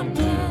down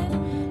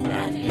dead,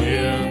 that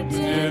here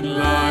did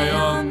lie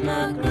on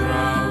the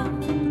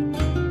ground.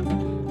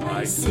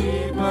 I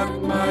see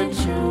but my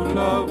true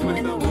love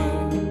with a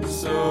wound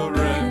so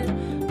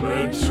red,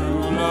 where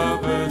true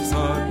lover's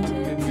heart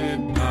it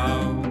did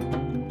bound.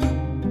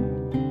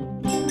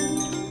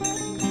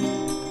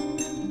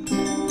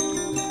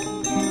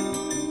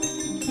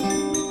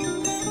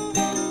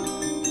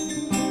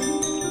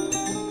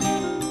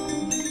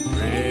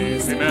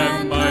 Crazy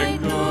man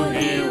Michael,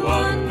 he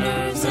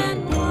wanders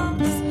and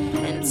walks,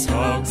 and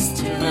talks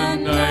to the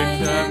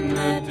night and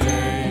the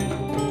day.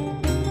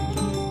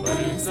 But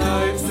his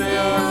eyes they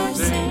are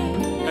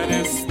dim, and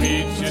his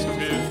speech it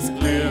is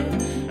clear,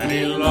 and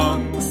he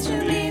longs to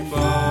be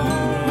far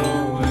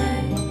away.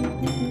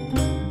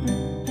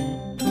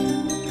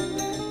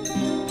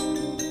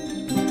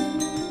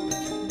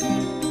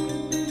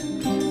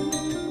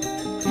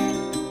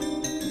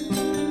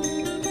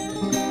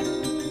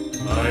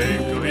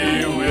 Michael he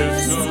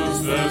whistles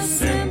the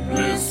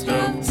simplest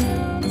of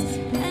tunes,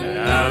 and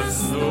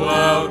asks the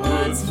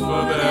wildwoods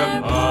for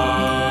their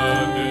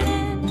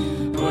pardon.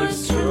 For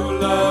his true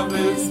love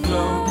is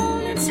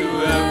blown into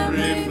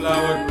every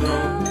flower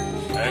grown,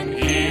 and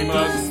he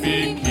must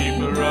be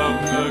keeper of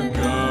the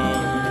garden.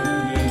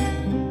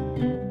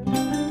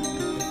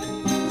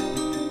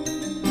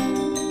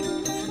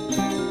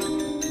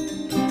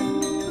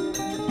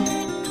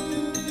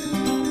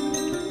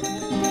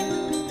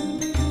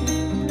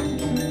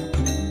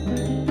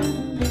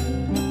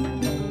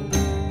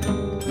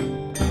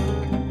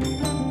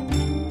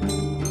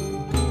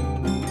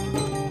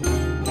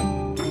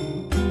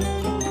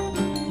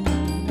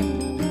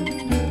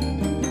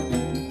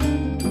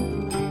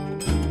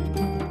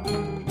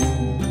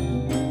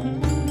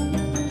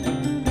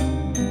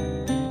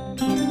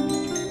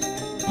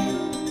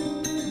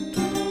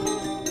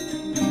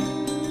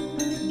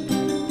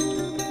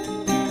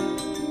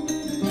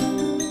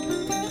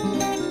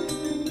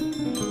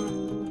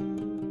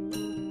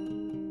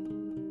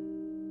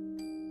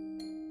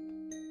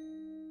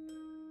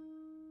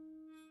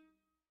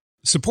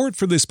 Support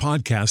for this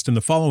podcast and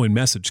the following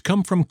message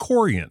come from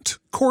Corient.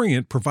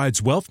 Corient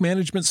provides wealth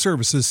management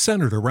services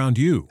centered around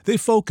you. They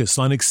focus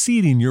on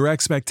exceeding your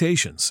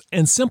expectations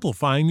and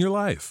simplifying your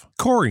life.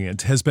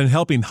 Corient has been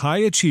helping high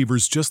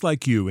achievers just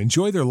like you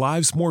enjoy their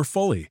lives more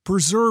fully,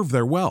 preserve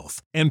their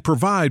wealth, and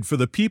provide for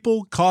the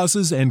people,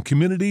 causes, and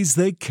communities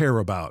they care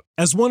about.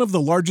 As one of the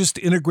largest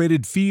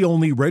integrated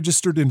fee-only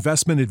registered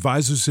investment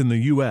advisors in the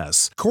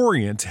U.S.,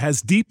 Corient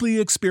has deeply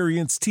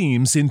experienced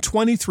teams in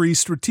 23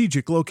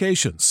 strategic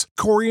locations.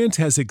 Corient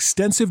has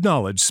extensive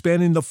knowledge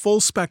spanning the full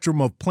spectrum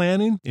of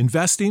planning,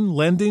 investing,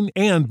 lending,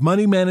 and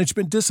money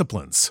management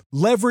disciplines.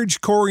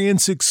 Leverage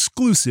Corient's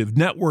exclusive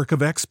network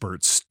of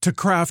experts to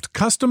craft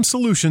custom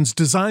solutions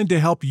designed to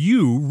help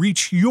you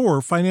reach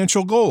your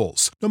financial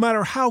goals, no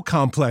matter how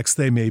complex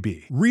they may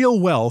be. Real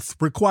wealth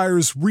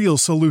requires real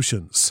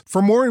solutions.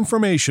 For more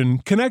information,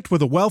 connect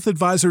with a wealth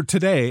advisor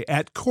today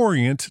at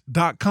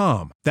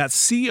Corient.com. That's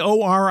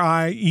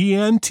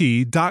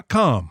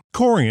Corient.com.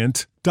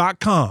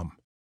 Corient.com.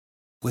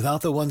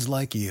 Without the ones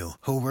like you,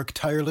 who work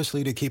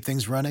tirelessly to keep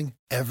things running,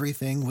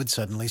 everything would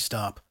suddenly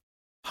stop.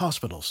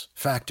 Hospitals,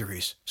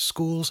 factories,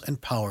 schools,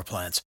 and power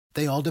plants,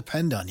 they all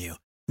depend on you.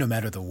 No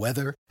matter the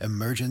weather,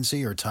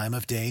 emergency, or time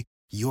of day,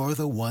 you're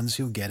the ones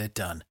who get it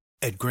done.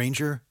 At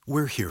Grainger,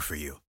 we're here for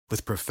you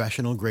with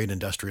professional-grade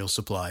industrial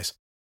supplies.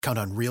 Count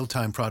on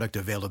real-time product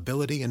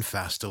availability and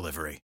fast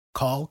delivery.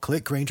 Call,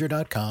 click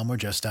Grainger.com, or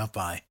just stop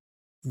by.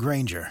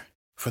 Grainger,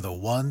 for the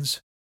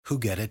ones who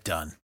get it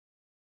done.